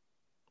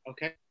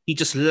 Okay. He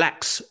just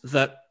lacks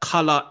the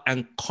color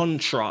and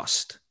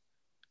contrast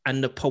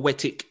and the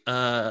poetic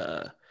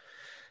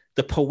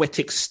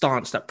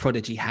stance that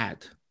Prodigy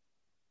had.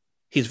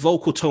 His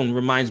vocal tone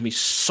reminds me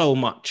so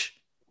much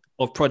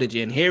of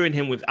Prodigy, and hearing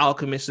him with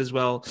Alchemist as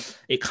well,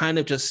 it kind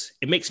of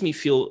it makes me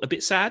feel a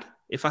bit sad,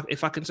 if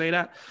I can say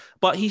that.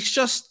 But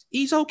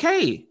he's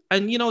okay.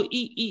 And you know,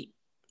 he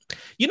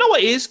you know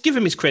what it is? Give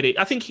him his credit.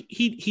 I think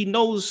he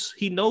knows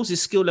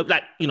his skill level.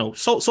 Like, you know,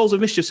 Souls of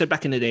Mischief said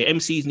back in the day,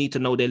 MCs need to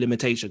know their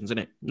limitations,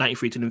 innit?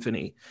 93 to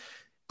Infinity.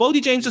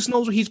 Boldy James just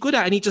knows what he's good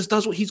at, and he just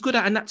does what he's good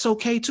at, and that's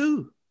okay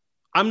too.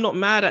 I'm not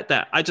mad at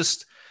that.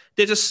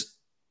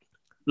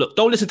 Look,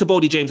 don't listen to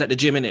Boldy James at the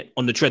gym, innit?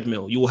 On the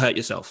treadmill. You will hurt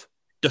yourself.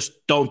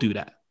 Just don't do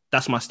that.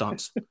 That's my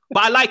stance.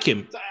 But I like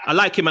him. I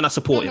like him and I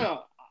support him.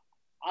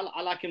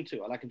 I like him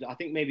too. I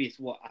think maybe it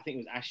was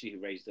Ashley who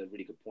raised a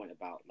really good point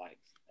about like,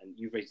 and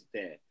you raised it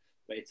there,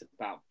 but it's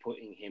about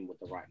putting him with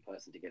the right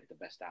person to get the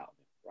best out of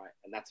him, right?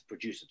 And that's a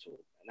producer tool,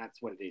 and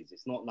that's what it is.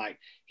 It's not like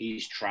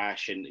he's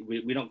trash, and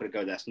we're not going to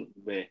go there.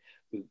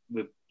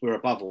 We're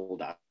above all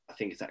that. I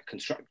think it's that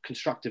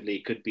constructively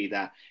it could be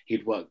that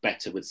he'd work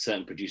better with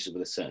certain producers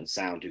with a certain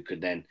sound who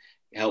could then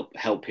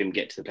help him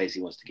get to the place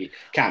he wants to get.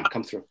 Cam,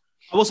 come through.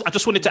 I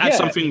just wanted to add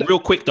something real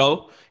quick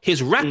though.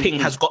 His rapping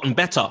has gotten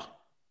better.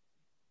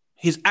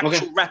 His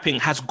actual rapping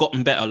has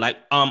gotten better. Like,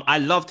 I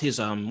loved his,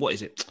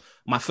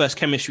 My First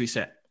Chemistry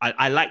set.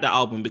 I like that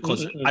album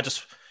because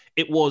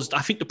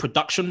I think the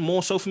production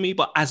more so for me,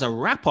 but as a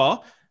rapper,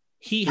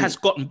 he has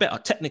gotten better.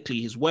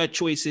 Technically, his word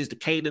choices, the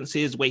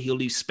cadences, where he'll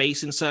leave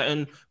space in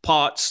certain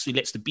parts, he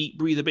lets the beat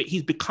breathe a bit.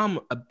 He's become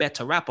a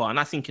better rapper. And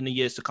I think in the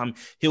years to come,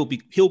 he'll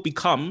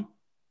become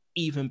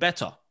even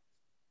better.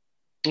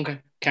 Okay,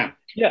 Cam.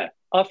 Yeah,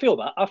 I feel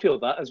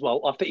that as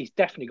well. I think he's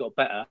definitely got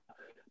better.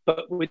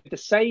 But with the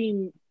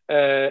same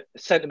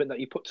sentiment that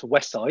you put to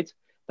Westside,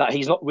 that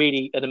he's not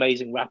really an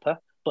amazing rapper,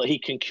 but he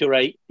can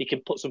curate, he can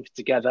put something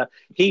together.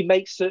 He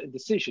makes certain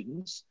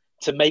decisions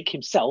to make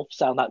himself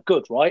sound that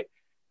good, right?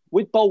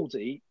 With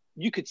Boldy,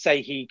 you could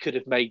say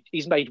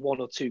he's made one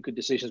or two good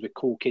decisions with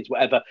Cool Kids,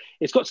 whatever.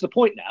 It's got to the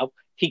point now,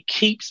 he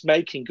keeps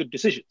making good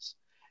decisions.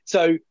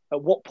 So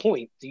at what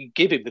point do you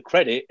give him the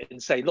credit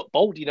and say, look,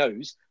 Boldy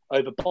knows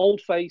over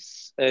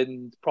Boldface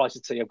and Price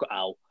of Tea, I've got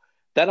Al.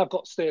 Then I've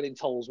got Sterling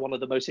Tolls, one of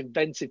the most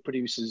inventive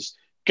producers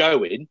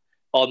going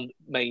on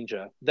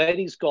Manger. Then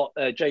he's got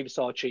Jay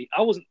Versace.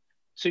 I wasn't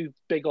too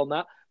big on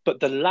that, but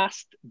the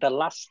last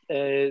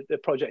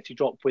project he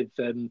dropped with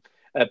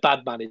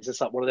Badman is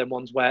just like one of them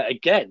ones where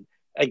again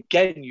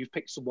you've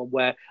picked someone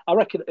where I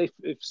reckon if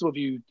some of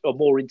you are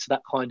more into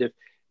that kind of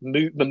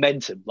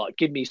momentum, like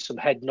give me some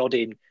head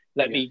nodding,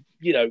 let me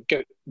go,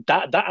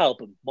 that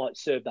album might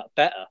serve that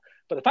better.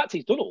 But the fact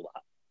he's done all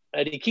that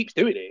and he keeps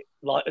doing it,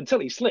 like until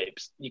he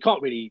slips, you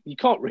can't really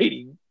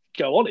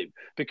go on him,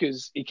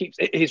 because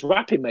his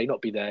rapping may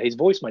not be there, his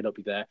voice may not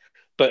be there,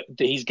 but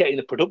he's getting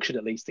the production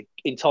at least to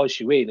entice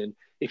you in. And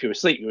if you're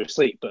asleep, you're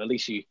asleep, but at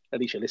least you're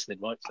listening,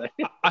 right? So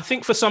I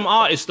think for some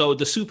artists though,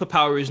 the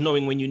superpower is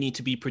knowing when you need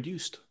to be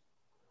produced.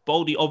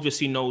 Boldy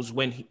obviously knows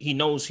when he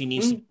knows he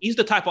needs. He's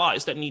the type of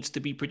artist that needs to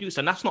be produced,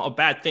 and that's not a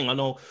bad thing. I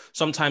know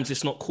sometimes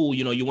it's not cool.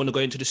 You want to go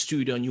into the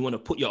studio and you want to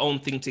put your own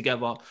thing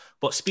together.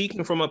 But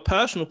speaking from a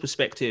personal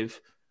perspective,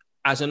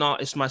 as an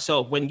artist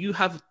myself, when you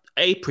have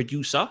a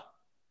producer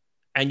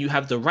and you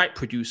have the right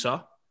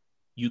producer,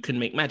 you can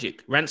make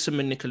magic. Ransom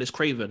and Nicholas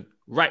Craven,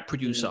 right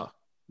producer.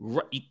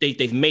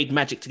 They've made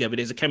magic together.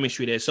 There's a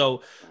chemistry there.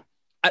 So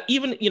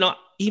even,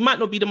 he might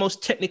not be the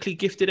most technically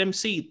gifted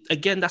MC.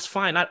 Again, that's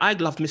fine. I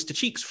loved Mr.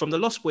 Cheeks from the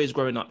Lost Boys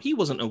growing up. He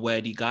wasn't a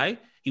wordy guy.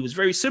 He was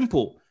very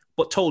simple,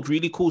 but told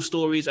really cool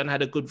stories and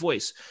had a good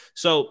voice.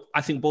 So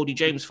I think Boldy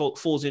James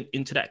falls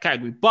into that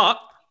category. But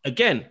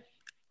again,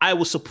 I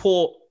will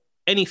support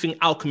anything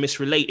Alchemist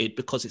related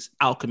because it's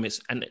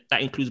Alchemist, and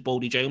that includes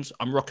Boldy James.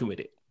 I'm rocking with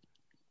it.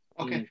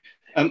 Okay.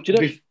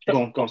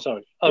 Go on.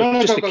 Sorry.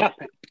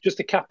 Just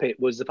to cap it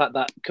was the fact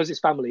that because his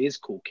family is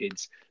Cool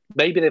Kids,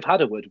 maybe they've had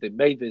a word with him.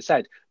 Maybe they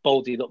said,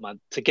 Boldy, look, man,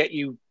 to get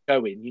you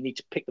going, you need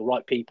to pick the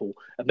right people.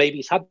 And maybe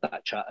he's had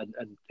that chat,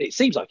 and it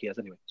seems like he has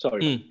anyway.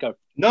 Sorry, go.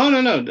 No,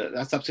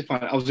 that's absolutely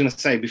fine. I was going to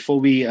say, before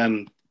we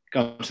go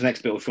on to the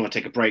next bit, if you want to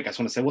take a break, I just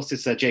want to say, what's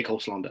this J. Cole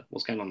slander?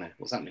 What's going on there?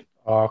 What's happening?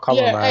 Oh, come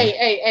on, man.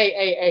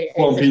 Hey.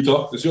 Come on,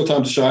 Peter. It's your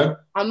time to shine.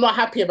 I'm not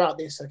happy about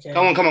this, okay?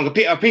 Come on.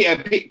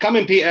 Peter, come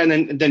in, Peter,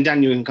 and then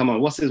Daniel can come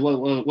on. What's this?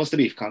 What's the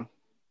beef, Con?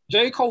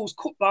 J. Cole's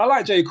cool. I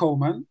like J. Cole,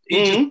 man.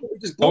 He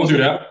just don't do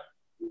that.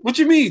 What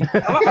do you mean?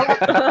 That's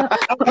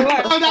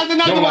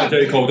another one.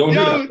 J. Cole, don't do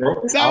that,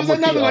 bro. That was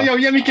another one. Yo,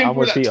 Yemi came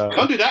for that.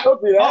 Don't do that.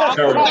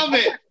 I love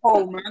it.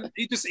 Oh man,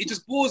 he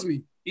just bores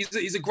me.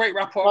 He's a great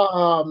rapper.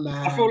 Oh man,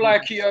 I feel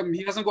like he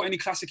hasn't got any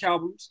classic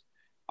albums.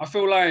 I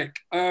feel like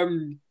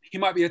he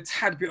might be a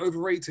tad bit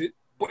overrated,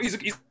 but he's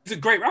a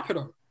great rapper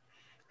though.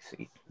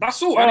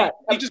 That's all. Right.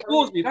 He just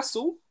bores me. That's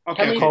all.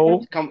 Okay,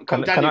 Cole, can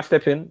I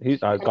step in?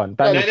 Gone.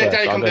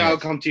 I'll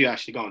come to you,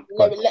 Ashley. Go on.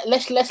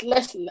 Let's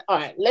all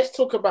right. Let's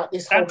talk about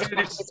this whole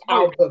classic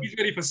album. He's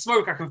ready for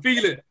smoke. I can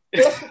feel it.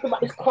 Let's talk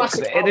about this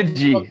classic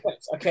energy. Album,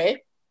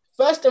 okay.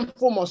 First and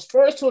foremost,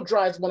 Forest Hill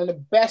Drive is one of the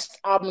best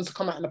albums to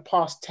come out in the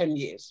past 10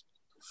 years.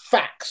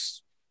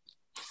 Facts.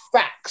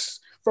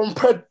 From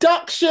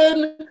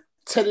production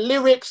to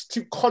lyrics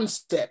to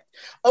concept.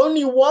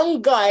 Only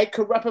one guy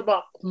could rap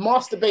about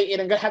masturbating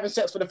and having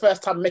sex for the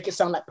first time and make it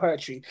sound like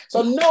poetry.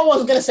 So no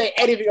one's going to say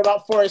anything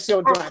about Forest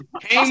Hill Drive.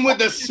 Came with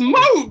the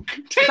smoke.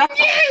 10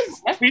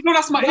 years. You know,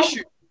 that's my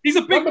issue. He's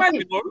a big man,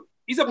 you know.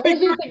 He's a big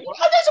man. He's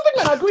a big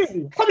man. I agree with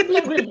you. He can't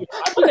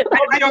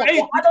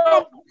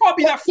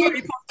be that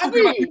 30 talking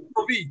about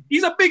POV.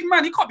 He's a big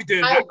man. He can't be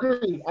doing that.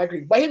 I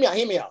agree. But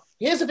hear me out.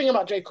 Here's the thing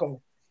about J.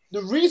 Cole.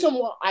 The reason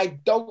why I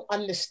don't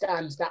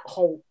understand that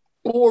whole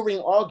boring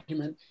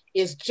argument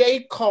is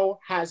J. Cole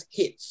has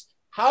hits.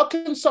 How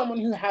can someone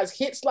who has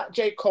hits like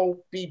J.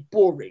 Cole be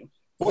boring?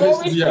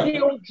 Forest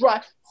Hill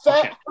Drive,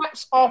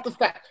 facts after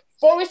fact.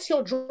 Forest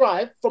Hill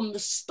Drive, from the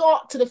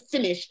start to the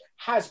finish,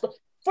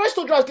 Forest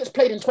Hill Drive gets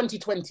played in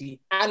 2020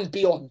 and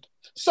beyond.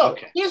 So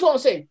here's what I'm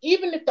saying.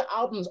 Even if the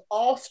album's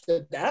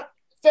after that,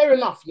 fair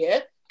enough,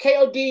 yeah?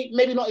 KOD,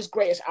 maybe not his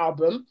greatest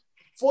album.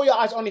 For Your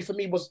Eyes Only for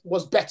me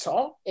was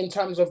better in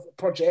terms of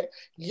project.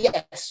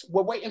 Yes,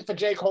 we're waiting for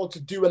J. Cole to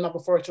do another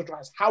Forest Hill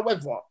Drive.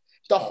 However,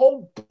 the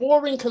whole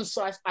boring,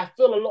 concise, I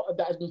feel a lot of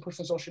that has been pushed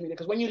on social media.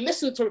 Because when you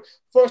listen to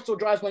Forest Hill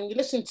Drive, when you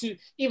listen to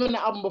even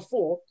the album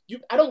before,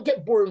 I don't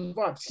get boring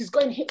vibes. He's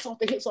going hits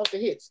after hits after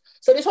hits.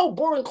 So this whole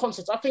boring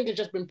concept, I think, has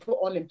just been put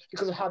on him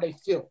because of how they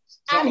feel.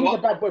 And he's a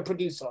bad boy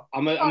producer.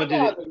 I'm gonna do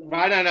it.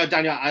 Right, no,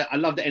 Daniel, I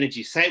love the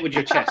energy. Say it with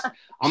your chest.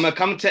 I'm gonna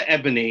come to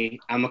Ebony.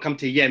 I'm gonna come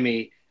to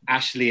Yemi,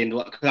 Ashley, and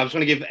because I was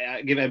going to give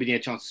Ebony a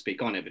chance to speak.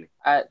 Go on, Ebony.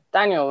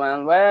 Daniel,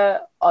 man,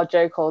 where are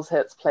J. Cole's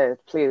hits played?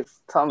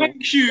 Please tell me.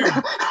 Thank you.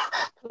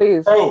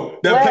 Please. Bro,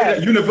 they're played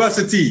at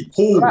university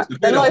halls.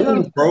 They're not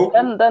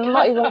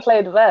even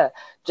played there.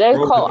 J.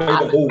 Cole.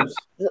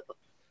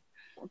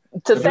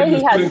 to say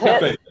he has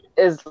hits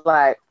is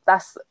like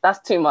that's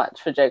too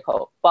much for J.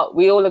 Cole. But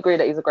we all agree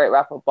that he's a great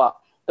rapper. But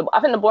I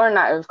think the boring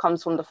narrative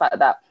comes from the fact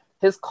that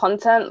his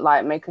content,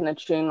 like making a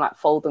tune like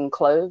Folding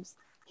Clothes,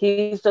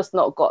 he's just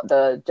not got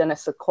the je ne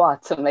sais quoi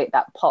to make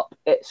that pop.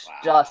 It's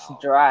just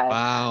dry.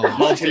 Wow.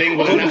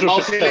 Multilingual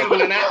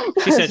and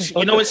that. She said,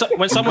 you know,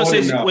 when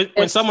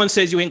someone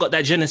says you ain't got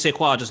that je ne sais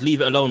quoi, just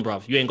leave it alone,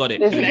 bruv. You ain't got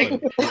it.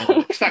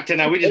 Factor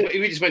now. We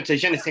just went to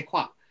je ne sais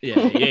quoi. Yeah,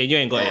 you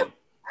ain't got it.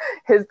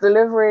 His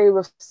delivery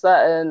with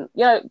certain,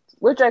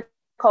 with J.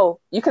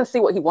 Cole, you can see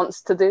what he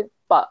wants to do,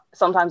 but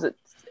sometimes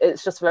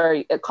it's just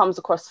it comes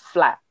across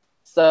flat.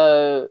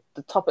 So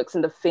the topics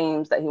and the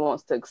themes that he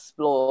wants to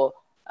explore,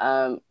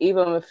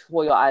 even with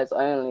For Your Eyes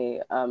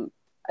Only,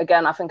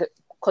 again, I think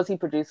because he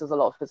produces a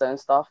lot of his own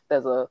stuff,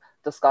 there's a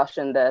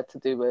discussion there to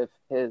do with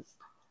his,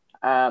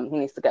 he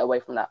needs to get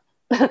away from that.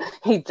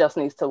 He just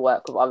needs to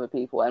work with other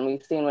people. And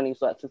we've seen when he's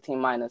worked with T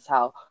Minus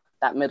how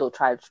that Middle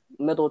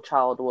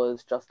Child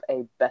was just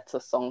a better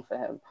song for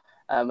him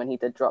when he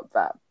did drop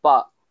that.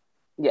 But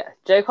yeah,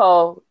 J.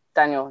 Cole,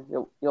 Daniel,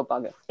 you're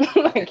bugging.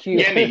 Like you.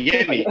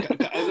 Yemi.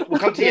 We'll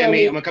come to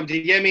Yemi. I'm gonna come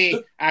to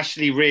Yemi,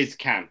 Ashley, Riz,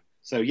 Cam.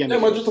 So Yemi. Yeah,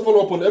 man, just to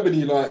follow up on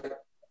Ebony, like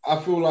I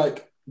feel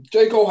like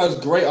J. Cole has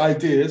great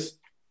ideas,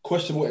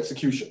 questionable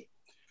execution.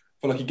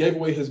 I feel like he gave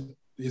away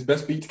his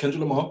best beat to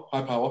Kendrick Lamar,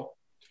 High Power.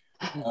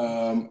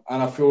 And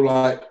I feel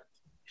like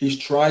he's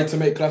tried to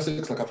make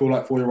classics. Like I feel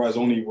like For Your Eyes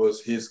Only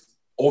was his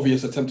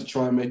obvious attempt to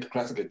try and make a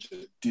classic. It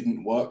just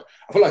didn't work.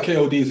 I feel like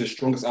KOD is his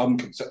strongest album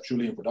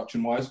conceptually and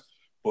production-wise.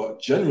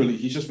 But generally,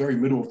 he's just very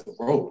middle of the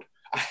road.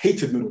 I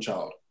hated Middle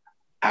Child.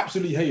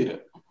 Absolutely hated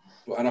it.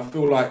 And I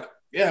feel like,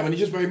 yeah, I mean, he's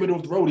just very middle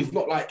of the road. He's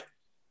not like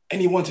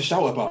anyone to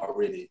shout about,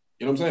 really.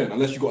 You know what I'm saying?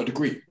 Unless you got a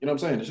degree. You know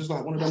what I'm saying? It's just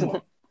like one of them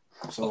ones.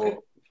 So okay,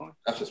 fine.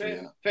 That's just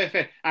fair, me.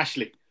 Fair.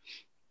 Ashley.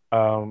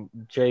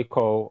 J.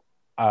 Cole,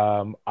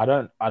 I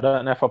don't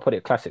know if I put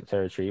it classic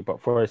territory,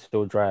 but Forest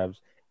Hills Drive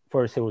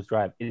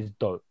is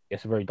dope.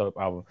 It's a very dope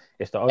album.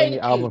 It's the only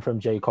album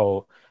from J.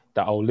 Cole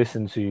that I'll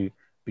listen to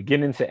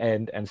beginning to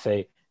end and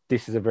say,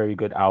 this is a very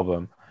good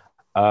album.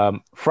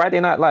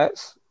 Friday Night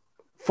Lights,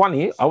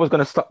 funny, I was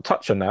going to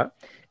touch on that.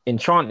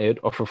 Enchanted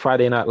off of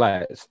Friday Night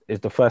Lights is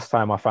the first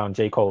time I found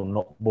J. Cole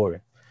not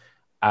boring.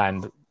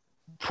 And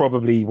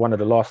probably one of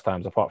the last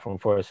times apart from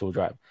Forest Hill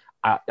Drive.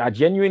 I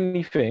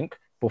genuinely think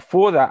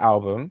before that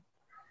album,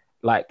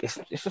 like it's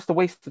just a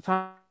waste of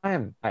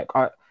time. Like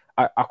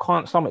I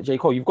can't stomach J.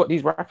 Cole. You've got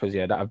these rappers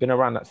here that have been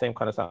around that same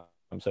kind of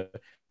time. So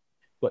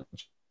but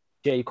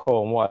J.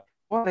 Cole and what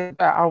a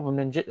better album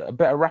than a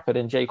better rapper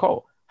than J.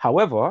 Cole.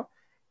 However,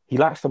 he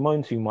likes to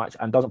moan too much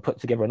and doesn't put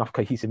together enough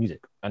cohesive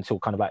music until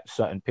kind of like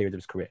certain periods of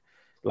his career.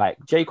 Like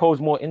J. Cole's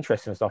more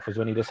interesting stuff is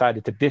when he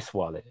decided to diss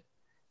Wale. Do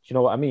you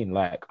know what I mean?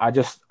 Like I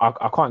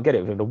can't get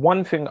it. The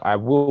one thing I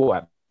will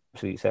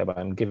absolutely say about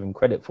him, give him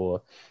credit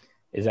for,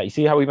 is that you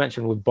see how we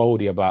mentioned with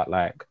Boldy about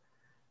like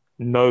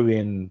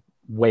knowing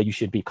where you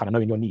should be, kind of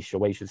knowing your niche or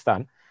where you should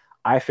stand.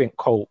 I think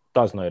Cole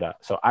does know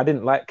that. So I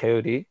didn't like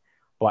KOD,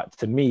 but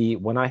to me,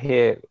 when I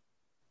hear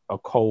a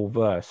Cole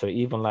verse, so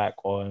even like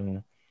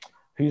on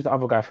who's the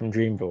other guy from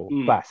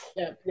Dreamville, Bass,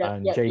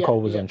 and J.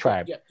 Cole was on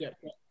Tribe.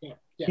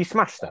 He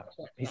smashed that.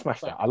 He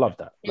smashed that. I love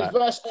that. His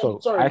verse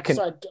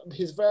on,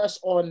 his verse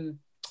on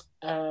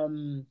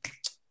the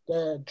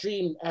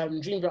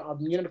Dreamville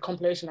album, the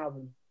compilation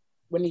album,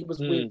 when he was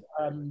with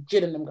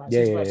Jid and them guys,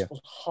 his verse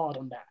was hard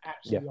on that.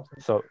 Absolutely.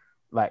 Yeah. So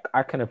like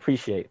I can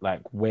appreciate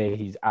like where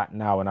he's at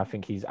now, and I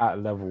think he's at a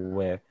level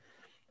where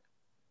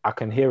I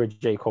can hear a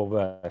J. Cole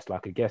verse,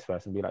 like a guest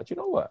verse, and be like, do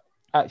you know what?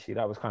 Actually,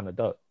 that was kind of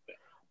dope.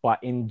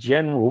 But in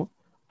general,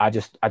 I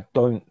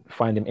don't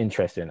find him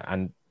interesting.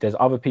 And there's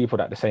other people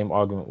that the same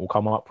argument will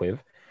come up with.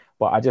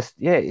 But he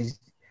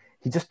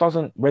just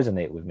doesn't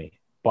resonate with me.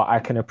 But I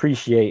can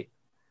appreciate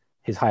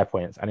his high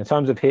points. And in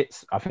terms of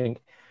hits, I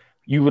think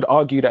you would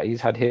argue that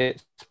he's had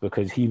hits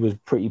because he was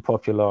pretty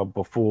popular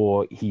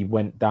before he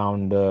went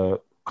down the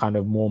kind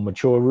of more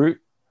mature route.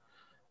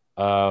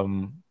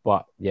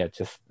 But yeah,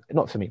 just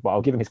not for me. But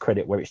I'll give him his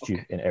credit where it's due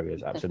in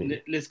areas.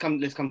 Absolutely. Let's come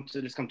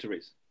to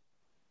Riz.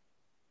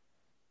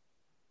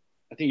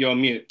 I think you're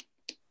on mute.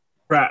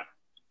 Right.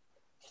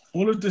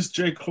 All of this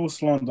J. Cole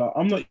slander,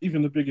 I'm not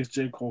even the biggest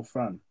J. Cole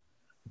fan.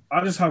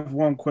 I just have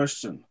one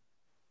question.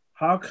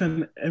 How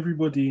can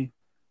everybody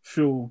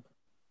feel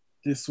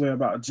this way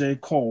about J.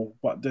 Cole,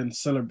 but then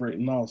celebrate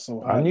Nas so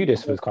high? I knew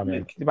this was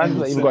coming. The man's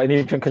not even got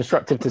anything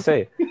constructive to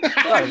say.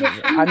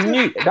 I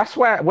knew. That's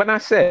why when I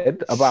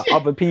said about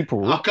other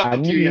people, I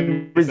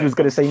knew Riz was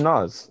going to say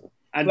Nas.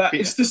 Like,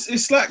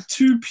 it's like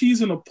two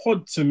peas in a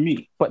pod to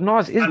me. But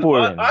Nas is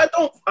boring.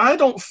 I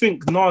don't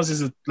think Nas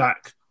is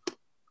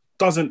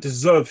doesn't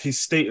deserve his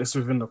status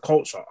within the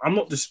culture. I'm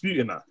not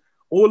disputing that.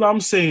 All I'm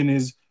saying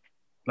is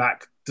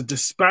like the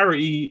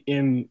disparity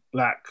in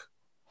like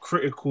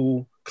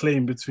critical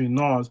claim between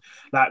Nas.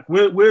 Like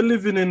we're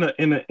living in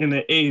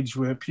an age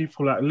where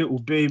people like Lil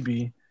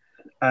Baby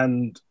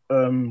and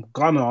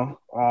Gunna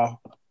are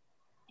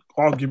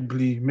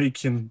arguably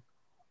making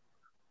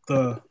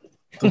the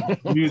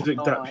music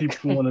that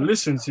people want to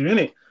listen to,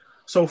 innit?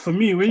 So for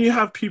me, when you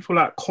have people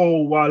like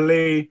Cole,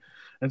 Wale,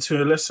 and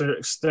to a lesser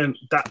extent,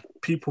 that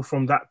people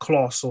from that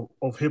class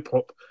of hip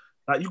hop,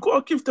 like you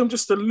gotta give them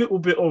just a little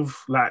bit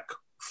of like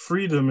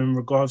freedom in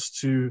regards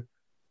to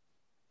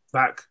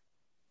like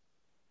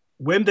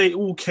when they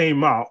all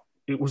came out,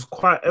 it was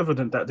quite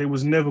evident that they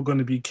was never going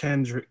to be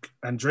Kendrick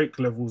and Drake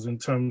levels in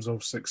terms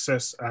of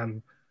success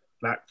and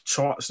like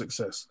chart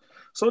success.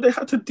 So they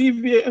had to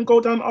deviate and go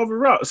down other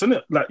routes, isn't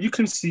it? Like you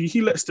can see he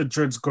lets the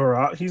dreads go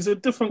out. He's a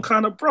different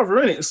kind of brother,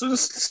 isn't it? So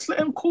just let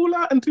him cool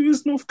out and do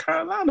his North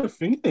Carolina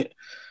thing, isn't it?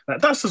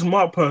 Like that's just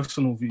my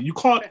personal view. You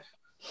can't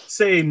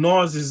say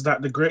Nas is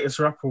like the greatest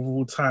rapper of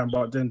all time,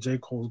 but then J.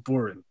 Cole's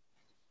boring.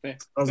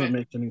 It doesn't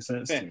make any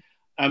sense to me.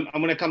 I'm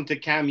going to come to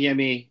Cam,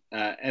 Yemi,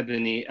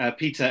 Ebony,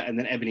 Peter, and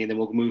then Ebony, and then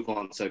we'll move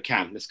on. So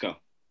Cam, let's go.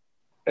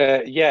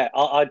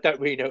 I don't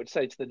really know what to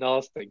say to the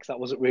Nas thing because that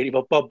wasn't really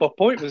my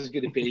point was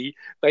going to be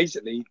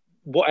basically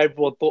what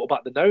everyone thought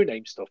about the No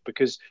Name stuff,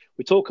 because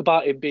we talk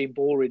about him being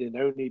boring and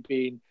only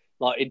being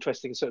like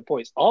interesting at certain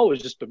points. I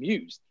was just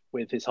bemused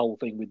with his whole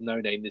thing with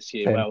No Name this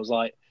year, where I was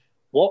like,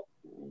 what,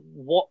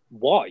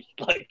 why?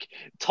 Like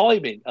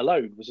timing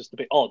alone was just a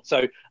bit odd.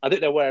 So I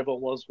didn't know where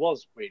everyone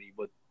was really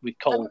with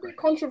Cole. A bit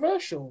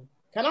controversial.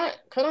 Can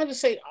I just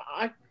say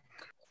I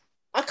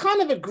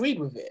kind of agreed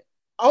with it.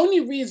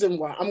 Only reason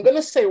why I'm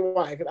gonna say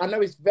why, because I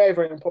know it's very,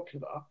 very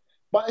unpopular,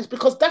 but it's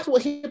because that's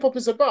what hip hop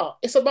is about.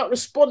 It's about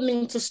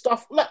responding to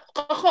stuff. Like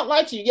I can't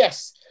lie to you.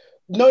 Yes,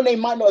 No Name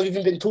might not have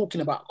even been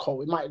talking about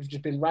Cole. It might have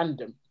just been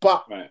random,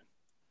 but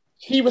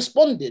he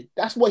responded.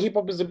 That's what hip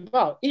hop is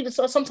about. Even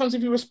so, sometimes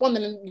if you respond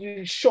and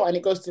you shot and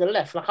it goes to the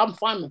left, like I'm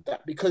fine with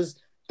that because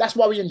that's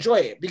why we enjoy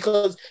it,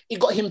 because it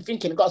got him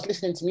thinking, it got us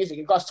listening to music,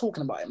 it got us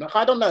talking about him. Like,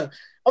 I don't know.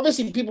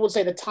 Obviously, people would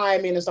say the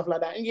timing and stuff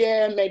like that. And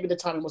yeah, maybe the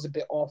timing was a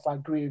bit off. I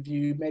agree with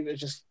you. Maybe it was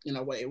just,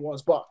 what it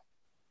was. But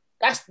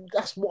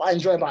that's what I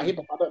enjoy about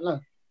hip-hop. I don't know.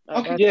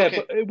 But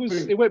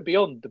it went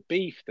beyond the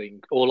beef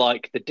thing or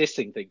like the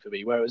dissing thing for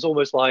me, where it was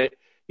almost like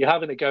you're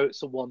having a go at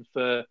someone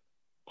for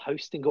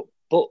posting up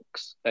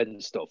books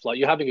and stuff. Like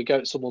you're having a go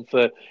at someone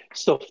for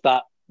stuff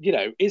that,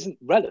 isn't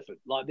relevant.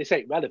 Like this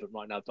ain't relevant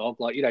right now, dog.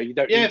 Like, you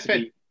don't need to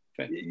be.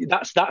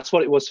 That's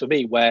what it was for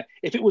me, where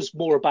if it was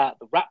more about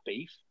the rap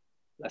beef,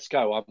 let's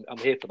go. I'm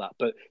here for that.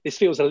 But this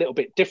feels a little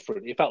bit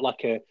different. It felt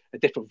like a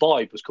different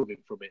vibe was coming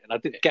from it. And I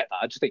didn't get that.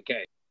 I just didn't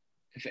get it.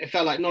 It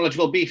felt like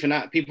knowledgeable beef and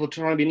that people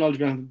trying to be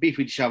knowledgeable and beef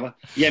with each other.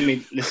 Yeah,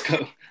 let's go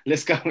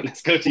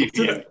to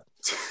you.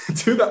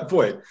 To that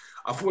point,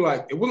 I feel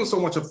like it wasn't so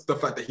much of the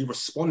fact that he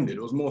responded.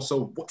 It was more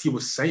so what he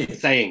was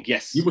saying.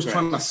 Yes. He was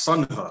trying to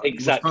sun her.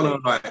 Exactly.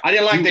 I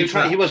didn't like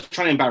that. He was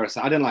trying to embarrass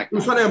her. I didn't like that. He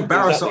was trying to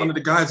embarrass her under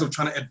the guise of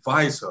trying to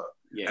advise her.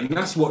 Yeah. And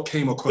that's what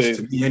came across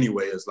to me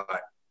anyway, is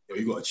like,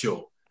 you got to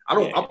chill. I'm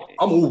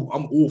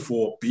all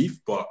for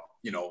beef, but,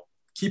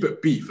 keep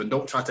it beef and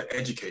don't try to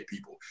educate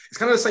people. It's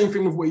kind of the same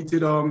thing with what he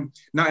did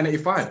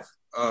 1985.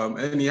 And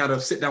then he had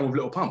a sit down with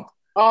Lil Pump.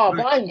 Oh,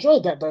 but I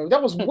enjoyed that though.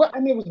 That was it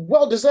was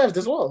well deserved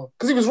as well,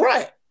 because he was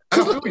right.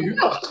 And I feel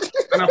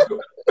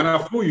you. and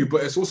I feel you,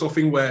 but it's also a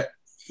thing where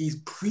he's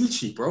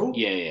preachy, bro.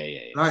 Yeah.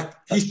 Like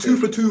he's 2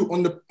 for 2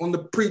 on the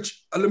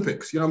preach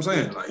Olympics. You know what I'm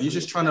saying? Like he's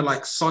just trying to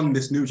like sun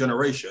this new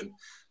generation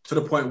to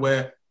the point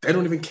where they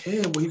don't even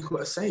care what he's got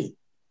to say.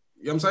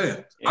 You know what I'm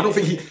saying? Yeah.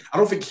 I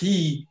don't think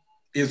he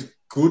is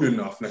good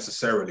enough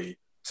necessarily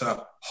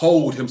to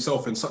hold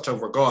himself in such a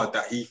regard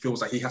that he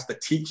feels like he has to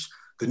teach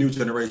the new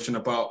generation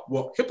about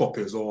what hip hop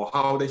is or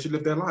how they should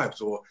live their lives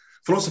or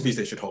philosophies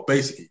they should hold,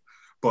 basically.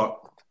 But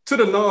to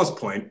the Nas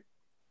point,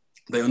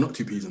 they are not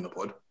two peas in the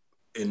pod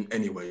in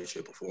any way,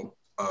 shape, or form.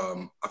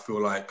 I feel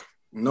like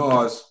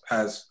Nas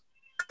has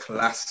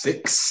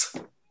classics.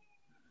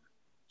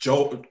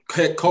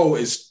 Cole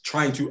is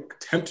trying to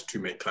attempt to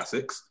make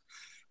classics.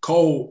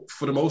 Cole,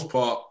 for the most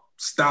part,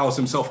 styles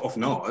himself off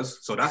Nas,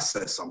 so that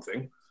says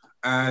something.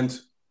 And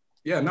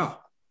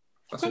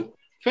that's all.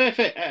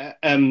 Fair.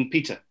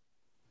 Peter.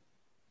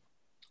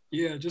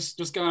 Yeah, just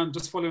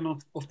following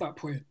off that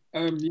point.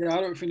 I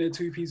don't think they're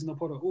two peas in the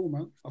pod at all,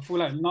 man. I feel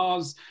like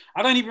Nas,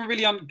 I don't even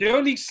really, the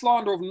only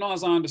slander of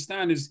Nas I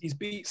understand is his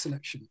beat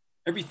selection.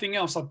 Everything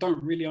else I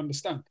don't really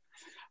understand.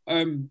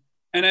 And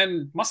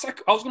then I was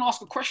going to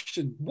ask a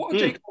question. What are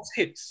J. Cole's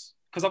hits?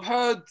 Because I've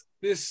heard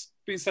this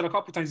being said a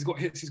couple of times,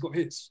 he's got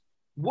hits.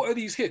 What are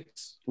these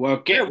hits?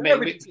 Well,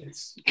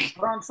 hits? I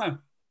don't understand.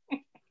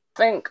 I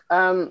think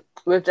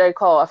with J.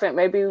 Cole, I think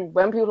maybe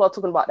when people are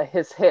talking about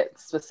his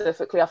hits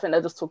specifically, I think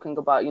they're just talking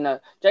about,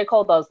 J.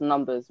 Cole does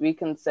numbers. We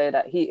can say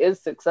that he is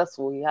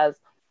successful. He has,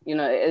 it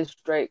is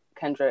Drake,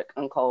 Kendrick,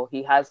 and Cole.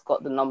 He has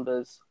got the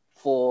numbers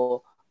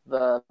for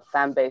the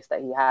fan base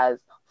that he has,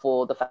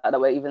 for the fact that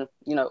we're even,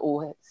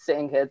 all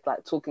sitting here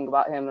like talking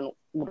about him and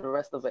all the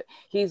rest of it.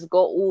 He's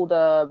got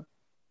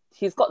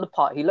the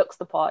part. He looks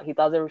the part. He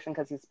does everything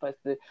as he's supposed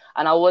to do.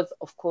 And I was,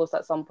 of course,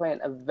 at some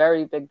point, a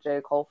very big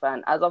J. Cole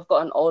fan. As I've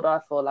gotten older, I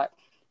feel like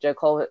J.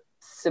 Cole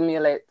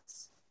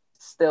simulates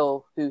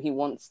still who he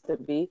wants to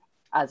be,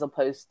 as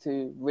opposed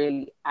to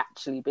really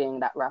actually being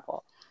that rapper.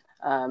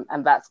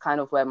 And that's kind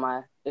of where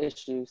my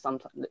issue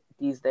sometimes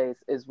these days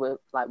is with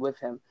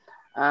him.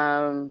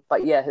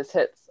 But yeah, his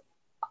hits,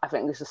 I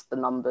think it's just the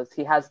numbers.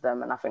 He has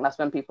them, and I think that's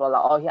when people are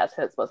like, oh, he has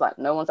hits, but it's like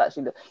no one's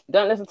actually. You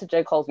don't listen to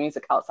J. Cole's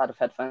music outside of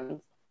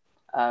headphones,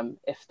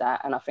 if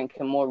that. And I think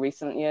in more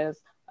recent years,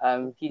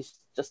 he's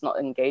just not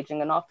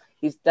engaging enough.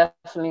 He's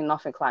definitely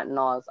nothing like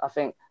Nas. I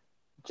think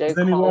Has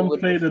anyone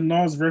played a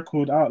Nas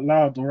record out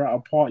loud or at a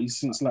party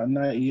since like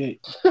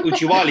 '98?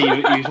 Uchiwali,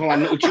 you talking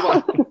about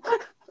Uchiwali?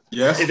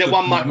 Yes. Is there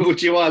one Michael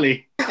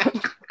Uchiwali?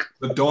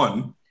 The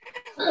Don.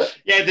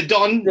 Yeah, the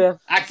Don. Yeah.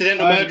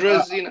 Accidental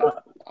Murderers.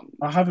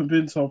 I haven't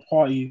been to a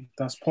party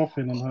that's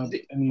popping and heard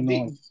any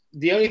Nas.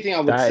 The only thing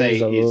I would say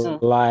is a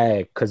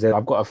lie, because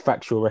I've got a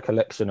factual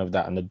recollection of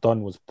that, and the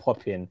Don was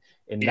popping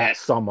in that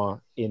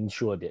summer in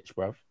Shoreditch,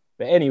 bruv.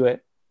 But anyway,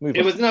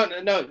 it was no.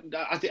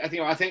 I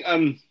think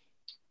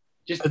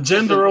just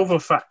agenda over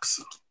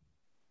facts.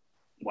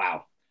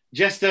 Wow.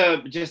 Just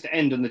to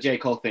end on the J.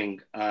 Cole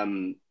thing.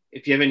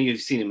 If you have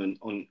seen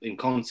him in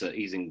concert,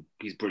 he's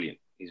brilliant.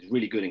 He's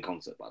really good in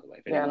concert, by the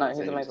way.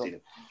 He's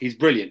amazing. He's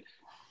brilliant.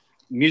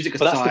 Music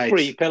aside, that's the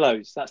free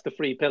pillows. That's the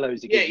free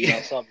pillows you get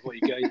outside before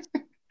you go.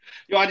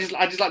 I just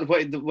like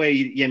the way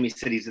Yemi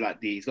said he's got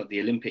the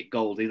Olympic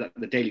gold. He's like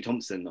the Daley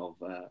Thompson of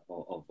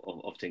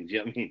things. Do you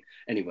know what I mean?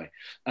 Anyway,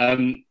 how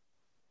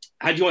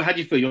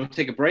do you feel? You want to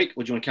take a break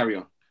or do you want to carry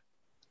on?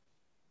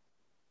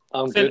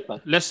 I'm good, man.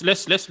 Let's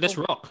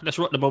rock. Let's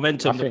rock the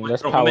momentum. I think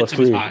let's power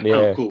through.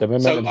 Cool. The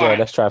momentum's there.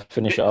 Let's try to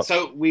finish it up.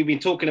 So we've been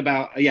talking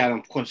about,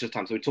 I'm conscious of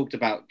time. So we talked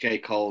about J.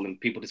 Cole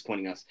and people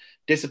disappointing us.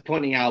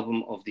 Disappointing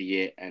album of the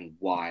year and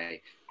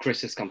why.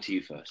 Chris, let's come to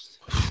you first.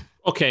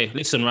 Okay,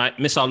 listen, right?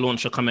 Missile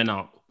launcher coming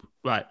out.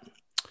 Right.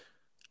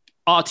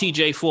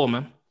 RTJ4,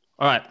 man.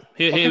 All right,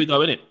 here we go,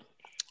 innit?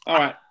 All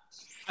right.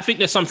 I think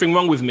there's something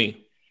wrong with me.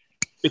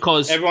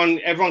 Because everyone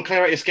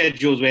clear out your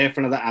schedules. We're here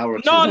for another hour or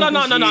two. No. I'm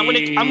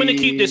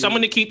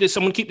gonna keep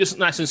this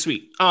nice and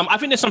sweet. I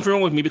think there's something wrong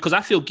with me because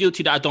I feel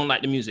guilty that I don't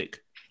like the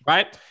music.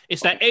 Right?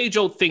 It's that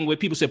age-old thing where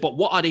people say, "But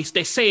what are they?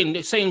 They're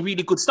saying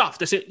really good stuff."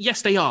 They say,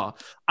 "Yes, they are."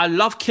 I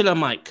love Killer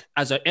Mike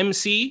as an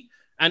MC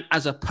and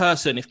as a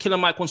person. If Killer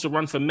Mike wants to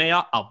run for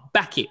mayor, I'll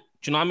back it.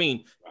 Do you know what I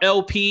mean?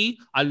 LP,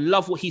 I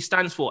love what he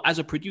stands for. As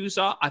a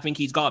producer, I think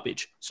he's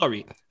garbage.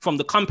 Sorry. From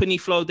the Company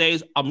Flow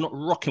days, I'm not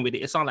rocking with it.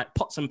 It sounds like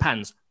pots and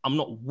pans. I'm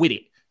not with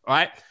it,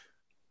 right?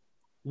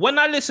 When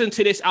I listen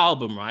to this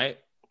album, right,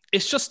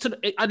 it's just,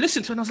 I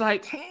listened to it and I was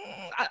like,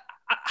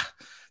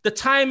 the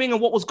timing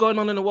and what was going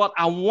on in the world,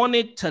 I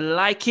wanted to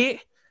like it,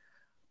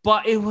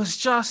 but it was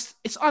just,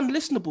 it's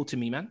unlistenable to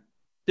me, man.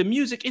 The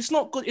music, it's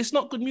not good. It's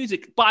not good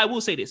music. But I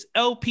will say this,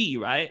 LP,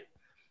 right,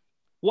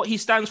 what he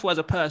stands for as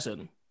a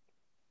person,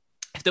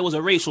 if there was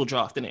a racial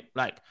draft in it,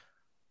 like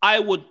I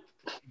would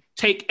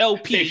take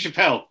LP. Dave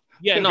Chappelle.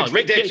 Yeah, no.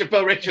 Dave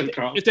Chappelle racial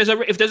draft. If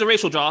there's a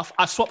racial draft,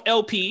 I swap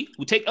LP.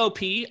 We take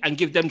LP and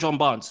give them John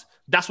Barnes.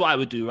 That's what I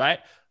would do,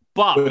 right?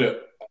 But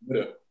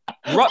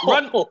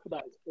run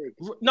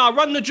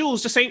the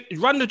jewels.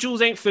 Run the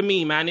jewels ain't for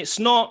me, man. It's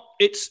not.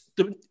 It's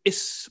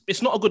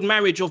not a good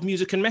marriage of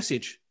music and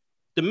message.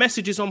 The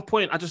message is on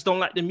point. I just don't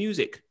like the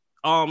music.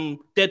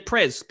 Dead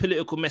Prez,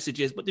 political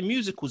messages, but the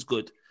music was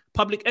good.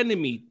 Public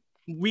Enemy,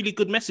 really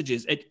good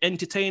messages,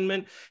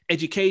 entertainment,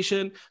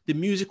 education. The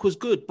music was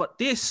good, but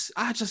this,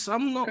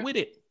 I'm not with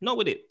it. Not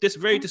with it. This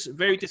very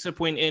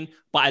disappointing.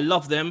 But I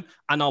love them,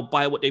 and I'll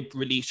buy what they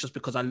release just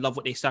because I love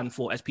what they stand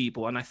for as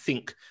people, and I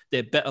think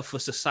they're better for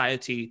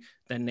society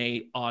than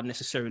they are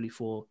necessarily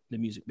for the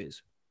music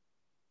biz.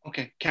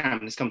 Okay,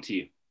 Cam, let's come to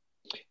you.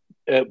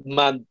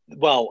 Man,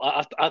 well,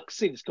 I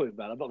see this coming,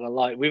 man. I'm not gonna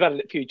lie. We've had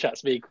a few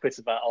chats, me and Chris,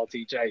 about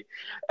RTJ.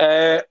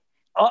 I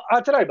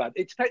don't know, man.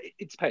 It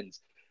depends.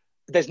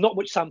 There's not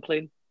much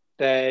sampling.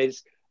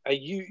 There's a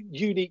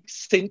unique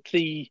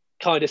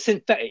kind of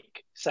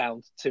synthetic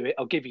sound to it.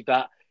 I'll give you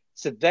that.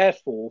 So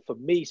therefore, for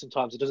me,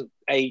 sometimes it doesn't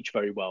age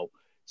very well.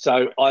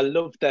 So I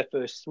loved their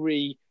first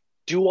three.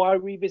 Do I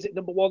revisit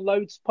number one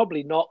loads?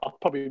 Probably not. I'll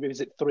probably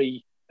revisit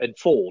 3 and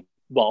 4.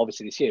 Well,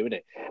 obviously this year, isn't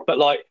it? But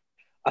like,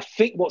 I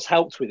think what's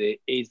helped with it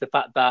is the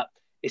fact that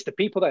it's the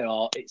people they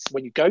are. It's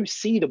when you go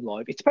see them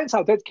live. It depends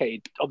how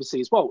dedicated,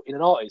 obviously, as well, in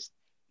an artist.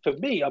 For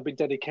me, I've been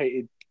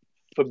dedicated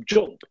from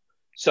jump.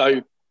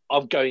 So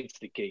I'm going to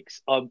the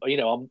gigs. I'm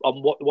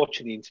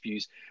watching the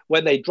interviews.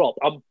 When they drop,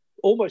 I'm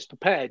almost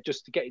prepared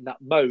just to get in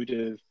that mode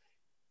of,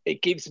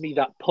 it gives me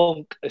that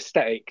punk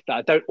aesthetic that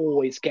I don't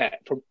always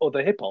get from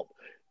other hip hop.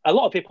 A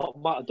lot of hip hop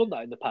might have done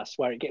that in the past,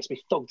 where it gets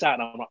me thugged out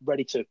and I'm like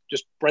ready to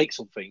just break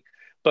something.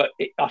 But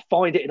I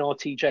find it in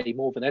RTJ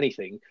more than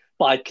anything.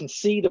 But I can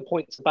see the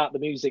points about the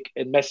music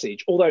and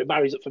message, although it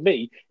marries up for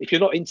me. If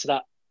you're not into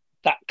that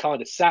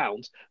kind of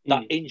sound,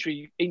 that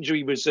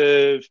injury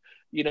reserve,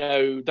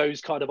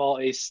 those kind of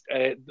artists,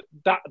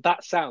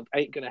 that sound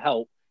ain't going to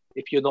help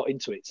if you're not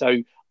into it. So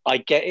I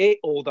get it,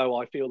 although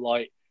I feel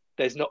like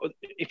there's not,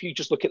 if you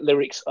just look at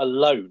lyrics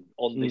alone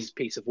on this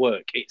piece of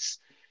work, it's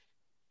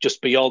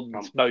just beyond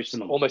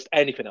almost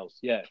anything else.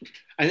 Yeah.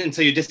 And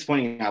so your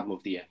disappointing album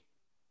of the year?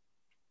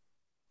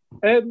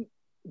 Do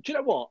you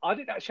know what? I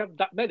didn't actually have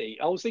that many.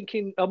 I was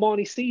thinking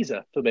Armani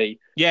Caesar for me.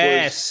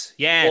 Yes.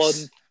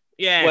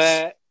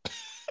 Where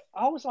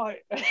I was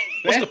like,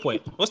 What's the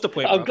point? What's the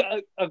point? I'm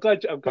bro?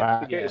 glad you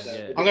get yeah, it.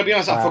 yeah. I'm gonna be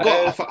honest. I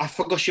forgot. I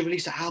forgot she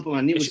released an album,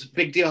 and it was a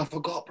big deal. I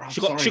forgot, bro.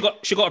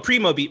 She got a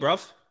primo beat,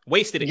 bruv.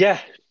 Wasted it. Yeah,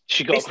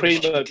 she got a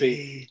primo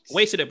beat.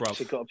 Wasted it, bruv.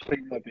 She got a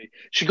primo beat.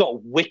 She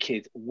got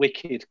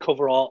wicked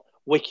cover art,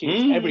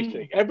 wicked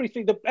everything.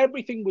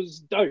 Everything was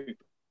dope.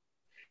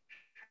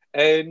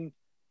 And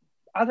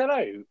I don't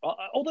know.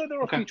 Although there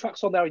are a few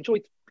tracks on there I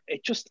enjoyed,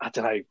 it just, I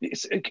don't know.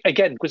 It's,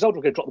 again, Griselda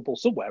were going to drop the ball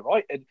somewhere,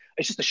 right? And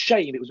it's just a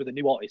shame it was with a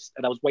new artist.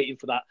 And I was waiting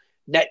for that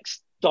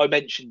next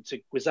dimension to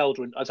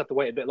Griselda, and I just have to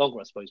wait a bit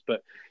longer, I suppose.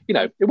 But, you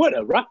know, it weren't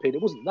her rapping.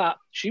 It wasn't that.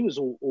 She was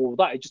all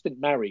that. It just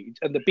didn't marry.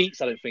 And the beats,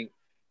 I don't think,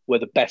 were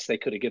the best they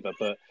could have given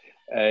her.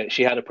 But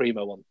she had a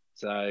primo one.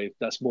 So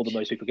that's more than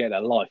most people get in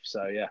their life.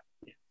 So, yeah.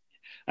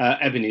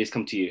 Ebony, let's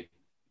come to you.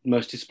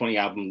 Most disappointing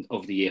album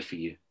of the year for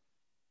you?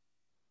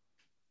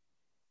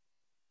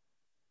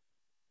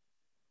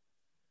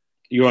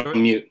 You're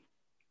on mute.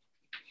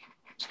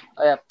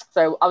 Oh, yeah.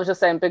 So I was just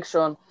saying Big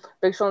Sean.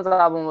 Big Sean's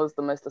album was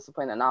the most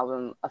disappointing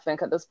album. I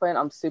think at this point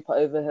I'm super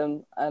over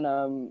him.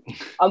 And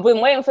I've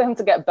been waiting for him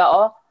to get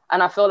better.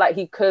 And I feel like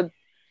he could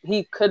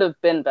have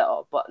been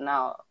better. But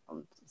now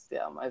I'm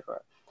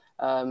over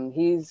it.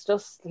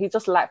 He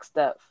just lacks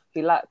depth.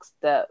 He lacks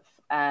depth.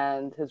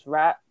 And his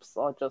raps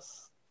are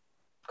just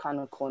kind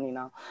of corny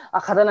now.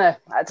 Like, I don't know.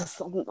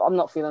 I'm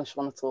not feeling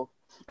Sean at all.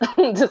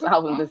 This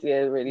album this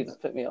year really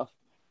just put me off.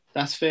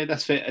 That's fair.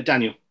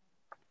 Daniel?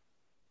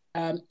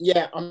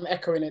 Yeah, I'm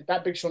echoing it.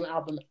 That Big Sean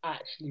album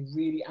actually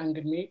really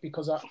angered me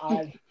because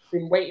I've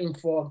been waiting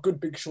for a good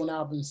Big Sean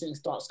album since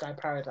Dark Sky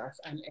Paradise,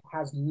 and it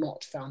has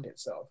not found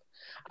itself.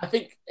 I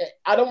think,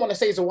 I don't want to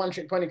say it's a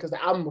one-trick pony because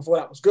the album before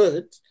that was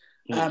good,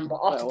 but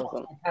after Dark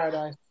Sky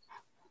Paradise,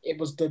 it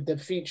was the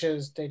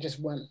features, they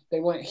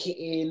weren't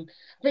hitting.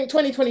 I think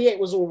 2028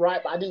 was all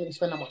right, but I didn't really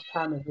spend that much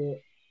time with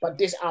it. But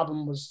this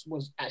album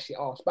was actually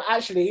arse. But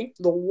actually,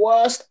 the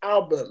worst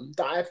album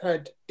that I've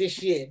heard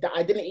this year that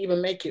I didn't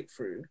even make it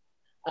through,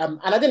 and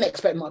I didn't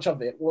expect much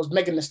of it, was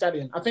Megan Thee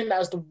Stallion. I think that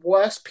was the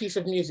worst piece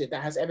of music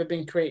that has ever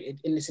been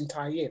created in this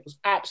entire year. It was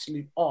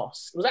absolute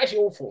arse. It was actually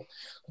awful.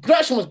 The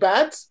production was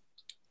bad.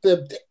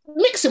 The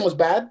mixing was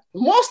bad.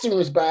 The mastering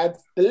was bad.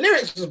 The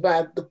lyrics was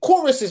bad. The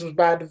choruses was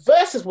bad. The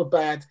verses were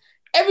bad.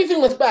 Everything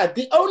was bad.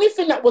 The only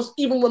thing that was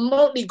even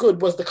remotely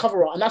good was the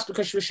cover art, and that's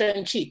because she was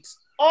showing cheeks.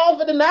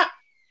 Other than that,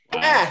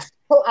 ass.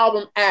 Whole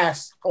album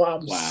ass. Whole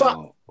album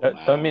sucked.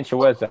 Don't mince your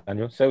words,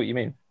 Daniel. Say what you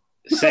mean.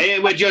 Say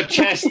it with your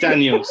chest,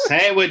 Daniel.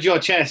 Say it with your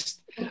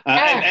chest.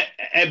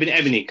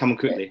 Ebony, come on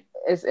quickly.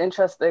 It's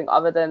interesting,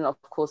 other than,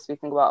 of course,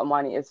 speaking about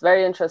Amani, it's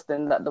very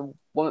interesting that the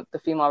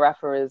female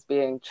rapper is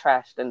being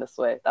trashed in this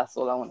way. That's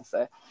all I want to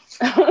say.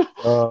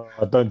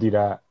 Don't do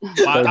that.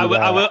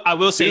 I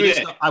will say this.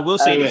 I will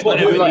say this.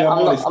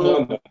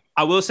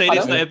 I will say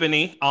this to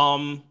Ebony.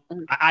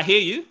 I hear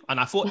you, and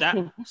I thought that.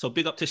 So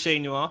big up to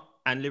Shane Noir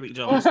and Lyric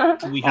Jones.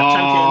 We have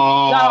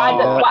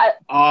champions.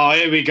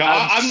 Here we go.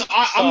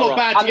 I'm not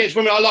bad against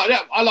women. I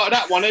like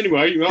that one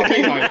anyway. You know what I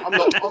mean? Like, I'm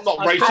not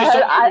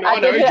racist.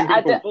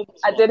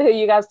 I did hear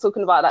you guys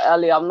talking about that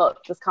earlier. I'm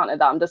not discounting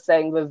that. I'm just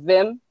saying the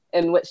vim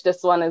in which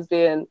this one is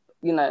being,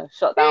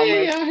 shut down.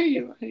 Yeah, I hear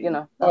you.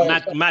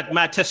 Mad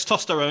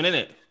testosterone,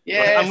 innit?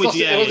 Yeah, I'm with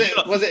you.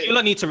 You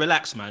don't need to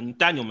relax, man.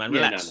 Daniel, man,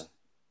 relax. No.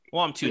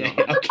 Well, I'm too long.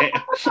 Okay.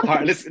 All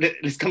right,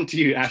 let's come to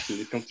you, Ashley.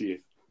 Let's come to you.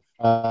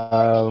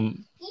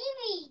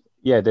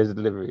 Yeah, there's a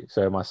delivery.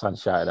 Sorry, my son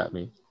shouted at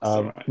me.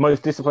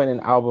 Most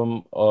disappointing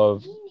album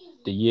of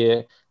the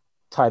year,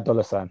 Ty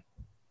Dolla $ign.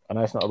 I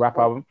know it's not a rap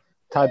album.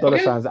 Ty Dolla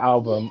 $ign's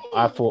album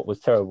I thought was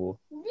terrible.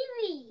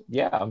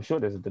 Yeah, I'm sure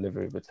there's a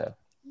delivery, but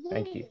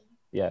thank you.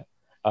 Yeah.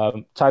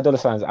 Ty Dolla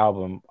 $ign's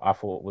album I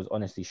thought was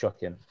honestly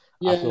shocking.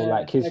 I feel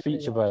like his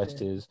feature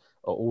verses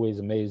are always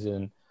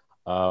amazing.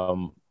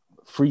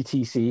 Free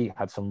TC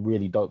had some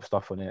really dope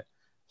stuff on it.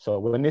 So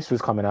when this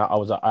was coming out, I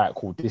was like, all right,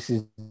 cool. This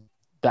is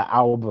the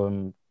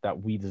album that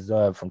we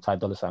deserve from Ty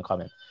Dolla $ign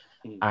coming.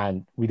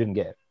 And we didn't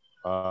get it.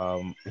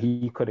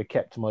 He could have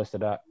kept most of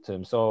that to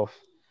himself.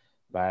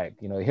 Like,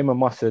 him and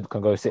Mustard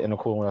can go sit in a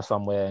corner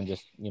somewhere and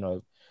just,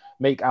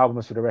 make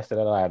albums for the rest of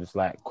their lives,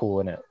 like,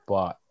 cool, innit?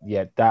 But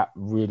yeah, that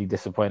really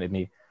disappointed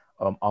me.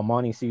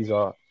 Armani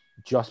Caesar,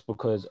 just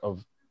because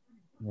of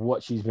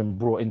what she's been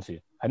brought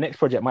into. Her next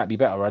project might be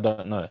better, I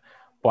don't know.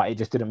 But it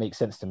just didn't make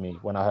sense to me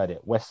when I heard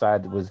it.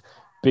 Westside was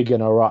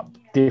bigging her up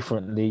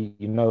differently,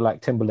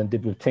 like Timbaland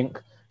did with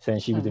Tink, saying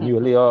she was the new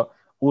Aaliyah,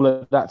 all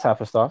of that type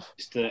of stuff.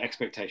 It's the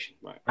expectation,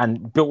 right?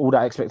 And built all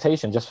that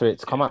expectation just for it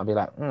to come out and be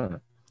like,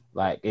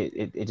 like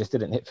it just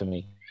didn't hit for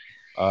me.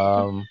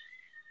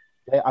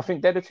 I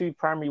think they're the two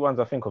primary ones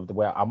I think of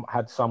where I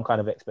had some kind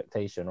of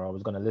expectation or I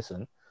was going to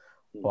listen.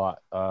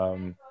 But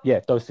yeah,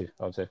 those two,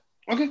 I would say.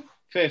 Okay,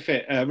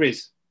 fair.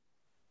 Riz?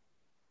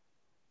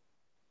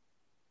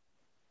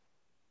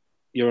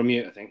 You're a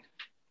mute, I think.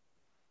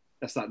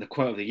 That's like the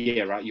quote of the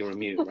year, right? You're a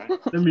mute, right?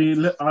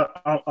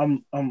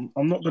 I'm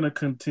not going to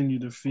continue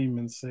the theme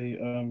and say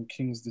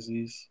King's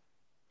Disease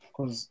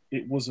because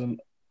it wasn't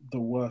the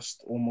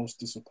worst or most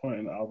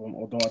disappointing album,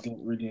 although I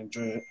didn't really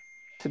enjoy it.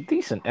 It's a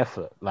decent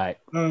effort, like.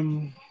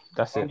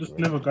 That's I'm it. just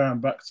never going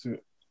back to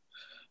it.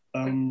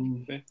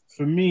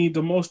 For me,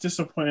 the most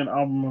disappointing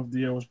album of the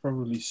year was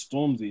probably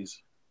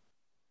Stormzy's.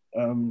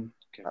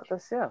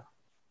 This year.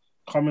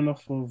 Coming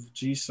off of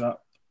GSAP,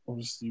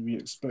 obviously we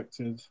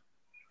expected,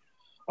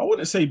 I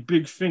wouldn't say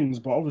big things,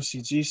 but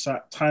obviously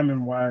GSAP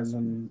timing wise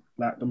and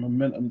like the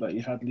momentum that he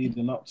had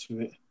leading up to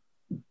it,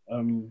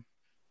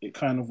 it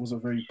kind of was a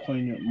very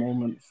poignant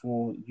moment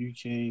for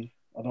UK.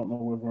 I don't know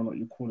whether or not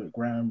you call it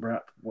grime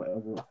rap,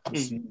 whatever the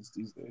scene is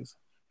these days.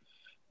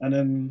 And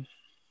then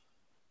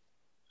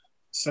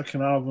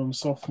second album,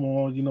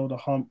 Sophomore, you know, The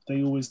Hump,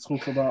 they always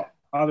talk about,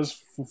 I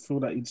just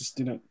feel that he just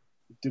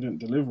didn't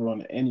deliver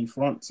on any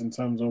fronts in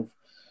terms of,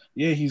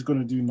 yeah, he's going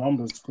to do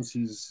numbers because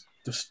he's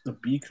just the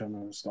beacon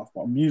and stuff,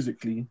 but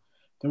musically,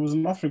 there was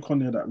nothing on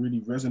there that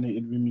really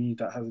resonated with me,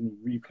 that has any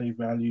replay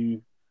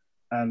value.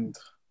 And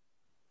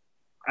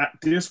at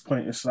this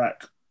point, it's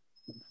like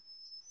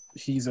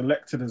he's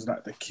elected as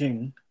like the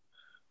king,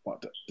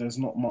 but there's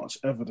not much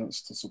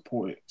evidence to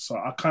support it. So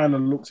I kind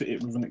of looked at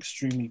it with an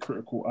extremely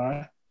critical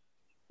eye.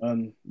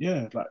 And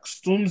yeah, like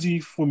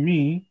Stormzy for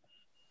me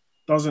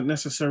doesn't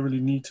necessarily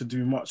need to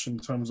do much in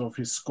terms of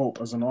his scope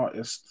as an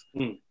artist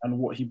and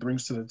what he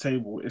brings to the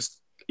table.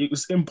 It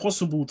was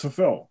impossible to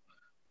fail,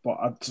 but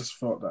I just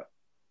felt that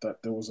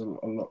there was a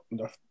lot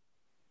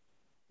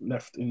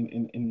left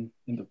in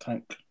the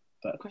tank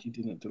that he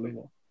didn't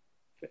deliver.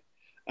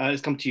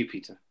 Let's come to you,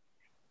 Peter.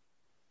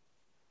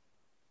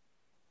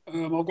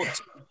 I've got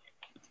two.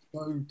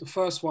 So the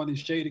first one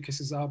is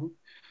Jadakiss's album.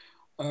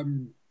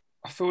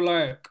 I feel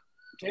like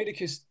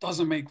Jadakiss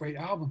doesn't make great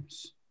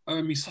albums.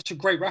 He's such a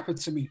great rapper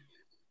to me.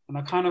 And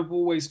I kind of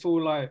always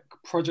feel like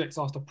projects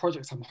after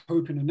projects, I'm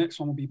hoping the next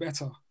one will be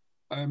better.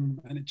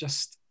 And it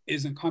just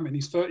isn't coming.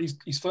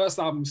 His first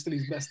album is still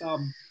his best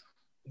album.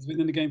 He's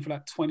been in the game for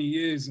like 20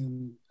 years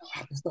and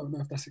I just don't know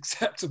if that's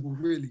acceptable,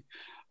 really.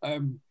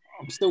 I'm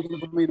still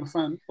going to remain a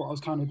fan, but I was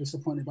kind of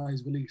disappointed by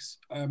his release.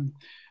 And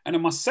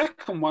then my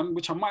second one,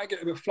 which I might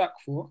get a bit flack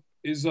for,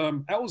 is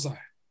Elzhi.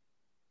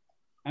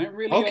 I didn't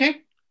really...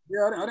 Okay.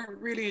 I didn't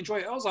really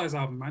enjoy Elzhi's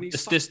album, man.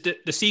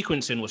 The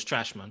sequencing was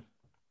trash, man.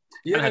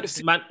 Yeah,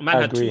 man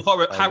had two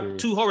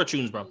horror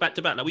tunes, bro, back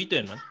to back. Like, what you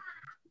doing, man?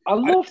 I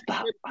love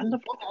that. I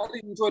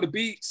didn't enjoy the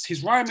beats.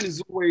 His rhyming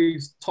is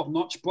always top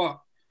notch,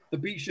 but the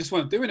beats just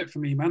weren't doing it for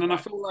me, man. And I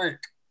feel like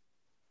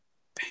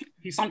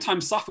he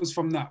sometimes suffers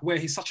from that, where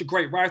he's such a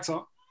great writer,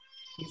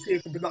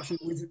 the production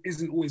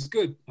isn't always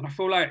good. And I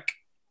feel like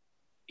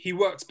he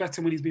works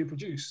better when he's being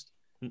produced.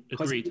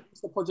 Agreed.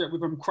 The project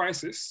with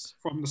Crisis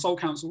from the Soul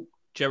Council.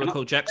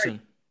 Jericho Jackson.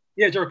 Great.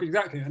 Yeah, Jericho,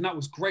 exactly. And that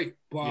was great.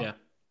 But yeah,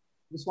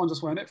 this one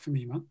just weren't it for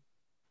me, man.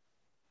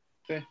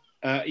 Fair.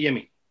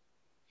 Yemi.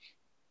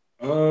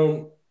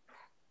 Oh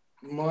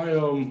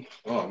man,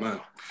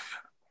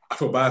 I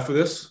feel bad for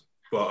this,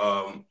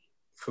 but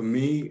for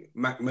me,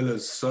 Mac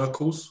Miller's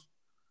Circles,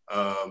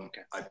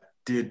 I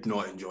did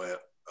not enjoy it.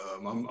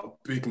 I'm a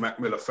big Mac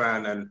Miller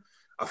fan, and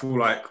I feel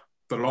like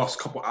the last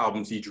couple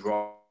albums he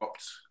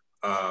dropped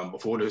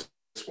before this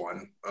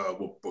one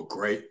were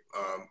great.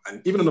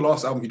 And even in the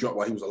last album he dropped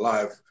while he was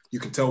alive, you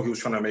could tell he was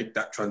trying to make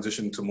that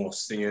transition to more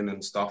singing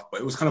and stuff,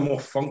 but it was kind of more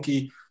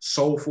funky,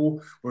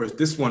 soulful, whereas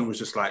this one was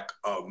just like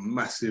a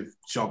massive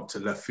jump to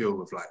left field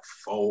with like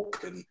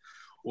folk and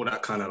all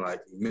that kind of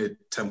like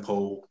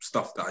mid-tempo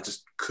stuff that I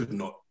just could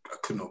not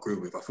agree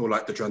with. I feel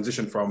like the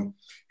transition from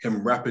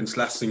him rapping /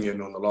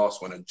 singing on the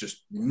last one and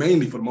just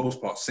mainly for the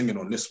most part singing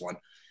on this one,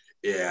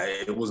 yeah,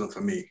 it wasn't for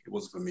me.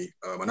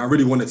 And I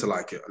really wanted to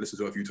like it. I listened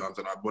to it a few times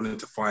and I wanted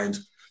to find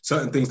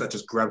certain things that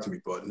just grabbed me,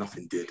 but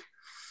nothing did.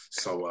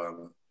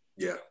 So,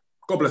 yeah,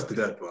 God bless the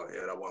dead, but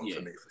yeah, that wasn't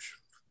for me, for sure,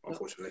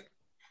 unfortunately.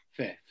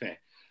 Fair.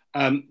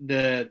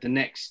 The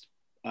next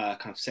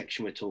kind of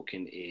section we're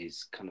talking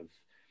is kind of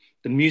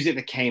the music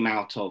that came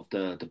out of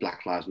the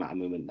Black Lives Matter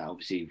movement that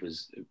obviously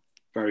was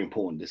very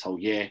important this whole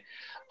year.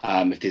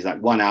 If there's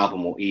like one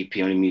album or EP,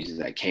 only music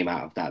that came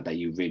out of that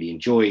you really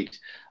enjoyed,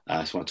 so I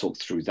want to talk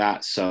through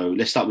that. So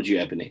let's start with you,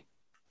 Ebony.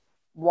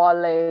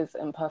 Wale's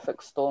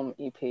Imperfect Storm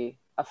EP.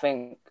 I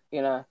think,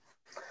 Wale,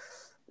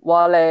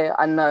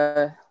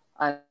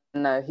 I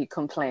know he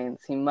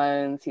complains, he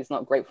moans, he's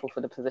not grateful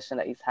for the position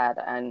that he's had,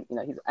 and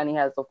he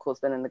has of course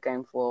been in the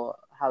game for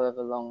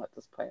however long at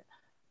this point.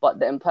 But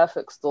the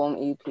Imperfect Storm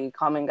EP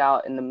coming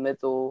out in the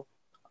middle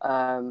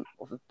of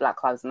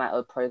Black Lives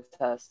Matter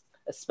protests,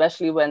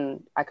 especially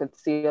when I could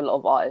see a lot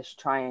of artists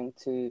trying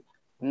to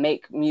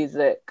make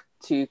music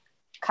to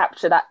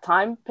capture that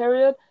time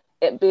period,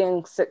 it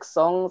being 6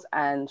 songs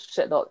and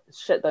shit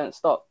don't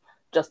stop,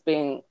 just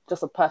being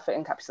just a perfect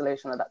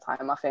encapsulation of that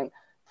time. I think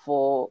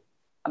for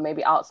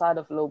maybe outside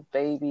of Lil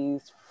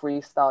Baby's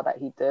freestyle that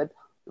he did,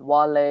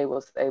 Wale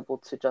was able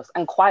to just,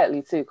 and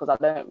quietly too, because I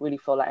don't really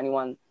feel like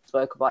anyone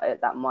spoke about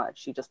it that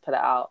much. He just put it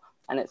out,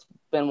 and it's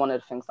been one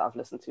of the things that I've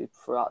listened to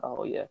throughout the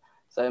whole year.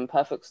 So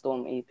Imperfect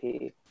Storm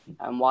EP,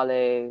 and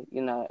Wale,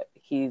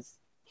 he is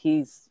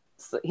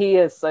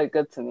so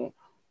good to me.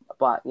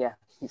 But yeah,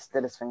 he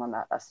did his thing on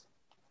that. That's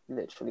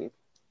literally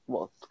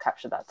what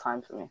captured that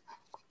time for me.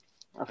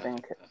 I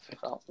think it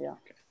felt, yeah.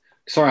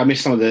 Sorry, I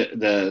missed some of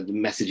the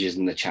messages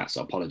in the chat,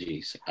 so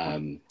apologies.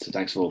 So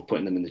thanks for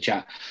putting them in the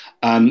chat.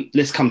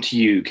 Let's come to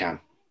you, Cam.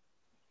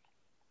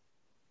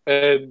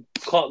 Can't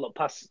look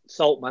past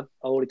Salt, man.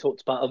 I already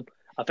talked about them.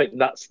 I think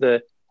that's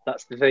the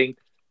thing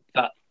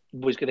that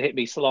was going to hit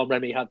me. Salaam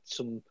Remi had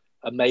some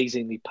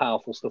amazingly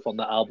powerful stuff on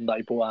that album that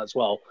he brought out as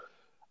well.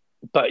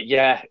 But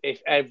yeah,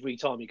 if every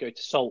time you go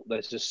to Salt,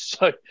 there's just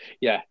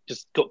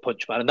just gut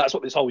punch, man. And that's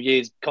what this whole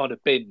year's kind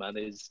of been, man,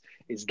 is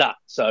that.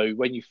 So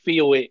when you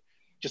feel it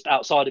just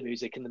outside of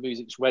music and the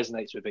music just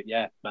resonates with it,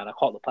 yeah, man, I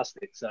can't look past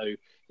it. So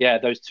yeah,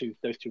 those two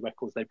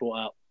records they brought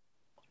out.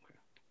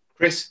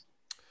 Chris?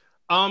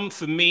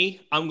 For me,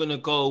 I'm gonna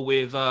go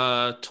with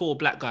Tall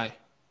Black Guy.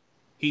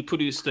 He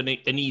produced an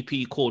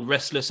EP called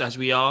Restless As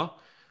We Are.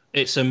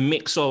 It's a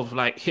mix of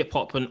like hip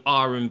hop and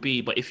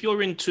R&B. But if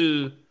you're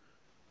into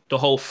the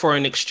whole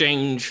foreign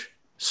exchange,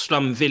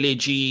 slum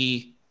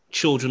villagey,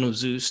 Children of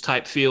Zeus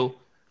type feel,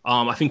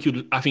 I think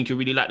you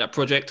really like that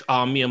project.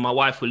 Me and my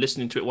wife were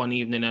listening to it one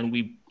evening, and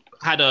we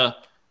had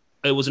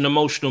it was an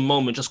emotional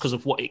moment just because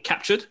of what it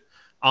captured.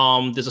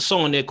 There's a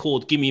song on there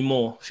called Give Me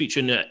More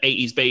featuring the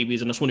 80s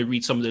Babies, and I just want to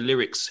read some of the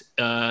lyrics.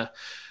 The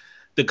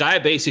guy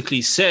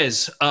basically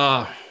says,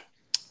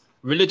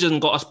 religion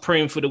got us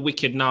praying for the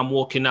wicked, now I'm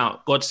walking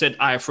out. God said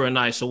eye for an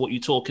eye, so what you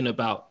talking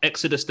about?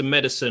 Exodus the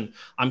medicine,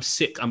 I'm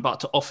sick, I'm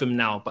about to off him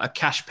now, but a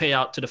cash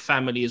payout to the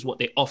family is what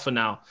they offer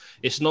now.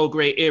 It's no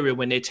grey area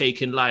when they're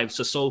taking lives,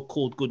 so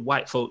so-called good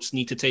white folks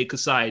need to take a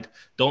side.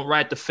 Don't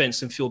ride the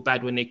fence and feel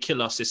bad when they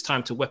kill us. It's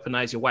time to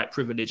weaponize your white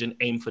privilege and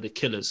aim for the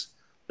killers.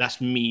 That's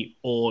me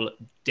all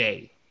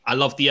day. I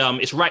love the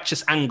it's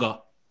righteous anger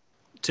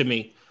to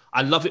me.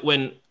 I love it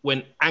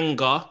when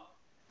anger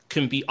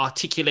can be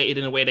articulated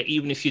in a way that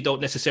even if you don't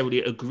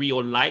necessarily agree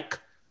or like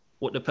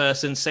what the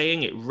person's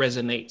saying, it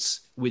resonates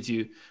with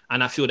you.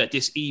 And I feel that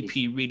this EP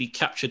really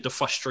captured the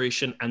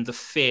frustration and the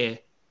fear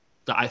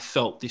that I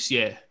felt this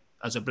year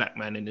as a black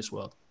man in this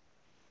world.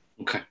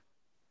 Okay,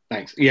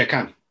 thanks. Yeah,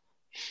 Cam.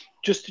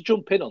 Just to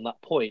jump in on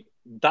that point,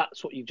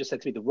 that's what you just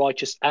said to me, the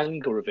righteous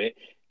anger of it.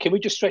 Can we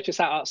just stretch this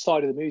out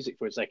outside of the music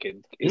for a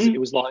second? It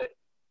was like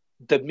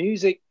the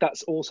music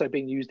that's also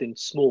been used in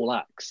Small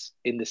Axe,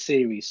 in the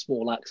series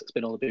Small Axe that's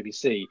been on the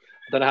BBC. I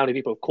don't know how many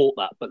people have caught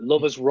that, but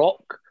Lovers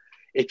Rock,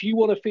 if you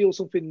want to feel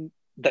something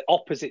the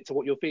opposite to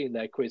what you're feeling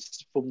there,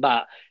 Chris, from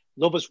that,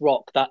 Lovers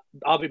Rock, that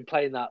I've been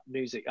playing that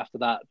music after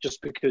that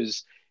just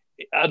because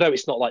I know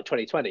it's not like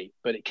 2020,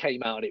 but it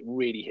came out and it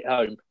really hit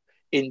home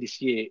in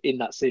this year in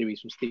that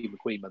series from Steve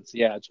McQueen, man. So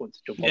yeah, I just wanted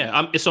to jump on.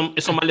 Yeah, it's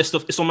on my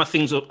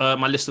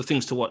list of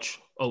things to watch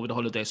over the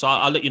holiday. So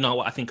I'll let you know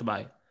what I think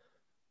about it.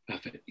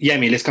 Perfect.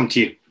 Yemi, let's come to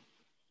you.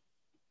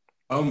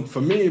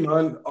 For me,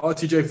 man,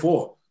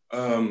 RTJ4.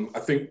 I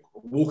think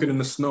Walking in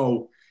the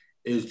Snow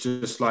is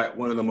just like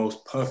one of the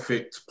most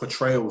perfect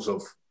portrayals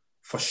of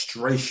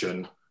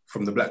frustration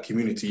from the black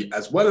community,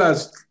 as well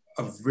as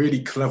a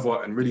really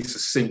clever and really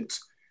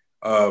succinct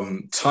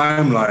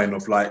timeline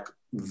of like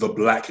the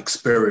black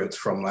experience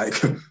from like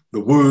the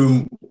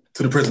womb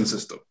to the prison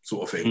system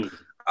sort of thing.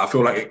 I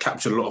feel like it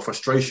captured a lot of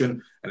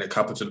frustration and it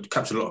captured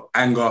a lot of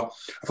anger.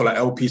 I feel like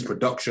LP's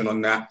production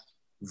on that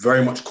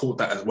very much caught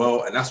that as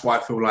well. And that's why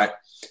I feel like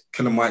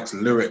Killer Mike's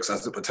lyrics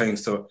as it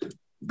pertains to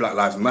Black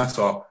Lives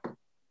Matter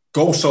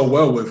go so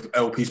well with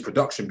LP's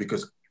production,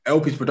 because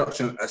LP's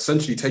production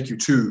essentially take you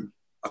to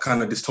a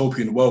kind of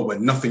dystopian world where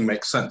nothing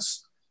makes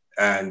sense.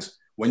 And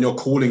when you're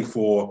calling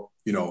for,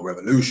 you know,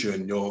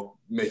 revolution, you're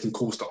making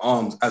calls to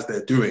arms as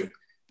they're doing,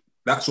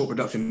 that sort of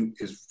production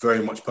is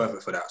very much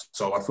perfect for that.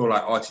 So I feel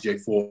like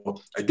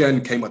RTJ4, again,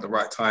 came at the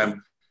right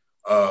time.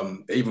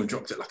 They even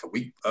dropped it like a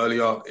week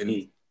earlier,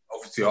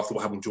 obviously after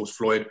what happened with George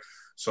Floyd.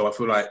 So I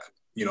feel like,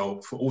 you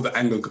know, for all the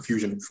anger and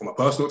confusion from a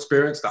personal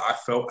experience that I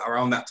felt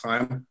around that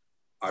time,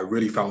 I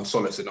really found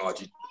solace in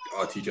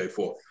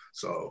RTJ4.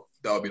 So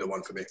that would be the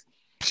one for me.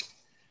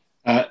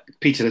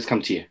 Peter, let's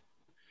come to you.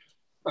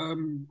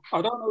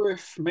 I don't know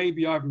if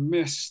maybe I've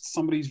missed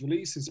some of these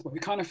releases, but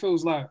it kind of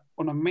feels like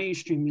on a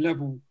mainstream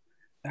level,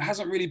 there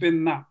hasn't really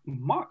been that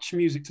much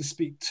music to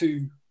speak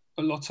to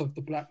a lot of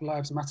the Black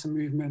Lives Matter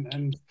movement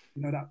and,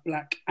 you know, that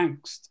black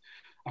angst.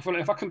 I feel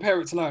like if I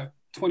compare it to like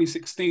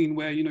 2016,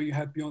 where, you know, you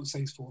had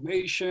Beyonce's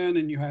Formation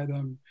and you had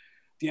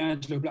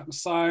D'Angelo Black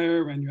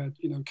Messiah and you had,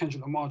 you know,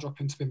 Kendrick Lamar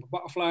dropping To Pimp a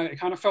Butterfly, it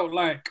kind of felt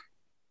like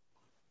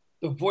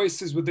the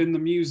voices within the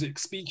music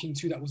speaking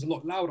to that was a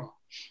lot louder.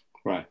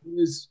 Right.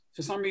 Because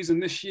for some reason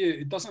this year,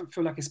 it doesn't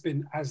feel like it's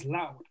been as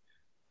loud.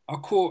 I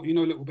caught, you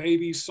know, Little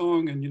Baby's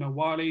song and, you know,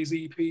 Wale's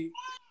EP,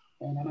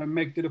 and I know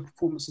Meg did a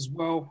performance as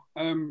well.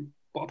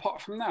 But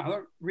apart from that, I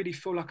don't really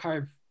feel like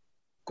I've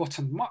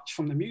gotten much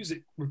from the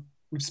music with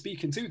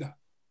speaking to that.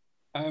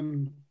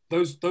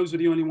 Those are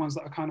the only ones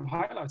that are kind of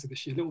highlighted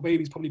this year. Little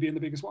Baby's probably being the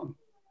biggest one.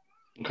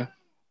 Okay,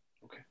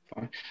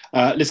 fine.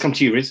 Let's come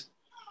to you, Riz.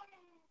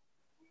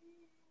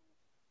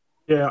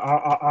 Yeah,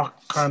 I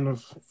kind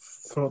of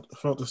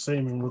felt the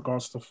same in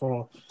regards to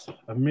for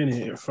a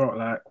minute. It felt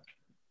like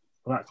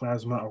Black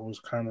Lives Matter was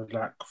kind of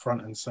like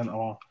front and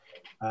center,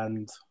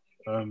 and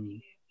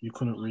you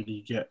couldn't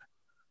really get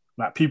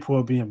like people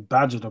are being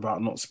badgered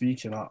about not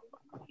speaking up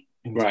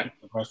in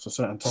regards to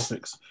certain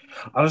topics.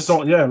 I just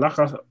don't,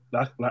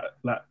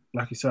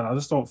 like you said, I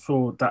just don't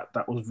feel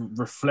that was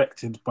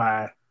reflected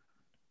by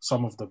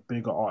some of the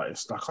bigger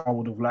artists. Like I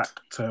would have liked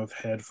to have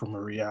heard from a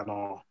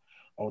Rihanna.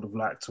 I would have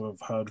liked to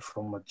have heard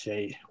from a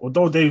Jay.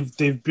 Although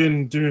they've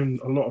been doing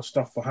a lot of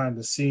stuff behind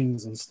the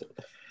scenes and stuff.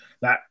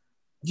 Like,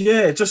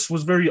 yeah, it just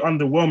was very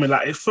underwhelming.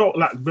 Like it felt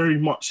like very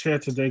much here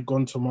today,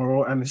 gone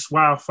tomorrow, and it's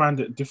why I find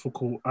it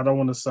difficult. I don't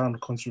want to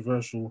sound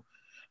controversial.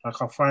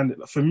 Like I find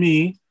it, for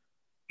me,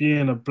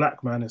 being a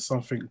black man is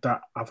something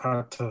that I've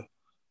had to,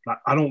 like,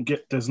 I don't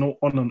get, there's no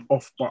on and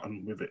off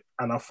button with it.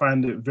 And I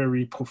find it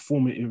very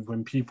performative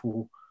when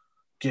people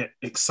get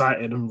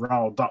excited and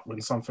riled up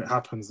when something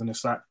happens. And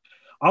it's like,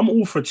 I'm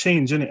all for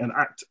change, innit? And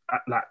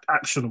like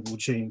actionable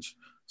change.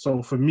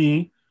 So for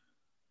me,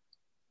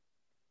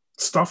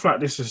 stuff like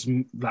this is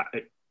like,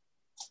 it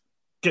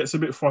gets a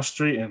bit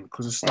frustrating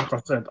because it's like I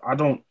said, I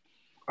don't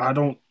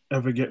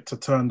ever get to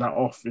turn that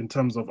off in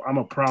terms of I'm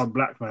a proud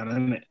black man,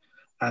 innit?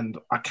 And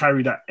I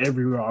carry that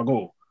everywhere I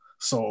go.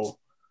 So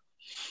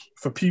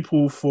for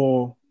people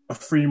for a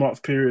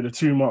 3-month period, a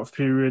 2-month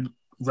period,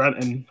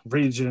 ranting,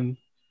 raging,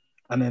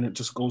 and then it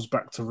just goes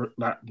back to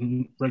like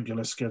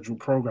regular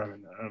scheduled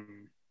programming.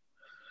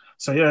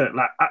 So yeah,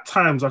 like at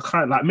times I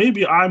kind of like,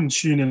 maybe I'm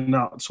tuning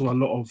out to a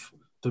lot of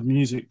the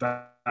music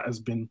that has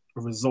been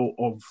a result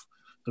of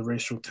the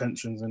racial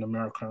tensions in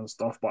America and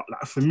stuff. But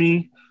like for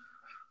me,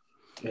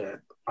 yeah,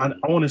 I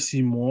want to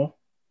see more.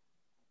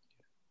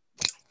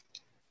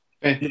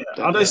 Yeah,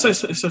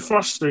 it's a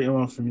frustrating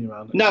one for me,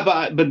 man. No,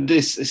 but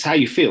this is how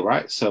you feel,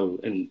 right? So,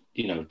 and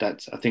you know,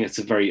 I think it's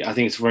a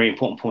very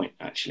important point.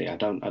 Actually, I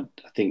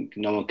think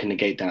no one can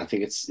negate that. I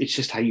think it's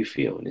just how you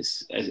feel,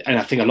 and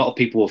I think a lot of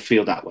people will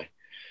feel that way.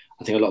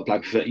 I think a lot of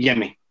black people.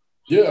 Yemi.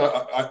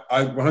 Yeah,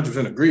 I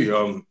 100% agree.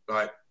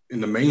 Like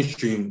in the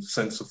mainstream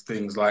sense of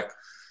things, like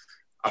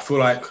I feel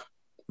like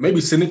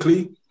maybe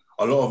cynically,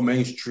 a lot of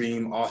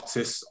mainstream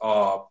artists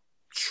are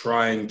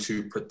trying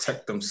to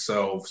protect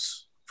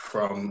themselves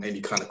from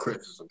any kind of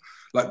criticism.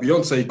 Like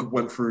Beyonce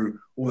went through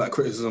all that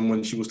criticism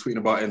when she was tweeting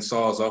about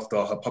NSARS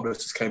after her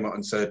publicist came out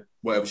and said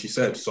whatever she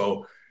said.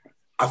 So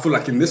I feel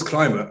like in this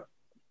climate,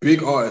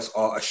 big artists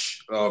are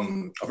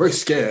very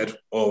scared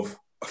of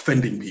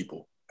offending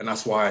people. And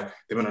that's why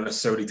they may not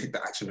necessarily take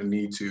the action they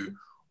need to,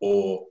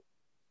 or,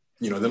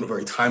 you know, they're not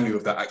very timely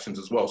with their actions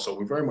as well. So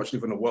we very much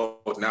live in a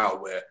world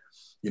now where,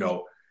 you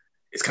know,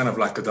 it's kind of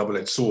like a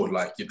double-edged sword.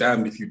 Like you're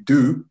damned if you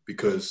do,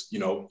 because, you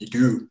know,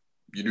 you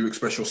do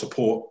express your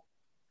support,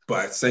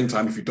 but at the same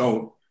time, if you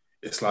don't,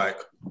 it's like,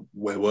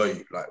 where were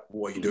you? Like,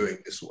 what are you doing?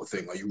 This sort of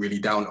thing. Are you really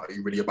down? Are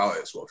you really about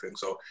it? Sort of thing.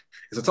 So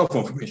it's a tough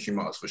one for mainstream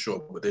artists for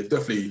sure, but they've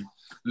definitely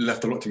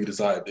left a lot to be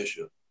desired this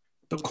year.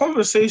 The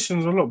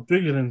conversation's a lot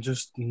bigger than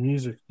just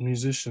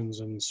musicians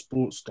and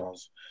sports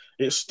stars.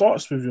 It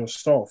starts with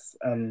yourself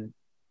and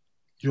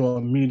your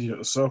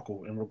immediate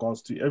circle in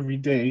regards to every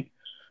day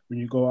when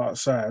you go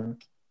outside,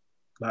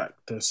 like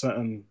there's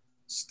certain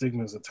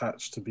stigmas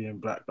attached to being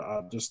black that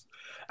are just,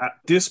 at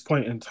this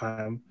point in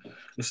time,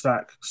 it's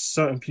like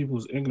certain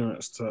people's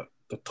ignorance to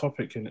the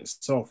topic in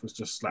itself is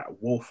just like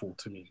woeful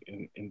to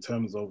me in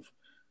terms of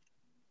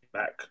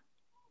like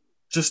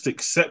just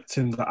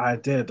accepting the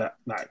idea that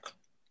like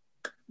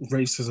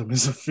racism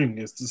is a thing.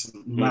 It's just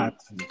mad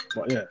to me.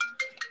 But yeah,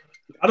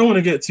 I don't want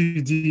to get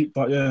too deep,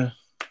 but yeah.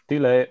 Too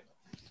late.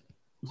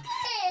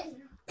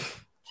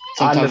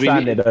 I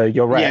understand it though.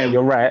 You're right. Yeah,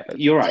 you're right.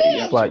 You're right.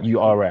 Yeah, but you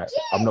are right.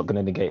 I'm not going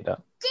to negate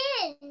that.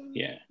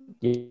 Yeah.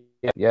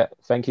 Yeah.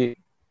 Thank you.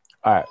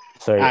 All right.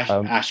 So,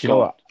 Ash, do you know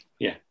what?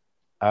 Yeah.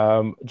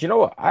 Do you know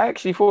what? I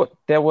actually thought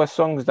there were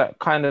songs that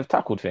kind of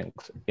tackled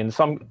things in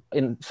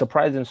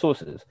surprising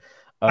sources.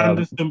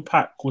 Anderson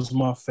 .Paak was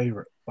my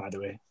favorite, by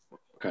the way.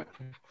 Okay.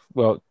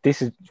 Well,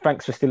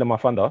 thanks for stealing my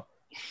thunder.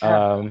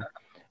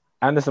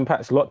 Anderson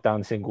 .Paak's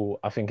Lockdown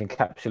single, I think,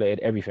 encapsulated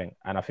everything.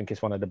 And I think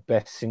it's one of the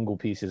best single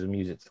pieces of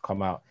music to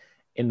come out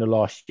in the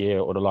last year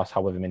or the last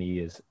however many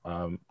years,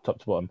 top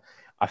to bottom.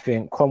 I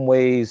think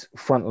Conway's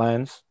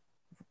Frontlines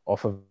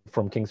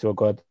from Kings to a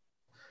God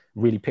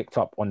really picked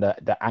up on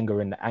the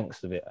anger and the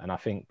angst of it. And I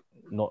think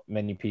not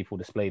many people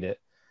displayed it.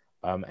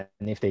 And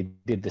if they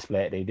did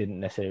display it, they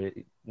didn't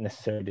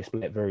necessarily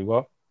display it very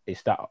well.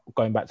 It's that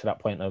going back to that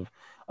point of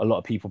a lot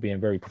of people being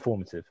very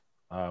performative,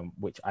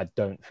 which I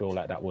don't feel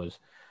like that was.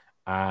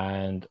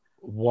 And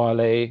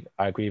Wale,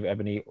 I agree with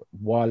Ebony.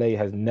 Wale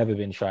has never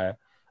been shy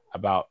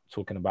about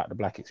talking about the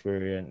black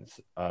experience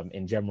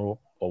in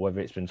general, or whether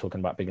it's been talking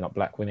about bigging up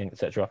black women,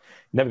 etc.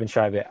 Never been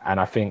shy of it. And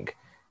I think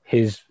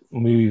his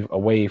move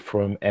away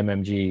from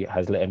MMG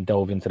has let him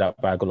delve into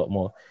that bag a lot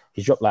more.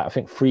 He's dropped I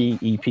think 3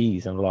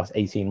 EPs in the last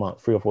 18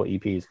 months, 3 or 4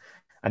 EPs,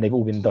 and they've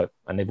all been dope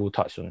and they've all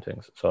touched on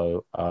things.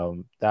 So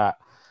that,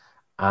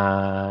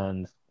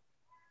 and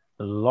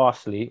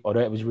lastly,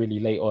 although it was really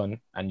late on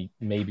and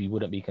maybe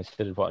wouldn't be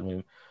considered part of the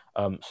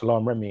movie,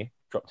 Salaam Remi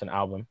dropped an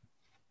album.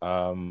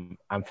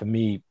 And for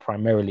me,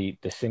 primarily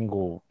the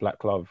single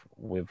Black Love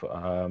with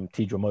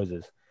Tidra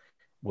Moses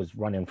was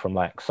running from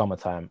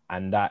summertime.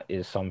 And that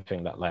is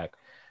something that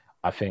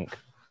I think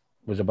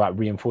was about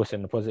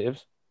reinforcing the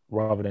positives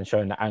rather than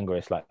showing the anger.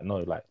 It's like, no,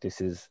 like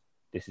this is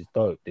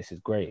dope, this is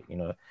great, you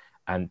know.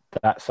 And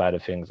that side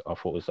of things I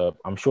thought was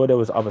I'm sure there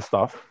was other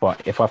stuff,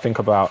 but if I think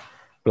about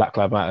Black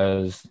Lives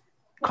Matters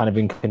kind of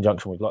in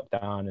conjunction with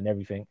lockdown and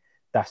everything,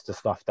 that's the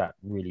stuff that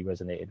really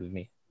resonated with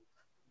me.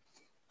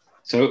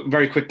 So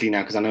very quickly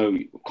now, because I know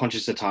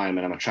conscious of time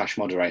and I'm a trash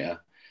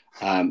moderator,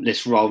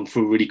 let's run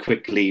through really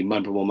quickly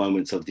memorable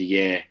moments of the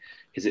year.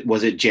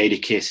 Was it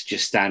Jadakiss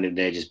just standing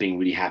there, just being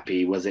really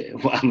happy? Was it?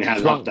 I mean, I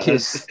love that.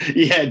 Kiss.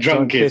 Yeah,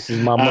 drunk kiss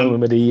is my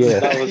moment of the year.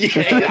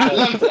 Yeah, I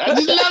love it. I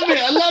just love it.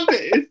 I love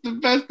it. It's the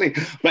best thing.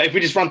 But if we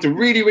just run through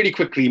really, really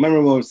quickly,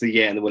 memorable moments of the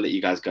year, and then we'll let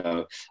you guys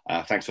go.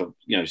 Thanks for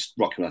just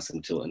rocking us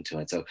until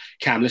it. So,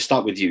 Cam, let's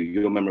start with you.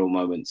 Your memorable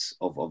moments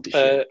of this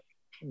year.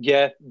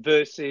 Yeah,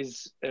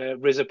 versus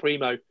RZA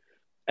Primo.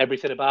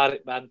 Everything about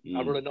it, man.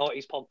 I run a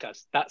 90s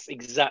podcast. That's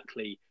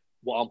exactly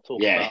what I'm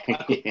talking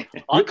about.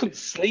 I couldn't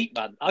sleep,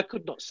 man. I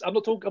could not. I'm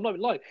not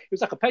even lying. It was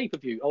like a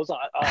pay-per-view. I was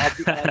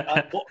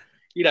like, what,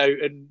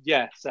 and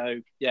yeah. So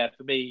yeah,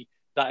 for me,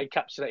 that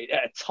encapsulated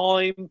at a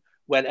time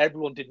when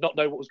everyone did not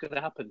know what was going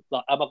to happen.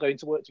 Like, am I going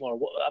to work tomorrow?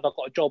 Have I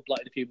got a job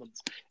like in a few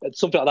months? And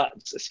something like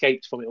that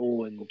escaped from it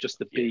all, and just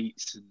the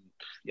beats and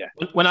yeah.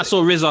 When I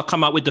saw RZA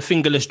come out with the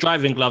fingerless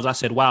driving gloves, I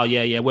said, "Wow,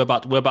 yeah, we're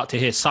about to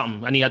hear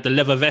something." And he had the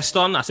leather vest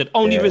on. I said,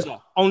 "Only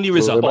RZA, only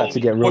RZA." We're about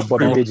to get real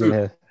Bobby Pigeon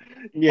here.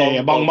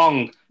 Yeah, bong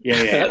bong.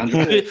 Yeah.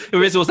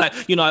 RZA was like,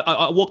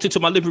 I walked into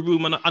my living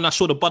room and I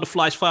saw the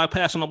butterflies fly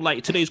past, and I'm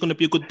like, today's gonna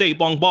be a good day.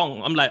 Bong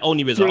bong. I'm like,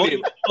 only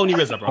RZA, only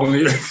RZA, bro.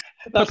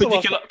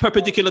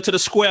 Perpendicular to the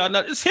square. No,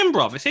 it's him,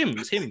 bro. It's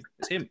him.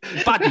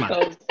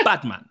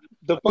 Bad man.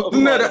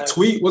 Wasn't there that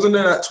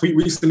tweet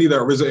recently that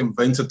RZA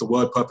invented the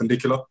word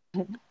perpendicular?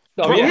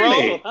 Bro,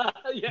 really?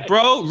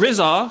 Bro,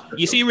 RZA,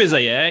 you see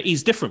RZA, yeah?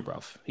 He's different,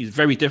 bruv. He's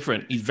very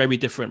different,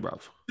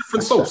 bruv.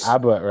 Different sauce.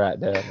 Abbott right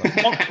there,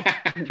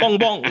 man. Bong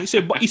bong. He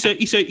said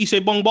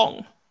bong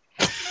bong.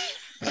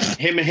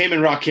 Him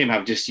and Rakim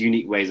have just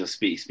unique ways of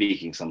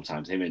speaking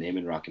sometimes. Him and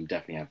Rakim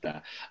definitely have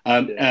that.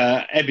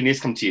 Ebony, let's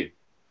come to you.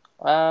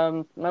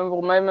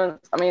 Memorable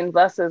moments. I mean,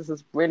 versus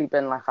has really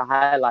been like a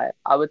highlight.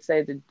 I would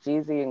say the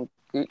Jeezy and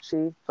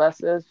Gucci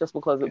versus, just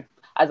because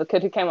as a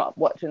kid who came up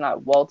watching like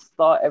World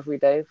Star every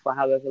day for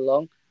however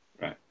long,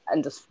 right,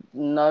 and just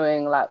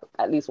knowing like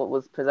at least what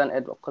was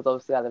presented, because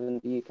obviously I live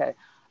in the UK,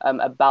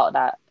 about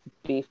that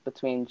beef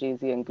between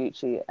Jeezy and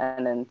Gucci,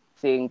 and then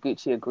seeing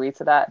Gucci agree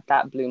to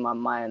that blew my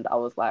mind. I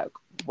was like,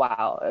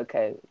 wow,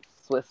 okay,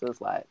 Swiss is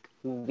like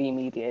the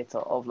mediator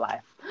of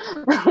life.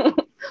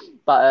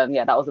 But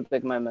yeah, that was a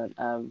big moment,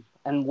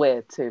 and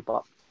weird too,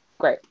 but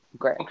great,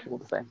 okay. All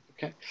the same.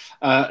 Okay,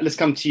 let's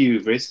come to you,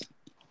 Riz.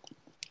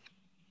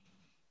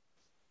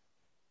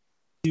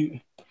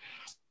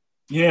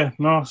 Yeah,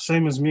 no,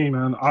 same as me,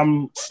 man.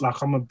 I'm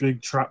a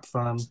big Trap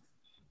fan,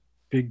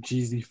 big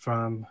Jeezy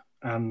fan,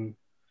 and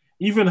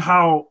even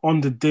how on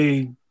the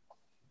day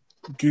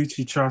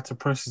Gucci tried to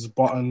press his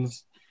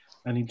buttons,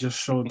 and he just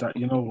showed that,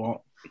 you know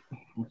what,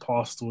 I'm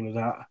past all of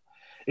that.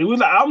 It was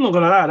like, I'm not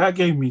gonna lie, that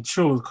gave me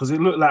chills, because it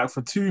looked like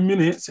for 2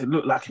 minutes, it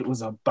looked like it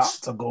was about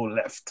to go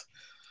left.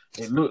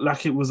 It looked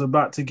like it was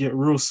about to get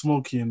real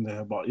smoky in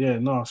there. But yeah,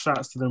 no,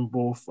 shouts to them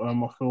both. I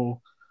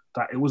feel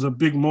that it was a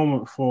big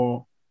moment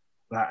for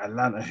like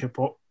Atlanta hip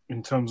hop,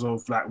 in terms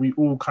of like we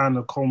all kind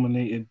of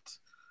culminated,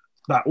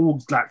 like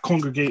all like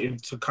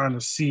congregated to kind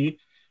of see,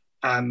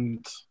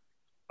 and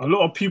a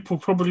lot of people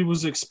probably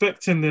was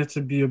expecting there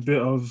to be a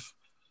bit of,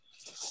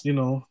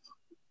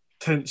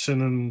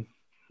 tension, and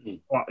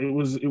but it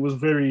was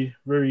very,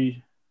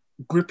 very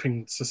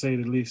gripping, to say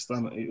the least,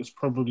 and it was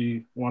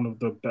probably one of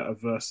the better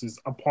verses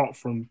apart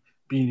from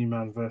Beanie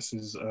Man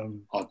versus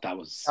that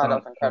was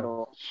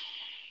incredible.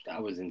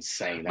 That was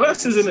insane.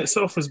 Versus in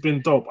itself has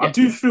been dope. Yeah. I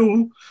do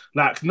feel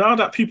like now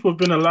that people have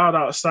been allowed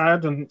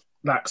outside, and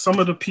like some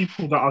of the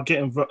people that are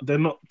getting, they're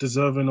not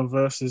deserving of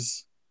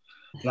verses.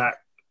 Like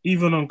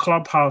even on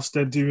Clubhouse,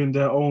 they're doing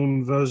their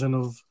own version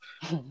of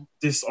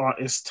this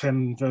artist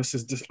 10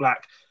 versus this.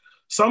 Like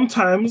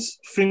sometimes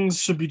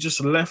things should be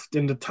just left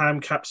in the time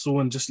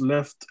capsule and just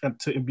left and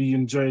to be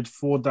enjoyed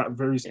for that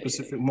very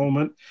specific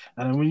moment.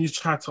 And when you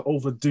try to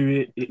overdo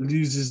it, it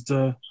loses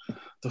the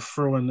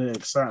thrill and the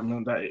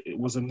excitement that it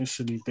was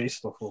initially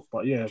based off of.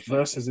 But yeah,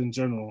 verses in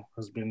general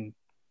has been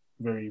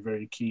very,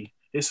 very key.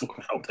 It's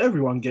helped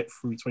everyone get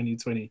through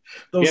 2020.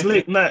 Those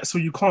late nights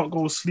where you can't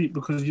go to sleep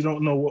because you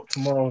don't know what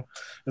tomorrow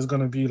is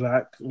going to be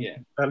like. Yeah.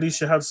 At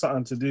least you have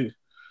something to do.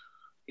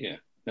 Yeah,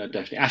 no,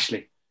 definitely.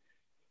 Ashley.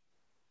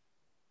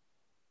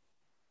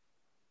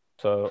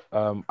 So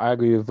I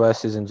agree with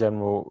verses in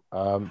general.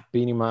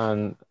 Beanie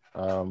Man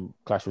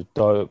clash was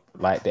dope.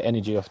 Like the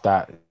energy of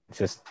that,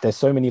 just there's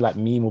so many like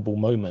memeable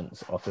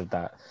moments off of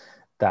that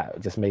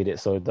just made it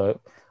so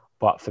dope.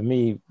 But for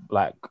me,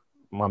 like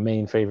my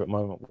main favorite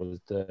moment was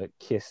the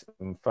Kiss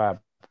and Fab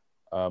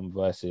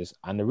verses,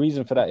 and the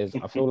reason for that is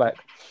I feel like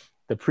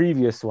the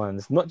previous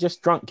ones, not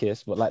just Drunk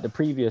Kiss, but like the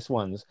previous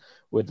ones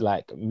would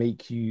like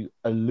make you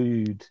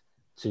allude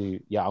to.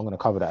 Yeah, I'm gonna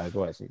cover that as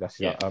well. Actually,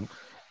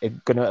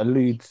 gonna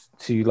allude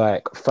to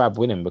like Fab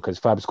winning because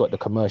Fab's got the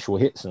commercial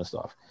hits and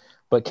stuff.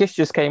 But Kiss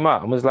just came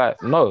out and was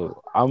like,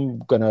 no, I'm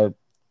gonna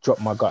drop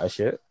my gutter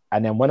shit.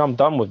 And then when I'm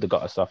done with the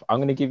gutter stuff, I'm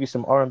gonna give you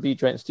some R&B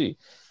joints too,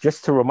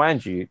 just to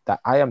remind you that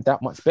I am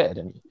that much better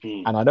than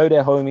you. And I know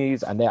they're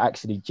homies and they're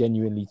actually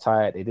genuinely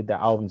tight. They did their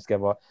albums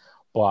together,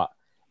 but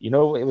you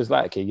know what it was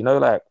like, you know,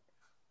 like,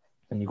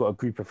 and you got a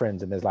group of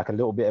friends and there's like a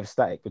little bit of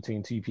static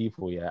between two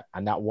people, yeah,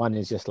 and that one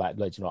is just like,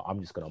 look, you know, I'm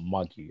just gonna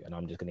mug you and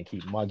I'm just gonna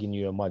keep mugging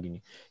you and mugging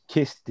you.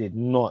 Kiss did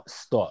not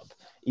stop,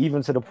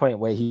 even to the point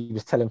where he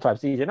was telling Fab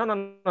DJ,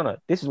 no,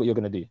 this is what you're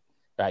gonna do.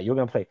 Right, you're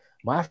gonna play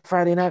my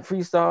Friday night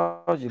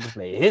freestyles, you're gonna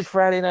play his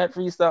Friday night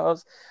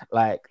freestyles.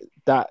 Like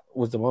that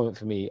was the moment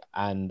for me.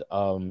 And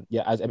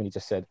yeah, as Emily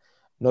just said,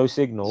 No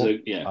Signal. So,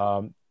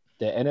 yeah.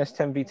 The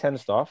NS10v10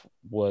 stuff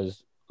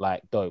was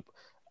like dope.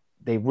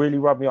 They really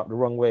rubbed me up the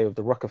wrong way with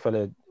the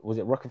Rockefeller, was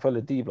it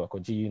Rockefeller D Block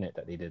or G Unit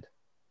that they did?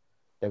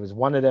 There was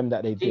one of them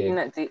that they did. G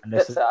Unit, I think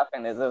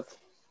they did.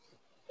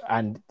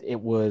 And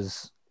it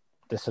was,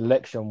 the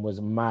selection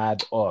was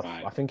mad off.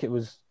 Right. I think it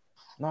was,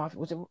 no,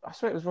 was it? I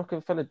swear it was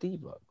Rockefeller D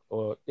Block,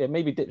 or yeah,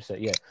 maybe Dipset,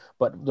 yeah.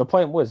 But the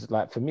point was,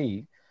 like, for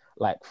me,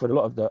 like for a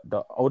lot of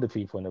the older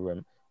people in the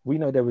room, we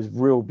know there was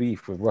real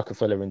beef with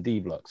Rockefeller and D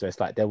Block. So it's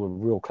like there were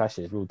real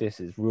clashes, real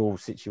disses, real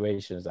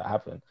situations that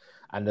happened.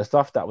 And the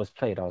stuff that was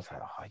played, I was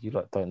like, oh, you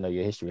lot don't know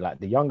your history. Like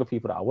the younger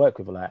people that I work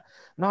with were like,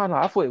 no,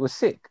 I thought it was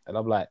sick. And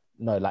I'm like,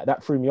 no, like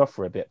that threw me off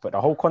for a bit. But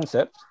the whole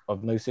concept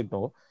of No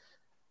Signal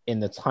in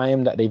the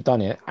time that they've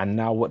done it and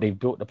now what they've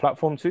built the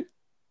platform to,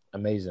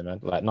 amazing, man.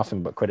 Like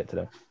nothing but credit to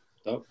them.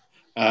 So,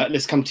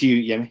 let's come to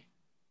you, Yemi.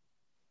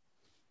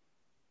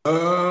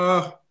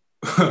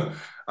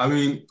 I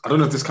mean, I don't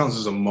know if this counts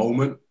as a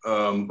moment,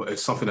 but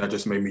it's something that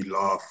just made me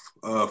laugh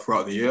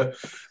throughout the year.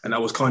 And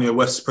that was Kanye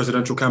West's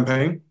presidential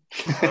campaign.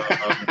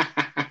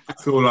 I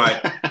feel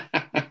like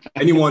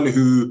anyone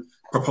who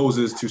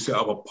proposes to set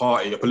up a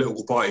party, a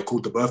political party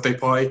called the birthday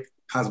party,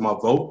 has my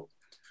vote.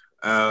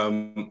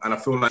 And I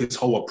feel like his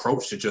whole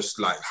approach to just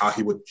like how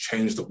he would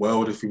change the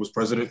world if he was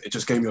president, it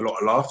just gave me a lot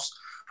of laughs.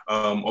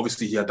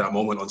 Obviously, he had that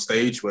moment on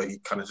stage where he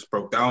kind of just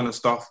broke down and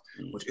stuff,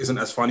 which isn't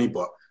as funny,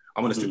 but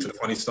I'm going to stick to the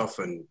funny stuff.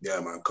 And yeah,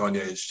 man, Kanye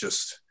is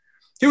just,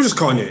 he was just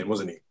Kanye,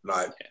 wasn't he?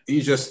 Like,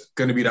 he's just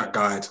going to be that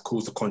guy to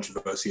cause the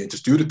controversy and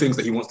just do the things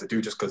that he wants to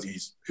do just because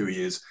he's who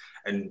he is.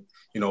 And,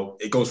 you know,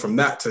 it goes from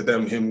that to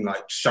him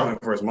like shouting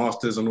for his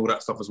masters and all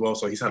that stuff as well.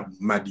 So he's had a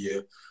mad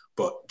year.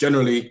 But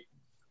generally,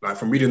 like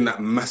from reading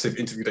that massive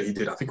interview that he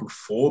did, I think with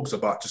Forbes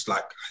about just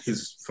like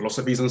his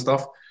philosophies and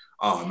stuff,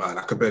 oh man,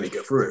 I could barely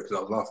get through it because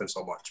I was laughing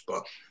so much.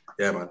 But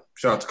yeah, man,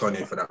 shout out to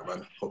Kanye for that,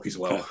 man. Hope he's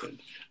well.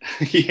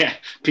 Yeah,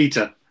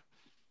 Peter.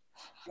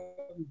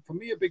 For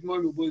me, a big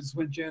moment was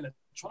when Jay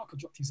Electronica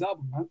dropped his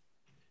album, man.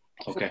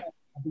 Okay.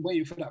 I've been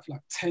waiting for that for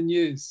like 10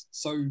 years.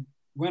 So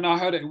when I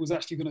heard it was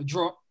actually going to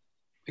drop,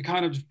 it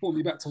kind of just brought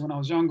me back to when I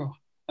was younger.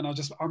 And I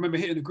remember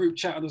hitting the group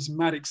chat and I was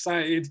mad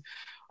excited.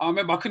 I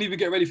remember I couldn't even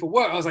get ready for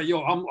work. I was like,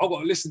 yo, I've got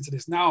to listen to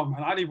this now,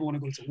 man. I didn't even want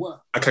to go to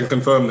work. I can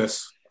confirm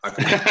this.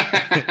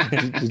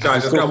 You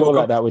just feel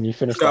like that when you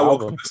finish the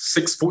album.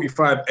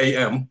 6:45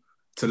 a.m.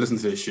 to listen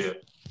to this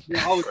shit.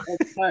 Yeah,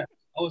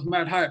 I was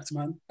mad hyped,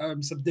 man.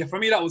 So yeah, for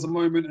me, that was a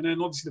moment. And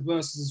then obviously the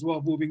verses as well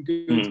have all been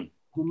good. I'm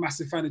a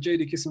massive fan of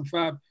Jadakiss and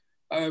Fab.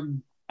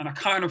 And I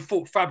kind of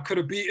thought Fab could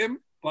have beat him,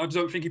 but I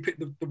don't think he picked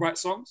the right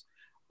songs.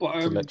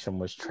 But selection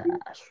was trash.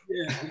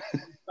 Yeah,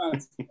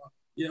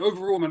 yeah.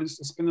 Overall, man,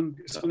 it's been a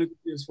good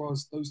year as far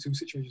as those two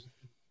situations.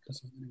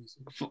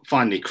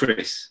 Finally,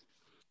 Chris.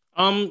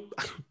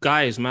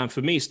 Guys, man,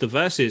 for me, it's the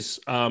verses.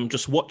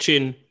 Just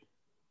watching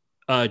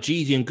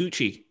Jeezy and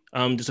Gucci.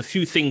 There's a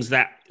few things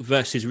that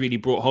verses really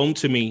brought home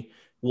to me.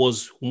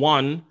 Was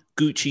one,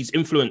 Gucci's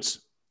influence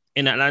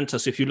in Atlanta.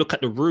 So if you look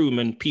at the room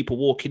and people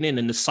walking in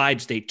and the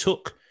sides they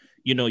took,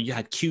 you know, you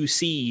had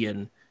QC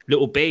and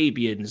Little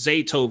Baby and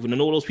Zaytoven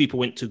and all those people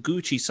went to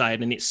Gucci's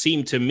side. And it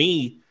seemed to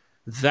me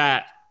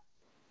that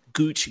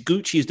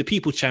Gucci is the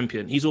people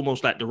champion. He's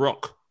almost like the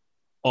Rock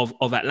of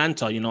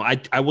Atlanta. You know,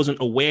 I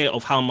wasn't aware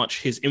of how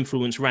much his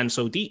influence ran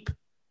so deep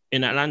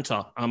in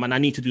Atlanta. And I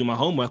need to do my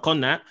homework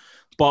on that.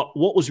 But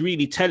what was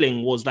really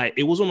telling was like,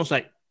 it was almost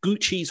like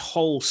Gucci's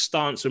whole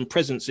stance and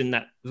presence in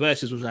that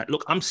verses was like,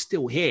 look, I'm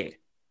still here.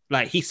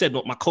 Like he said,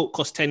 look, my coat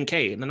cost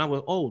 10K. And then I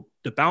went, oh,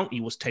 the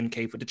bounty was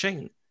 10K for the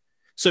chain.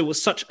 So it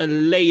was such a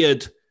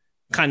layered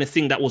kind of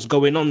thing that was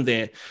going on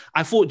there.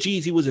 I thought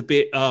Jeezy was a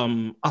bit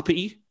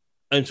uppity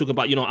and talking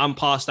about, you know, I'm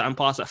past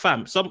that,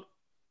 fam.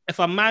 If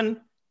a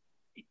man,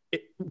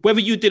 whether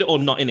you did it or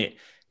not in it,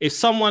 if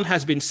someone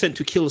has been sent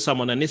to kill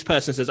someone and this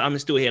person says, I'm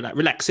still here, like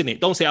relax in it.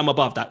 Don't say I'm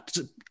above that.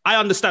 I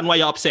understand why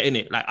you're upset in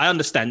it. Like I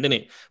understand in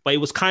it, but it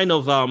was kind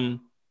of,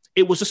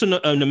 it was just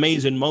an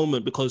amazing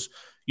moment because,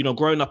 you know,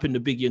 growing up in the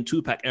Biggie and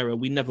Tupac era,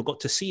 we never got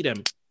to see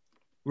them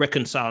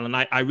reconcile. And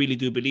I really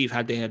do believe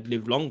had they had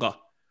lived longer,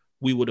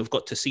 we would have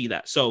got to see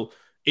that. So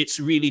it's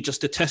really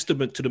just a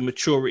testament to the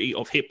maturity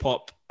of hip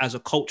hop as a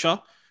culture.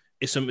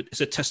 It's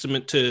a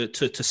testament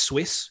to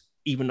Swiss,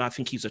 even though I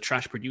think he's a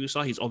trash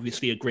producer. He's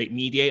obviously a great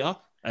mediator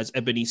as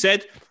Ebony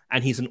said,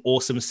 and he's an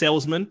awesome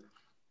salesman.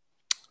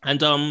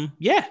 And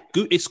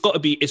it's got to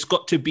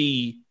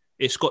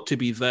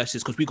be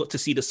verses, because we got to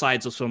see the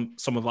sides of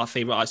some of our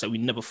favorite artists that we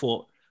never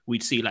thought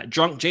we'd see. Like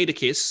Drunk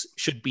Jadakiss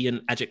should be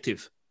an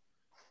adjective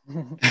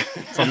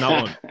from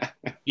now on.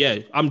 Yeah,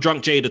 I'm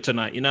drunk Jada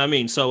tonight. You know what I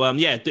mean? So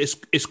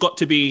it's got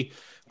to be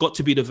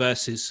the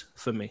verses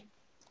for me.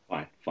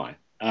 Fine.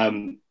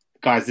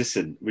 Guys,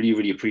 listen,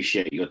 really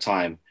appreciate your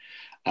time.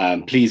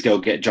 Please go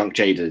get drunk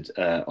jaded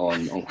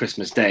on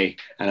Christmas Day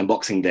and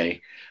Unboxing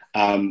Day.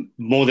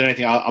 More than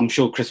anything, I'm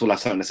sure Chris will have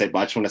something to say, but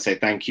I just want to say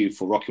thank you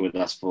for rocking with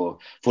us for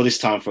this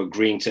time, for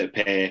agreeing to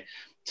appear,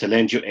 to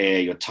lend your ear,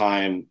 your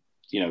time,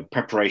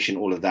 preparation,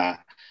 all of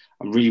that.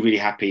 I'm really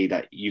happy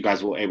that you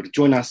guys were able to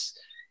join us.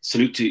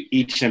 Salute to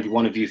each and every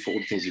one of you for all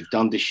the things you've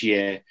done this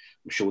year.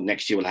 I'm sure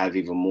next year we'll have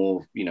even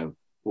more,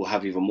 we'll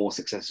have even more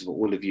successes for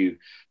all of you.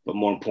 But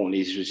more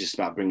importantly, this was just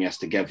about bringing us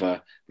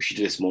together. We should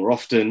do this more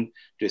often,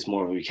 do this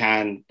more if we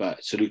can.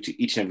 But salute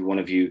to each and every one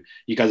of you.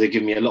 You guys have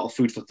given me a lot of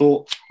food for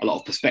thought, a lot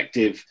of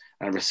perspective,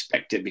 and I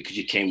respect it because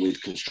you came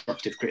with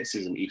constructive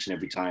criticism each and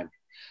every time.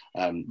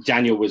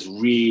 Daniel was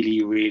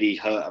really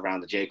hurt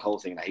around the J. Cole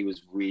thing. That he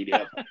was really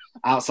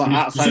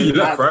outside. You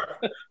left, right?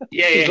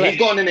 Yeah, he's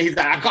gone in there. He's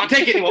like, I can't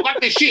take it anymore.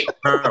 Fuck this shit.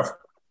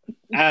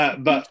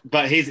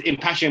 But his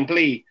impassioned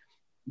plea.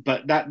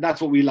 But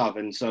that's what we love,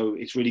 and so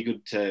it's really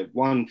good for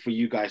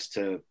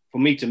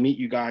me to meet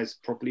you guys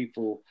properly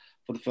for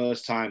the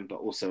first time. But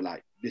also,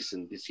 like,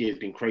 listen, this year has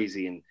been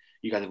crazy, and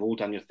you guys have all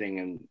done your thing.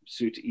 And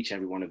salute to each and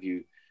every one of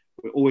you.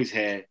 We're always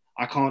here.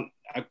 I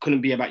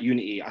couldn't be about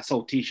unity. I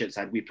sold T-shirts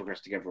that had We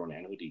Progress Together on it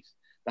and hoodies.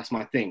 That's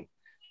my thing.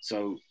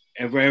 So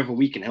wherever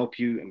we can help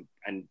you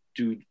and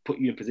put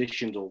you in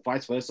positions, or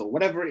vice versa, or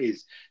whatever it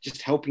is,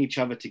 just helping each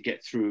other to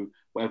get through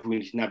whatever we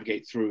need to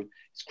navigate through.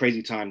 It's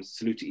crazy times.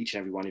 Salute to each and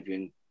every one of you,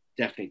 and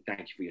definitely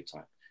thank you for your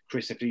time.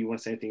 Chris, if you want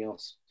to say anything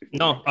else?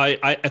 No,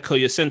 I echo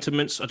your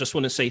sentiments. I just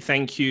want to say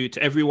thank you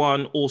to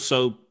everyone.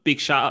 Also, big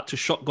shout out to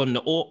Shotgun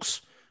the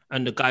Orcs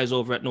and the guys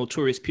over at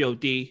Notorious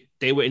POD.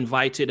 They were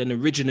invited, and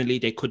originally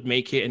they could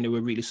make it, and they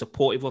were really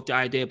supportive of the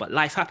idea, but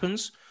life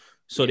happens.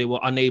 So they were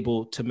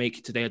unable to make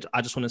it today.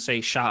 I just want to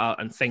say shout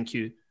out and thank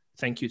you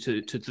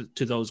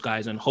to those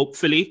guys. And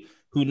hopefully,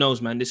 who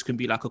knows, man, this can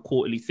be like a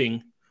quarterly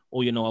thing,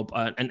 or,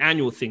 an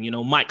annual thing,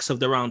 Mics of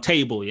the Round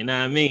Table, you know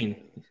what I mean?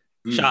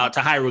 Shout out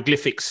to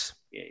Hieroglyphics.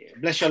 Yeah.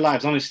 Bless your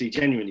lives, honestly,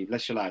 genuinely,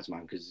 bless your lives,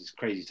 man, because it's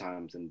crazy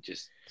times, and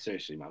just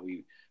seriously, man,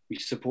 we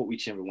support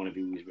each and every one of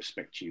you. We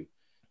respect you.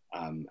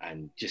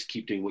 And just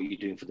keep doing what you're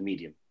doing for the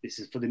medium. This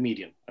is for the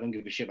medium. I don't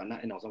give a shit about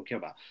nothing else. I don't care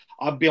about.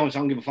 I'll be honest, I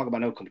don't give a fuck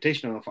about no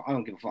competition. I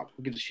don't give a fuck.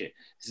 Who gives a shit?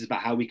 This is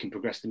about how we can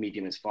progress the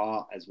medium as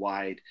far, as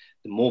wide.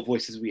 The more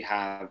voices we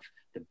have,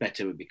 the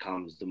better it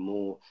becomes. The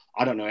more,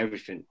 I don't know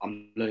everything.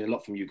 I'm learning a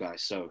lot from you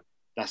guys. So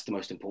that's the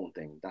most important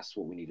thing. That's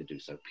what we need to do.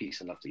 So peace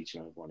and love to each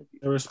and every one of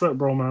you. Respect,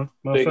 bro, man.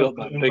 Big up,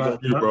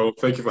 you, bro.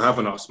 Thank you for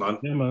having us, man.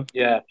 Yeah, man.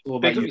 Yeah.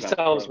 Big up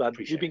yourselves, man.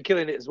 You've been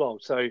killing it as well.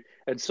 So,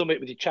 and Summit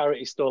with your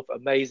charity stuff,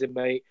 amazing,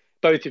 mate.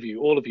 Both of you,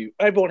 all of you,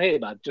 everyone here,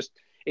 man. Just,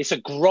 it's a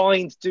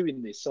grind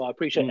doing this. So I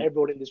appreciate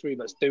everyone in this room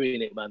that's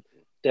doing it, man.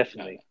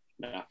 Definitely.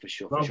 No, for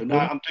sure. No,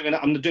 I'm doing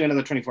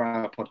another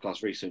 24-hour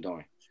podcast very soon, don't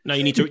I? No,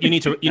 you need to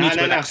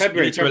relax.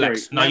 February, you need to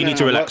relax. No, you need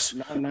to relax.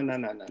 No.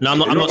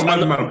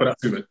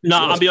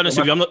 I'll be honest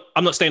with you.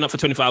 I'm not staying up for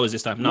 24 hours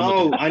this time.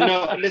 No, I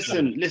know.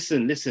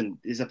 Listen.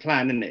 There's a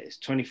plan, isn't it? It's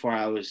 24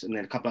 hours and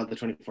then a couple other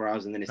 24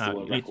 hours and then it's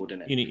still a record,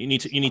 isn't it? You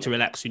need to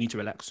relax. You need to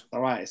relax.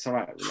 All right. It's all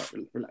right.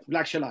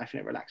 Relax your life,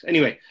 innit? Relax.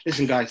 Anyway,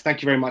 listen, guys.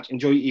 Thank you very much.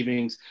 Enjoy your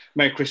evenings.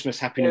 Merry Christmas.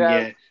 Happy New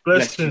Year.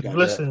 Blessings.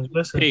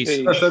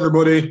 Peace. Bless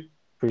everybody.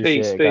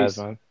 Appreciate it, guys,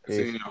 man.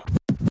 Peace.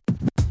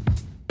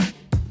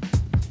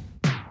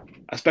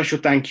 A special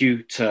thank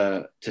you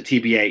to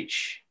TBH,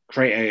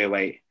 Crate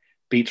 808,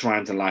 Beats,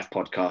 Rhymes and Life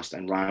podcast,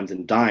 and Rhymes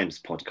and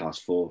Dimes podcast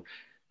for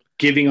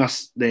giving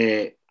us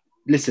their...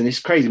 Listen,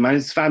 it's crazy, man.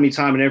 It's family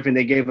time and everything.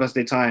 They gave us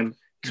their time,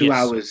 2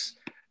 hours,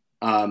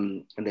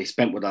 and they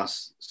spent with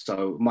us.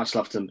 So much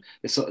love to them.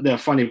 They're a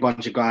funny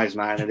bunch of guys,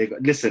 man. And they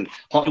got, listen,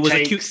 hot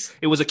takes.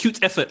 It was a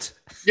cute effort.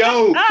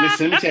 Yo,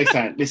 listen, let me tell you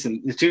something.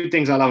 Listen, the two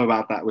things I love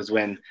about that was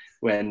when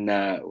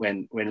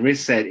Riz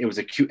said it was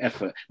a cute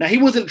effort. Now, he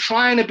wasn't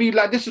trying to be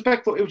like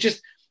disrespectful. It was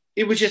just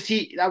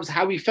that was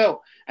how he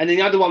felt. And then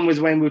the other one was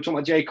when we were talking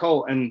about J.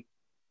 Cole and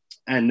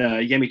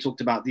Yemi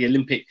talked about the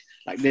Olympic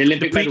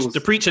medals. The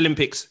Preach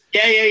Olympics.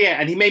 Yeah.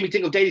 And he made me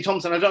think of Daley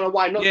Thompson. I don't know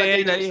why.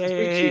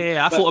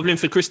 I thought of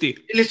Linford Christie.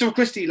 Linford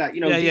Christie,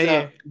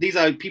 these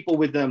are people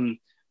with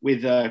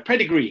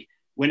pedigree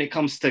when it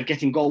comes to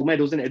getting gold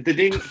medals, isn't it? The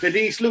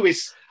Denise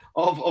Lewis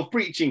of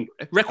preaching.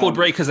 Record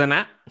breakers and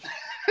that.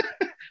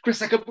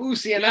 Chris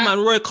Akabusi and that. Man,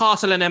 Roy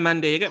Castle and them,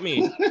 man, you get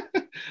me?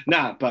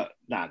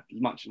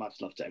 Much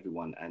love to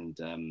everyone. And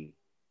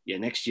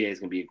next year is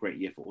going to be a great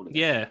year for all of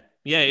them.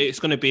 Yeah, it's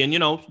going to be. And,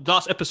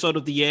 last episode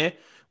of the year,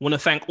 want to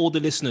thank all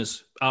the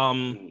listeners.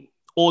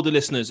 all the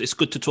listeners. It's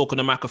good to talk on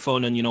the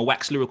microphone and, you know,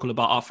 wax lyrical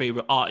about our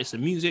favorite artists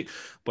and music,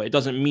 but it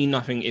doesn't mean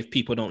nothing if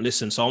people don't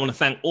listen. So I want to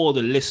thank all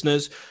the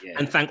listeners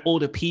and thank all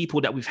the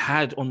people that we've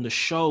had on the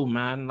show,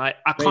 man. Like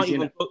I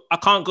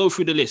can't go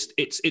through the list.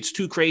 It's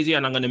too crazy,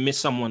 and I'm gonna miss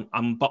someone.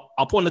 But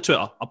I'll put it on the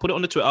Twitter. I'll put it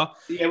on the Twitter.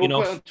 Yeah,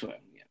 we'll put it on Twitter.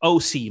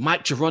 OC,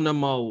 Mike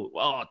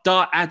Geronimo,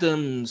 Dart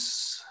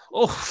Adams.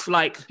 Oh,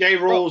 like J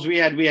Rawls. We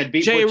had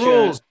Beat J Butcher.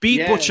 Rawls,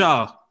 Beat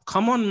Butcher.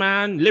 Come on,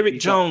 man. Lyric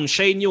Jones,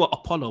 Shane Newer,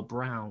 Apollo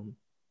Brown.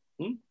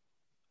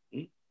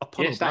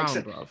 Apollo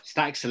Brown, bro.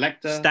 Static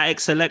Selector,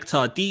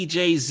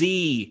 DJ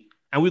Z.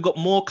 And we've got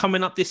more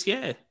coming up this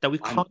year that we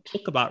can't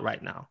talk about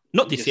right now.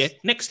 Not this year,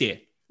 next year.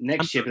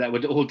 Next year, but that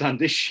we're all done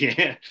this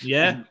year.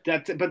 Yeah.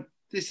 But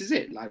this is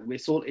it. Like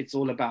it's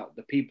all about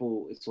the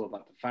people, it's all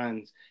about the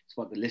fans, it's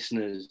about the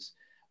listeners.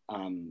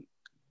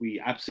 We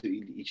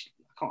absolutely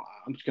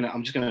I'm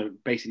just gonna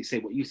basically say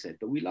what you said,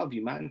 but we love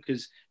you, man,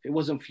 because if it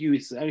wasn't for you,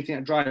 it's the only thing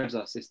that drives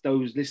us. It's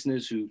those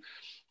listeners who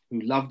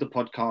love the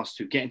podcast,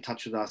 who get in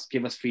touch with us,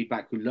 give us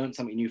feedback, who learned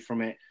something new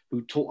from it,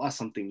 who taught us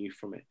something new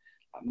from it.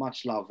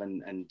 Much love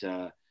and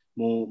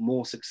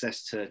more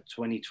success to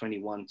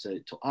 2021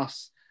 to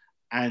us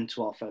and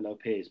to our fellow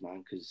peers,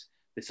 man, because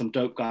there's some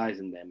dope guys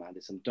in there, man.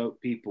 There's some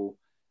dope people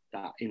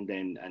that in there,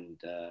 and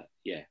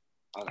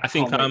I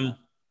think I'm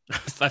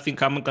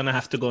gonna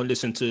have to go and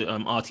listen to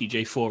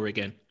RTJ4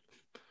 again.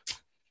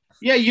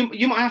 Yeah,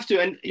 you might have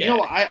to, and you know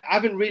what? I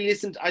haven't really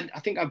listened. I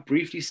think I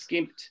briefly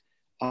skipped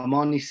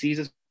Armani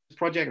Caesar's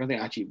project. I think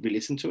I actually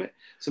re-listened to it,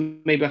 so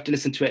maybe I have to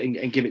listen to it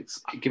and give it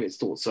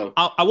thoughts. So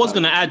I was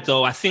going to add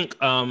though, I think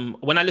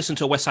when I listened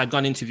to a Westside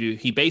Gunn interview,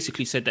 he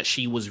basically said that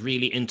she was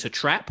really into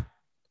trap.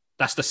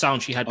 That's the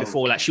sound she had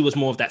before. Like she was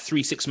more of that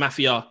 3-6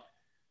 Mafia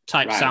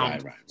type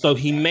sound. So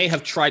he may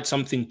have tried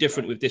something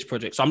different with this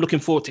project. So I'm looking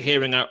forward to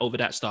hearing her over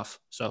that stuff.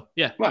 So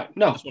yeah,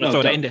 No,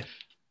 throw that in there.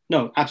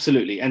 No,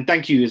 absolutely. And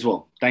thank you as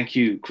well. Thank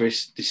you,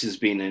 Chris. This has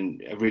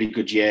been a really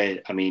good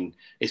year. I mean,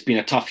 it's been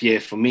a tough year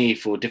for me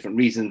for different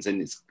reasons,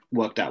 and it's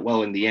worked out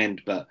well in the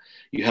end, but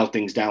you held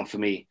things down for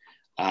me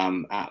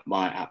at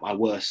my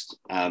worst.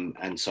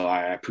 And so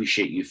I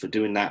appreciate you for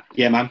doing that.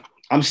 Yeah, man.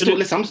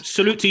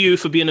 Salute to you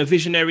for being a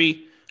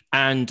visionary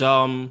and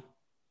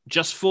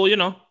just for,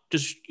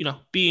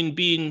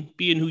 being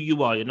who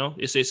you are,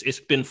 It's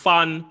been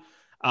fun.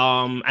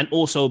 And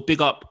also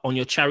big up on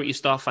your charity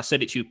stuff. I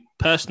said it to you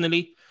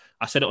personally.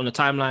 I said it on the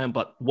timeline,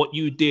 but what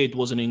you did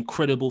was an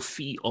incredible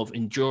feat of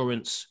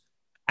endurance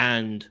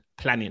and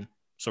planning.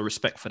 So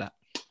respect for that.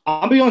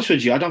 I'll be honest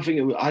with you. I'm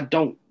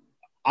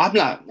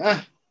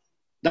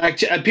like,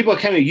 people are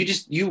coming,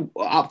 you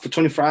are up for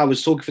 24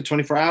 hours, talking for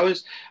 24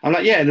 hours. I'm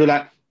like, yeah. And they're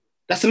like,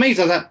 that's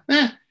amazing. I was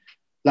like,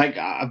 Like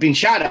I've been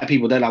shouted at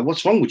people. They're like,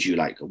 what's wrong with you?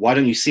 Like, why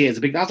don't you see it as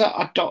a big, I was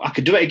like, I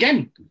could do it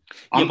again.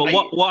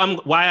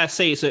 Why I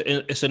say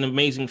it's an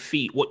amazing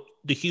feat. What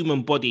the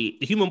human body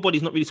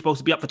is not really supposed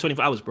to be up for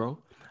 24 hours, bro.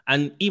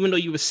 And even though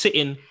you were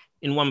sitting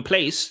in one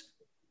place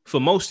for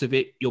most of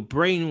it, your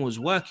brain was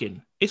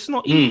working. It's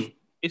not easy.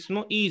 It's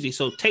not easy.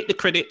 So take the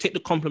credit, take the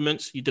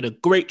compliments. You did a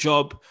great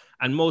job.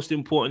 And most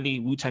importantly,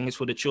 Wu-Tang is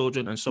for the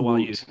children, and so are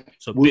you.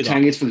 So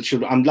Wu-Tang is for the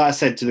children. Like I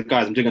said to the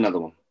guys, I'm doing another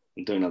one.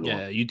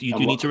 Yeah, you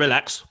do need to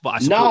relax, but I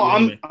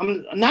support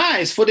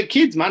it's for the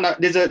kids, man.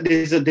 There's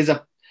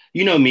a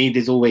you know me,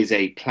 there's always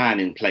a plan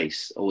in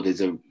place, or there's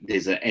an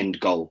end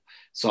goal.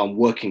 So I'm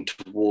working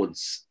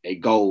towards a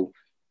goal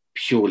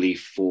purely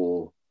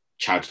for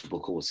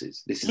charitable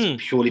causes. This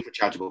is purely for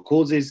charitable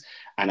causes,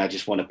 and I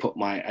just want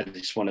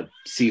to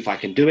see if I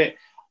can do it.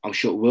 I'm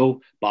sure it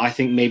will, but I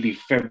think maybe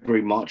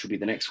February, March will be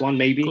the next one.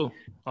 Maybe. Cool.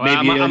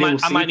 Maybe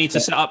I might need to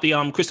set up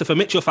the Christopher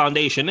Mitchell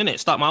Foundation, innit?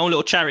 Start my own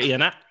little charity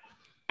and that.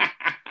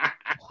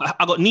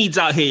 I got needs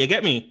out here. You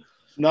get me?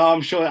 No,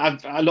 I'm sure.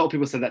 A lot of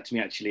people said that to me.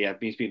 Actually, I've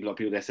been speaking to a lot of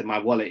people. They said my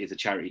wallet is a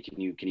charity. Can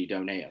you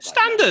donate?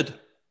 Standard.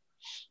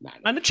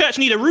 Like, and the church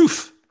need a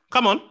roof.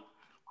 Come on.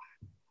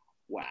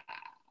 Wow.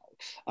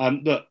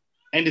 Look,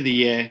 end of the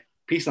year.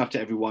 Peace and love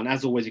to everyone.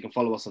 As always, you can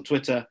follow us on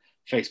Twitter,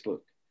 Facebook,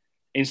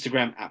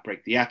 Instagram at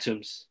Break the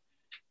Atoms.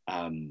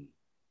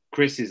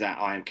 Chris is at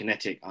I Am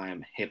Kinetic. I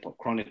am Hip Hop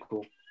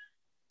Chronicle.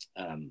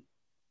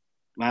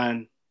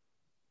 Man,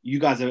 you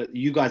guys are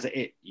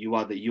it. You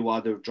are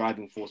the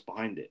driving force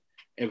behind it.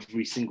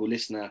 Every single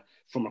listener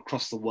from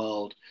across the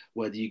world,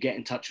 whether you get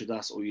in touch with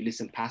us or you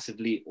listen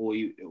passively or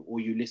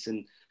you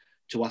listen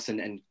to us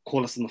and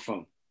call us on the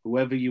phone,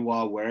 whoever you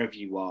are, wherever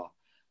you are,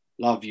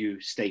 love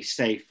you, stay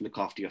safe, look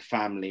after your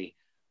family,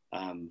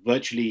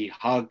 virtually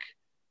hug,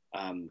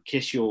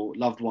 kiss your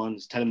loved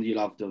ones, tell them that you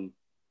love them,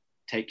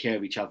 take care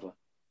of each other.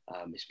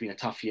 It's been a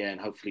tough year,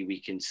 and hopefully we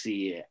can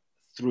see it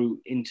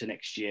through into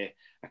next year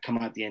and come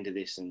out at the end of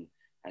this and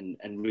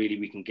really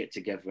we can get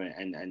together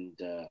and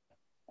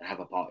have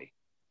a party.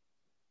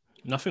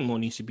 Nothing more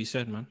needs to be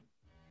said, man.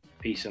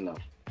 Peace and love.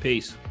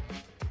 Peace.